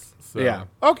guess. So, yeah.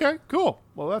 Okay. Cool.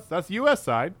 Well, that's U.S.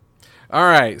 side. All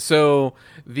right, so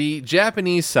the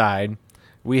Japanese side,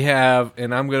 we have,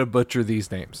 and I'm going to butcher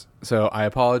these names, so I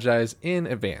apologize in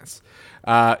advance.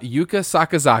 Yuka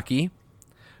Sakazaki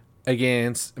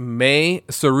against Mei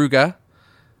Suruga,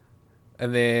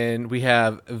 and then we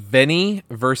have Veni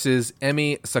versus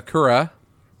Emi Sakura,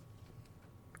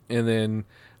 and then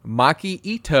Maki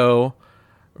Ito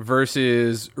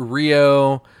versus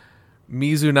Ryo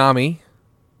Mizunami,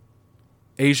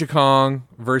 Asia Kong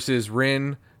versus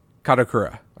Rin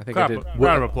Katakura. I think I did.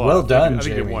 Round of applause. Well done, I think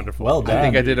Jamie. you're wonderful. Well done. I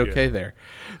think I did okay there.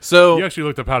 So you actually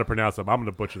looked up how to pronounce them. I'm going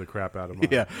to butcher the crap out of them.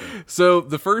 yeah. So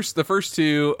the first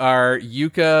two are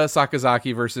Yuka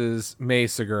Sakazaki versus Mei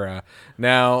Segura.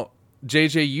 Now,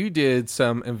 JJ, you did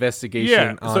some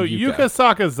investigation on so Yuka.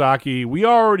 Yuka Sakazaki,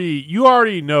 you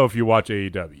already know if you watch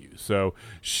AEW. So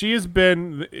she has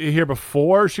been here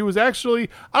before. She was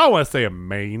actually, I don't want to say a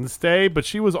mainstay, but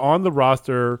she was on the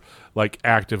roster like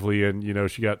actively, and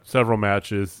she got several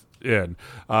matches in.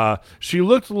 She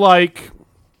looked like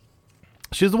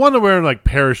she's the one that wearing like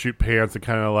parachute pants and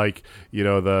kind of like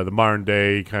the modern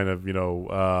day kind of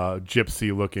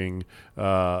gypsy looking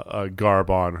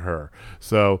garb on her.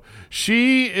 So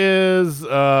she is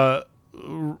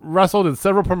wrestled in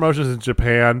several promotions in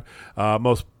Japan.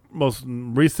 Most most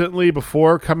recently,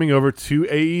 before coming over to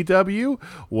AEW,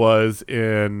 was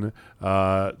in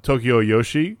Tokyo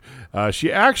Yoshi.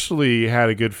 She actually had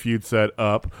a good feud set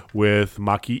up with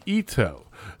Maki Ito.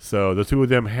 So the two of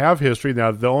them have history.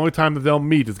 Now, the only time that they'll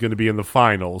meet is going to be in the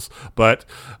finals. But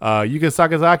Yuka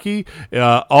Sakazaki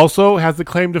also has the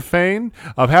claim to fame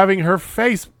of having her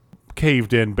face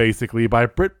caved in, basically, by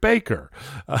Britt Baker.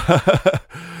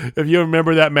 If you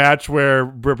remember that match where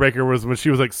Britt Baker was, when she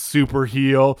was like super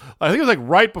heel, I think it was like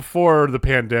right before the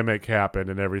pandemic happened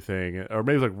and everything, or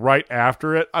maybe it was like right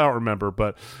after it. I don't remember,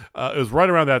 but it was right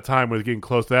around that time when it was getting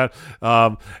close to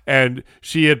that. And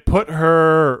she had put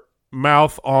her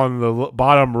mouth on the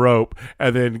bottom rope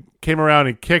and then came around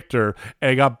and kicked her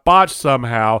and got botched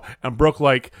somehow and broke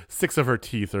like 6 of her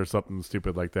teeth or something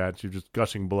stupid like that. She was just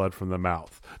gushing blood from the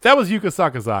mouth. That was Yuka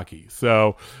Sakazaki.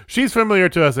 So she's familiar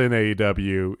to us in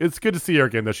AEW. It's good to see her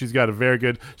again, though. She's got a very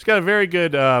good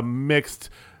mixed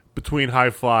between high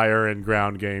flyer and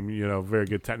ground game, very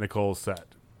good technical set.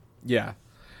 Yeah.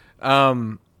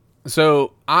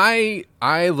 So I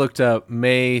looked up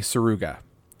Mei Suruga.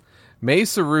 Mei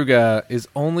Suruga is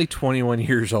only 21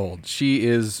 years old. She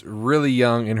is really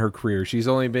young in her career. She's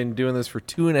only been doing this for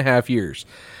 2.5 years.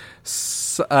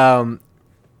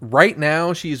 Right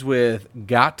now, she's with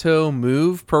Gato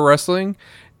Move Pro Wrestling.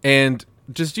 And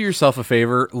just do yourself a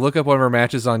favor, look up one of her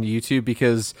matches on YouTube,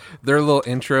 because their little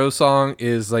intro song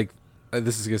is like,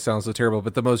 this is going to sound so terrible,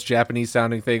 but the most Japanese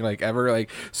sounding thing like ever, like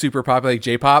super popular, like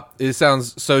J-pop. It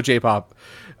sounds so J-pop.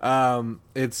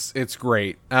 It's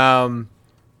great.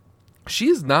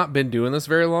 She's not been doing this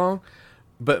very long,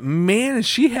 but man,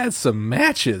 she had some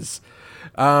matches.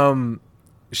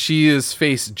 She has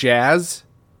faced Jazz,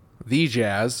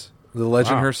 the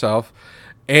legend herself,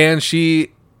 and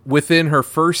she, within her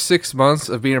first 6 months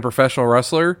of being a professional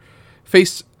wrestler,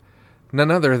 faced none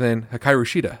other than Hikaru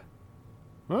Shida.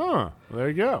 Oh, there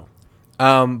you go.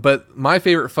 But my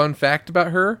favorite fun fact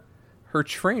about her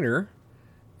trainer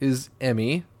is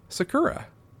Emi Sakura,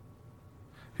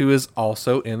 who is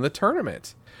also in the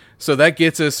tournament. So that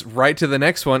gets us right to the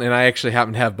next one, and I actually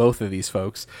happen to have both of these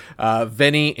folks,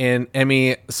 Veni and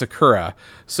Emi Sakura.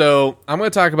 So I'm going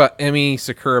to talk about Emi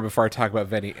Sakura before I talk about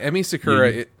Veni. Emi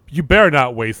Sakura... You better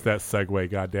not waste that segue,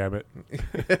 goddammit.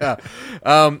 Yeah.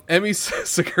 Emi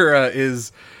Sakura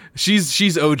is...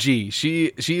 She's OG.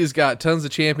 She has got tons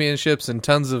of championships and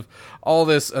tons of all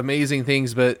this amazing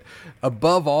things, but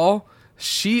above all,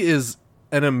 she is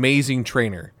an amazing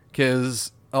trainer,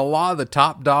 because a lot of the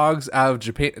top dogs out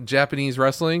of Japanese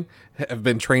wrestling have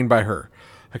been trained by her.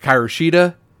 Hikaru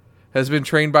Shida has been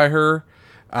trained by her.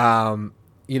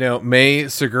 Mei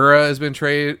Suruga has been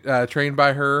trained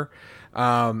by her.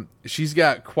 She's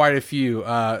got quite a few.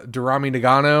 Dorami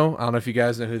Nagano, I don't know if you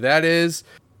guys know who that is.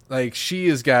 Like, she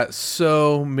has got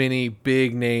so many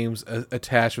big names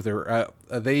attached with her.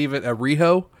 They even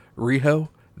Riho,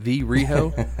 the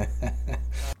Riho.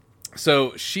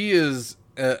 So she is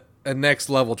a next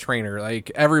level trainer.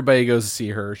 Like, everybody goes to see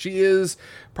her. She is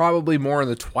probably more in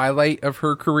the twilight of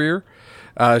her career.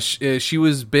 She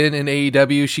was been in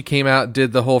AEW. She came out,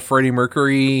 did the whole Freddie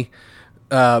Mercury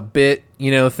bit,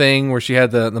 thing where she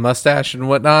had the mustache and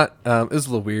whatnot. It was a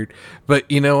little weird,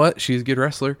 but you know what? She's a good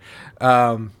wrestler.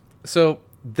 So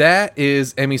that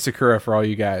is Emi Sakura for all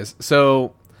you guys.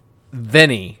 So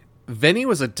Veni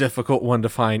was a difficult one to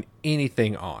find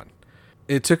anything on.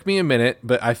 It took me a minute,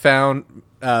 but I found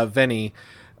Veni.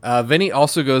 Veni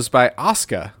also goes by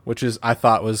Asuka, which I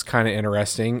thought was kind of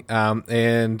interesting,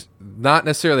 and not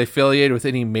necessarily affiliated with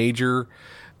any major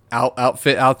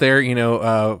outfit out there,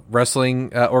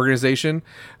 wrestling organization.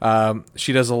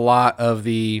 She does a lot of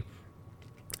the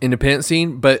independent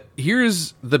scene, but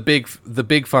here's the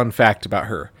big fun fact about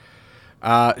her.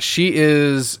 She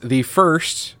is the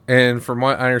first, and from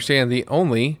what I understand, the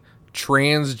only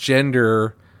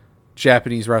transgender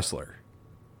Japanese wrestler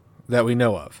that we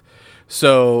know of.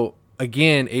 So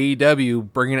again,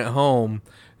 AEW bringing it home.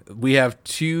 We have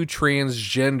 2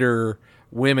 transgender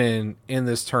women in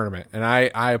this tournament, and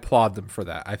I applaud them for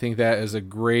that. I think that is a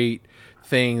great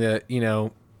thing that,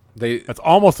 that's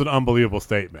almost an unbelievable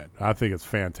statement. I think it's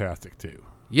fantastic too.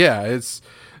 Yeah, it's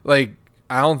like,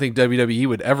 I don't think WWE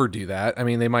would ever do that. I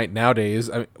mean, they might nowadays.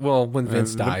 When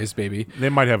Vince dies, baby. They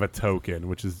might have a token,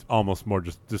 which is almost more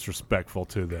just disrespectful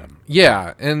to them.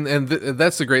 Yeah, and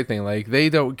that's the great thing. Like, they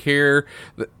don't care.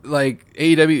 Like,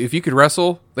 AEW, if you could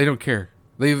wrestle, they don't care.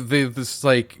 They just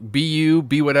like, be you,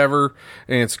 be whatever,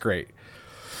 and it's great.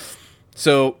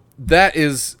 So that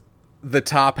is the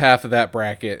top half of that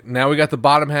bracket. Now we got the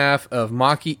bottom half of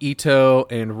Maki Ito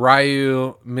and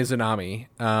Ryu Mizunami.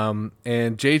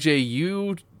 And JJ,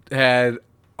 you had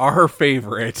our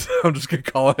favorite, I'm just going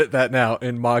to call it that now,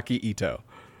 in Maki Ito.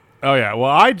 Oh yeah, well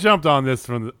I jumped on this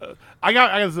from I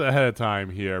got ahead of time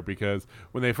here because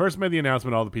when they first made the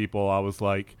announcement, all the people, I was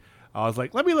like,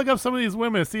 let me look up some of these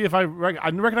women and see if I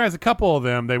recognize a couple of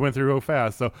them. They went through real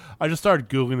fast, so I just started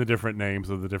googling the different names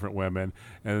of the different women,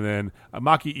 and then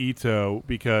Maki Ito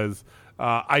because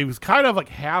I was kind of like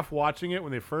half watching it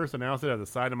when they first announced it at the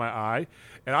side of my eye,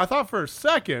 and I thought for a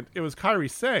second it was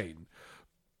Kairi Sane.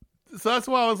 So that's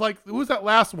why I was like, who's that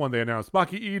last one they announced?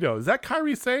 Maki Ito. Is that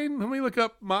Kairi Sane? Let me look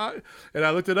up and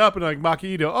I looked it up and like Maki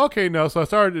Ito. Okay, no. So I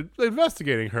started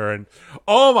investigating her and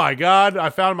oh my God, I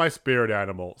found my spirit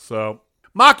animal. So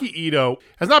Maki Ito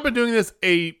has not been doing this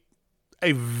a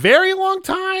very long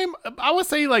time. I would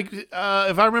say like, if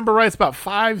I remember right, it's about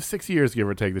 5-6 years, give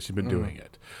or take, that she's been doing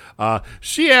it.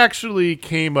 She actually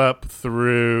came up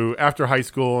through after high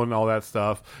school and all that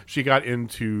stuff. She got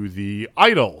into the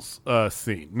idols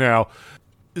scene. Now,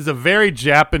 it's a very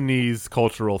Japanese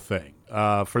cultural thing.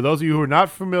 For those of you who are not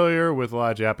familiar with a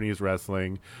lot of Japanese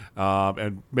wrestling,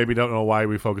 and maybe don't know why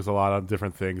we focus a lot on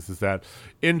different things, is that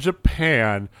in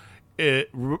Japan,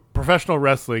 professional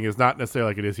wrestling is not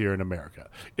necessarily like it is here in America.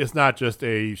 It's not just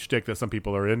a shtick that some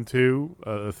people are into,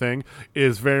 a thing. It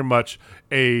is very much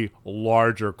a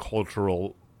larger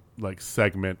cultural like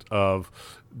segment of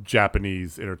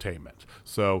Japanese entertainment.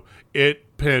 So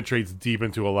it penetrates deep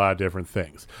into a lot of different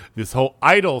things. This whole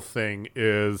idol thing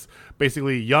is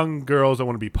basically young girls that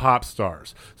want to be pop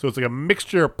stars. So it's like a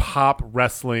mixture of pop,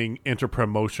 wrestling,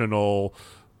 interpromotional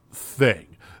thing.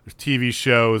 There's TV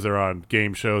shows, they're on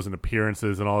game shows and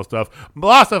appearances and all this stuff. A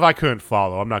lot of stuff I couldn't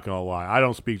follow, I'm not going to lie. I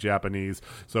don't speak Japanese,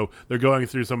 so they're going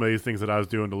through some of these things that I was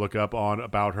doing to look up on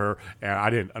about her, and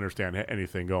I didn't understand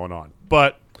anything going on.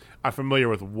 But I'm familiar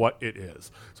with what it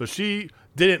is. So she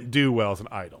didn't do well as an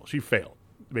idol. She failed,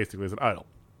 basically, as an idol.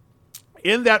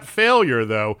 In that failure,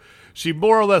 though, she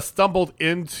more or less stumbled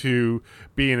into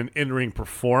being an in-ring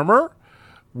performer,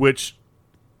 which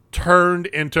turned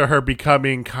into her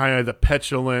becoming kind of the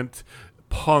petulant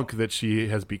punk that she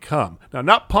has become. Now,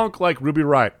 not punk like Ruby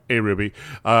Riott, Ruby,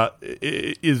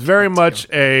 is very much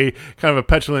a kind of a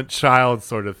petulant child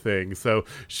sort of thing. So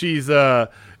she had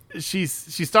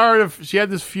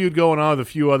this feud going on with a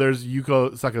few others.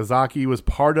 Yuko Sakazaki was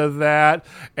part of that,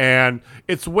 and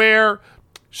it's where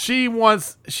she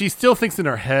still thinks in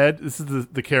her head, this is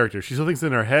the character, she still thinks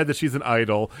in her head that she's an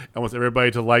idol and wants everybody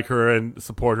to like her and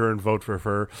support her and vote for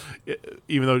her,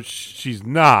 even though she's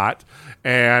not.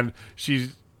 And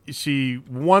she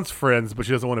wants friends, but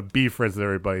she doesn't want to be friends with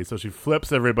everybody, so she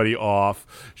flips everybody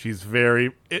off. She's a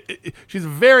very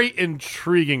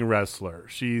intriguing wrestler.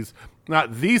 She's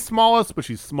not the smallest, but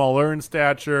she's smaller in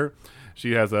stature.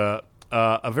 She has a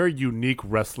very unique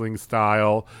wrestling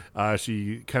style.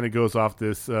 She kind of goes off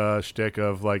this shtick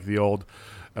of like the old,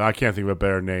 I can't think of a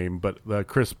better name, but the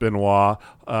Chris Benoit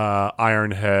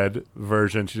Iron Head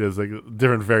version. She does like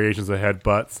different variations of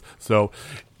headbutts. So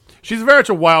she's very much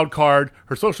a wild card.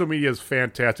 Her social media is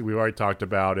fantastic. We've already talked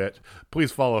about it.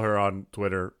 Please follow her on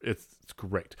Twitter. It's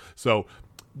great. So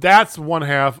that's one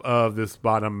half of this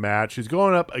bottom match. She's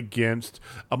going up against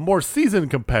a more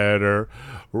seasoned competitor,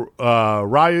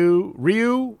 Ryu.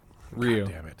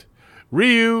 God damn it,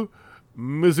 Ryu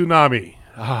Mizunami.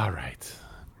 All right,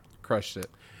 Crushed it.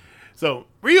 so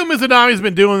Ryu Mizunami's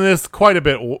been doing this quite a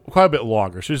bit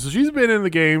longer. She's been in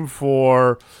the game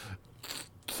for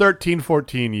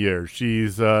 13-14 years.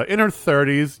 She's in her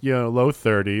 30s, low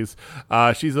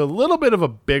 30s. She's a little bit of a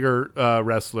bigger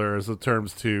wrestler as it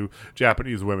terms to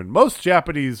Japanese women. Most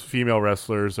Japanese female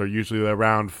wrestlers are usually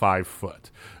around 5 foot,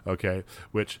 okay,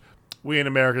 which we in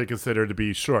America consider to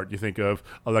be short. You think of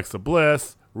Alexa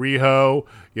Bliss, Riho,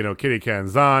 Kitty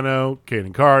Canzano,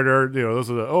 Kaden Carter. Those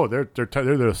are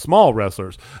they're the small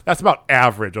wrestlers. That's about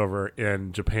average over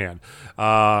in Japan.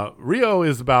 Riho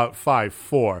is about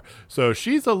 5'4", so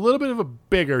she's a little bit of a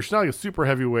bigger. She's not like a super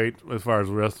heavyweight as far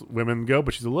as women go,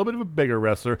 but she's a little bit of a bigger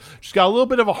wrestler. She's got a little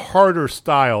bit of a harder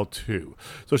style too.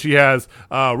 So she has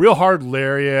real hard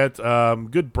lariat,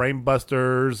 good brain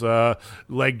busters,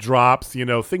 leg drops,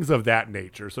 things of that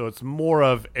nature. So it's more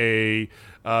of a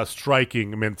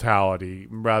striking mentality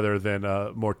rather than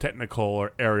a more technical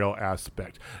or aerial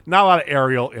aspect. Not a lot of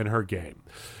aerial in her game.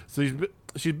 So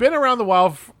she's been around the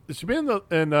wild. She's been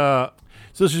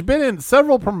she's been in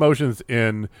several promotions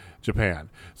in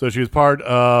Japan. So she was part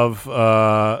of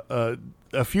a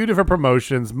few different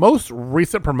promotions. Most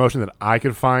recent promotion that I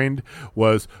could find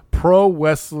was Pro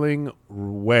Wrestling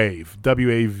Wave,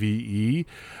 WAVE,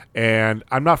 and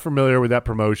I'm not familiar with that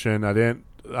promotion. I'm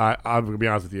going to be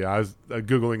honest with you. I was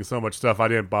Googling so much stuff, I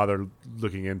didn't bother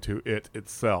looking into it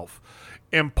itself.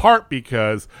 In part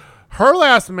because Her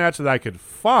last match that I could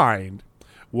find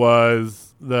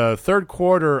was the third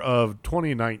quarter of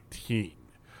 2019.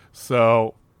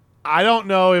 So I don't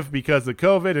know if because of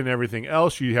COVID and everything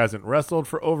else, she hasn't wrestled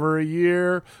for over a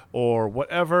year or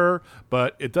whatever,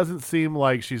 but it doesn't seem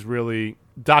like she's really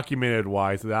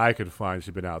documented-wise that I could find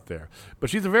she's been out there. But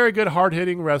she's a very good,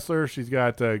 hard-hitting wrestler. She's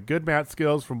got good mat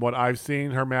skills from what I've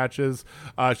seen her matches.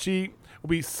 She will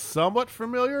be somewhat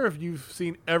familiar if you've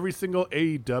seen every single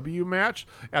AEW match.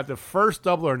 At the first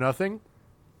Double or Nothing,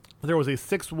 there was a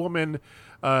six-woman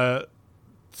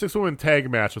tag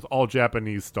match with all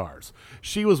Japanese stars.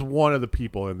 She was one of the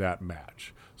people in that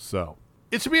match. So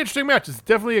it should be an interesting match. It's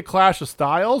definitely a clash of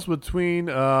styles between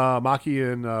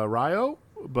Maki and Ryo,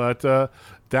 but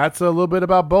that's a little bit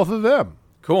about both of them.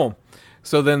 Cool.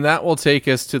 So then that will take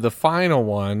us to the final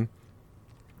one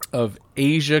of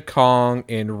Asia Kong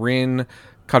and Rin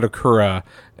Kadokura.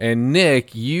 And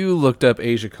Nick, you looked up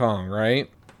Asia Kong,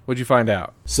 right? What'd you find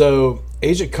out? So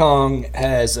Asia Kong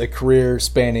has a career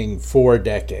spanning 4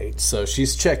 decades. So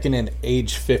she's checking in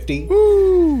age 50.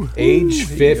 Age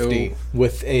 50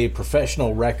 with a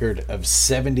professional record of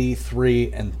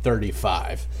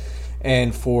 73-35.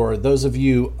 And for those of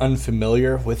you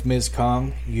unfamiliar with Ms.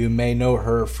 Kong, you may know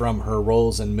her from her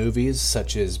roles in movies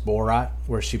such as Borat,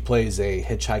 where she plays a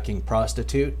hitchhiking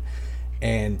prostitute,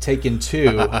 and Taken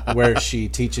 2, where she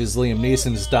teaches Liam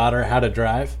Neeson's daughter how to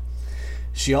drive.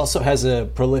 She also has a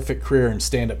prolific career in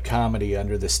stand-up comedy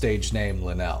under the stage name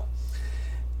Linnell.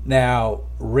 Now,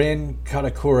 Rin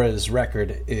Kadokura's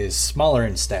record is smaller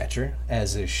in stature,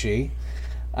 as is she.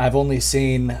 I've only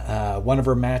seen one of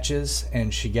her matches,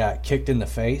 and she got kicked in the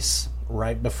face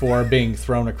right before being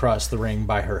thrown across the ring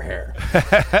by her hair.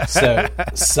 So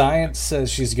science says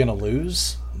she's going to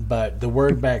lose, but the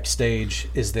word backstage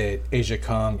is that Asia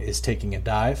Kong is taking a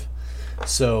dive.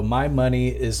 So my money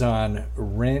is on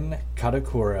Rin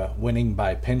Kadokura winning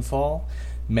by pinfall,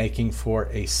 making for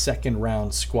a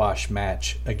second-round squash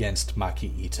match against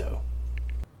Maki Ito.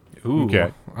 Ooh,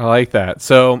 Okay. I like that.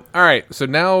 So, all right. So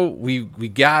now we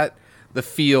got the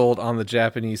field on the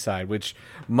Japanese side, which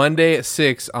Monday at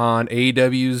 6 on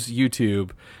AEW's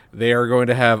YouTube, they are going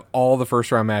to have all the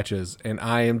first round matches, and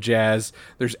I am jazzed.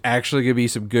 There's actually going to be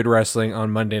some good wrestling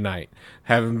on Monday night.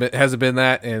 Hasn't been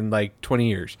that in like 20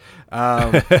 years.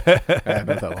 Not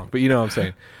that long, but you know what I'm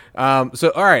saying.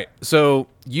 So, all right. So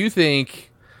you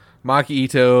think Maki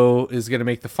Ito is going to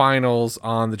make the finals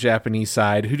on the Japanese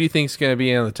side. Who do you think is going to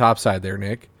be on the top side there,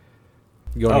 Nick?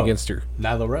 Going against her.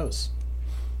 Nyla Rose.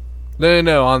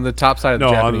 No, on the top side of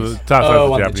the Japanese. On the top side of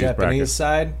the on Japanese the Japanese bracket.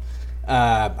 side?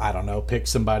 I don't know. Pick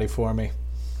somebody for me.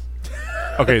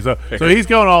 Okay, so he's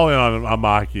going all in on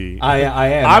Maki. I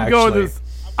am.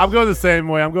 I'm going the same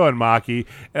way. I'm going Maki,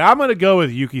 and I'm going to go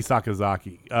with Yuki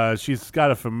Sakazaki. She's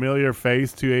got a familiar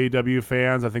face to AEW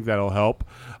fans. I think that'll help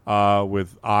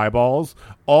with eyeballs.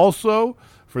 Also,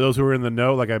 for those who are in the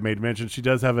know, like I made mention, she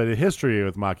does have a history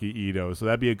with Maki Ito, so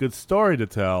that'd be a good story to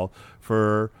tell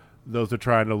for those that are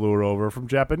trying to lure over from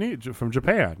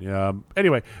Japan.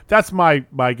 Anyway, that's my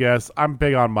guess. I'm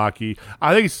big on Maki.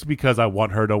 I think it's because I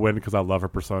want her to win because I love her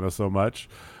persona so much.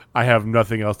 I have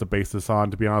nothing else to base this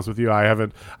on, to be honest with you.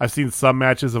 I've seen some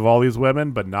matches of all these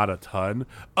women, but not a ton.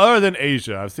 Other than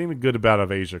Asia. I've seen a good amount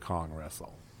of Asia Kong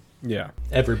wrestle. Yeah.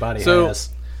 Everybody has.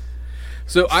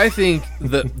 So I think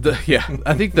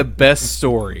I think the best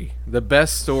story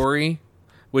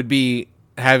would be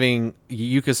having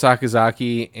Yuka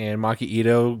Sakazaki and Maki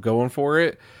Ito going for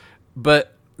it.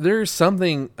 But there's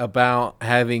something about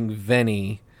having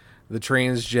Veni, the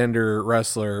transgender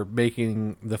wrestler,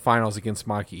 making the finals against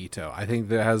Maki Ito. I think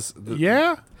that has...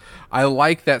 I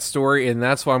like that story, and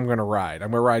that's what I'm going to ride.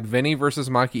 I'm going to ride Veni versus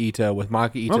Maki Ito with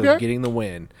Maki Ito getting the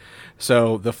win.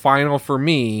 So the final for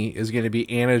me is going to be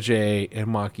Anna Jay and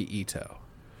Maki Ito.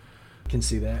 Can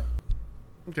see that.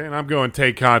 Okay, and I'm going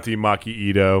Tay Conti, Maki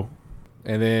Ito.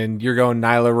 And then you're going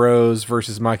Nyla Rose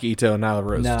versus Maki Ito and Nyla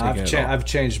Rose. No, I've I've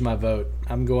changed my vote.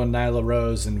 I'm going Nyla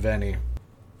Rose and Veni.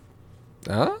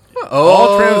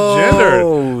 All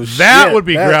transgender. That would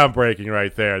be groundbreaking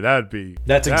right there.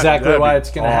 That's exactly why it's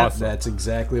going to happen. awesome. That's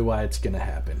exactly why it's going to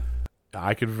happen.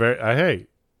 Hey,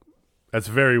 that's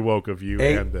very woke of you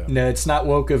and them. No, it's not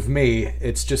woke of me.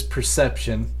 It's just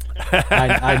perception.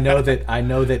 I know that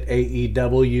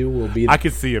AEW will be. I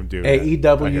could see him do that.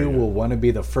 AEW will want to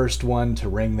be the first one to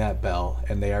ring that bell,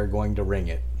 and they are going to ring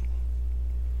it.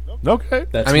 Okay.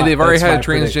 They've already had a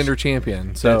transgender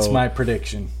champion, so that's my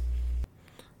prediction.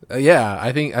 Yeah,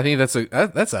 I think that's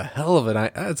a hell of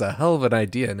an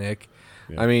idea, Nick.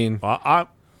 Yeah. I mean,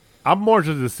 I'm more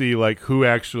interested to see like who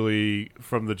actually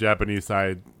from the Japanese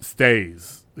side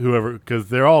stays, whoever, because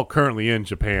they're all currently in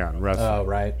Japan wrestling. Oh,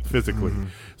 right. Physically,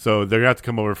 so they're gonna have to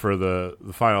come over for the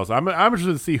finals. I'm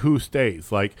interested to see who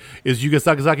stays. Like, is Yuka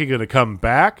Sakazaki gonna come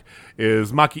back?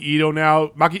 Is Maki Ito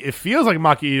now? It feels like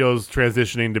Maki Ito's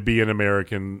transitioning to be an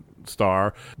American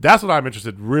star. That's what I'm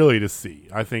interested really to see.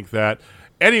 I think that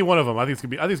any one of them, I think it's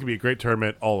gonna be a great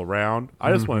tournament all around.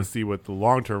 I just want to see what the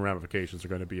long-term ramifications are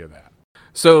going to be of that.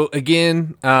 So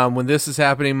again, when this is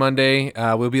happening Monday,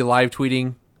 we'll be live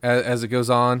tweeting as it goes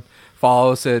on.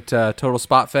 Follow us at Total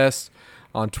Spot Fest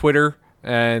on Twitter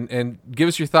and give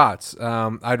us your thoughts.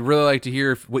 I'd really like to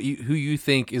hear who you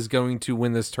think is going to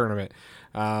win this tournament.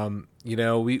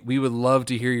 We would love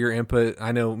to hear your input.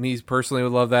 I know me personally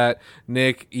would love that.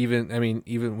 Nick, even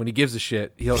when he gives a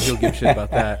shit, he'll give a shit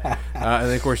about that. And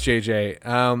then of course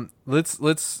JJ.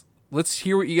 Let's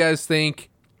hear what you guys think.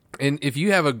 And if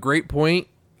you have a great point,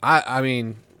 I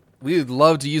mean, we would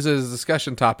love to use it as a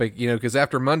discussion topic, because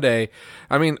after Monday,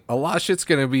 a lot of shit's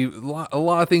going to be, a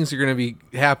lot of things are going to be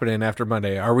happening after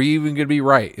Monday. Are we even going to be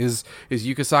right? Is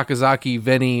Yuka Sakazaki,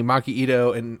 Veni, Maki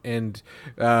Ito, and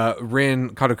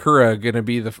Rin Kadokura going to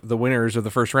be the winners of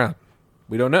the first round?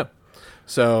 We don't know.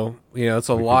 So, it's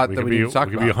a lot that we need to talk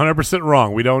about. We could be 100%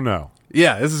 wrong. We don't know.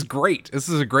 Yeah, this is great. This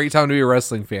is a great time to be a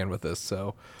wrestling fan with this.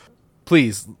 So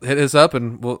please hit us up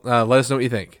and let us know what you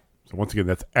think. So once again,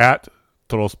 that's at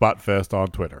Total Spot Fest on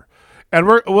Twitter, and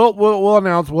we'll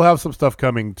announce we'll have some stuff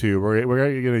coming too. We're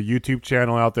gonna get a YouTube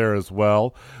channel out there as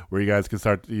well, where you guys can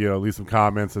start leave some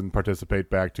comments and participate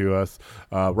back to us.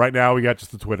 Right now, we got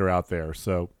just the Twitter out there,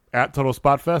 so at Total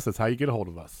Spot Fest, that's how you get a hold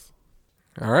of us.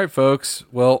 All right, folks.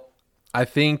 Well, I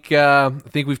think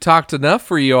we've talked enough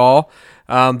for you all.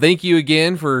 Thank you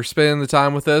again for spending the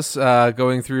time with us,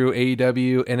 going through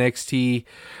AEW, NXT,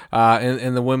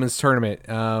 and the women's tournament.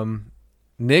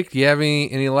 Nick, do you have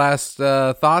any last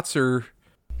thoughts or?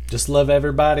 Just love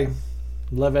everybody.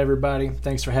 Love everybody.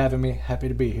 Thanks for having me. Happy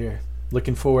to be here.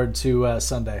 Looking forward to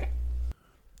Sunday.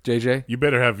 JJ, you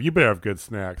better have good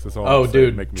snacks. That's all. Oh, I'm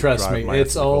dude, saying. trust me,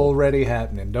 it's already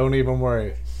happening. Don't even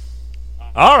worry.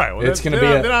 All right, well, it's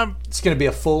gonna be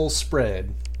a full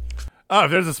spread. Oh,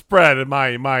 if there's a spread, and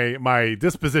my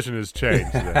disposition has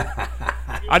changed.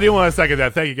 I do want to second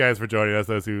that. Thank you guys for joining us.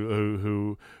 Those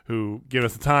who give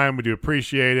us the time, we do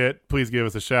appreciate it. Please give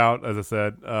us a shout, as I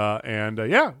said, and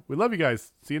we love you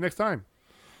guys. See you next time.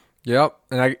 Yep,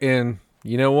 and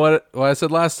you know what I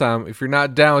said last time. If you're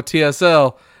not down with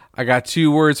TSL, I got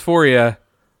 2 words for you: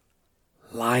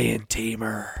 Lion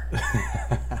Tamer.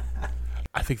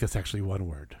 I think that's actually 1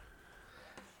 word.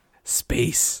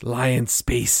 Lion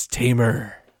Space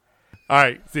Tamer. All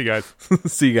right, see you guys.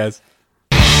 See you guys.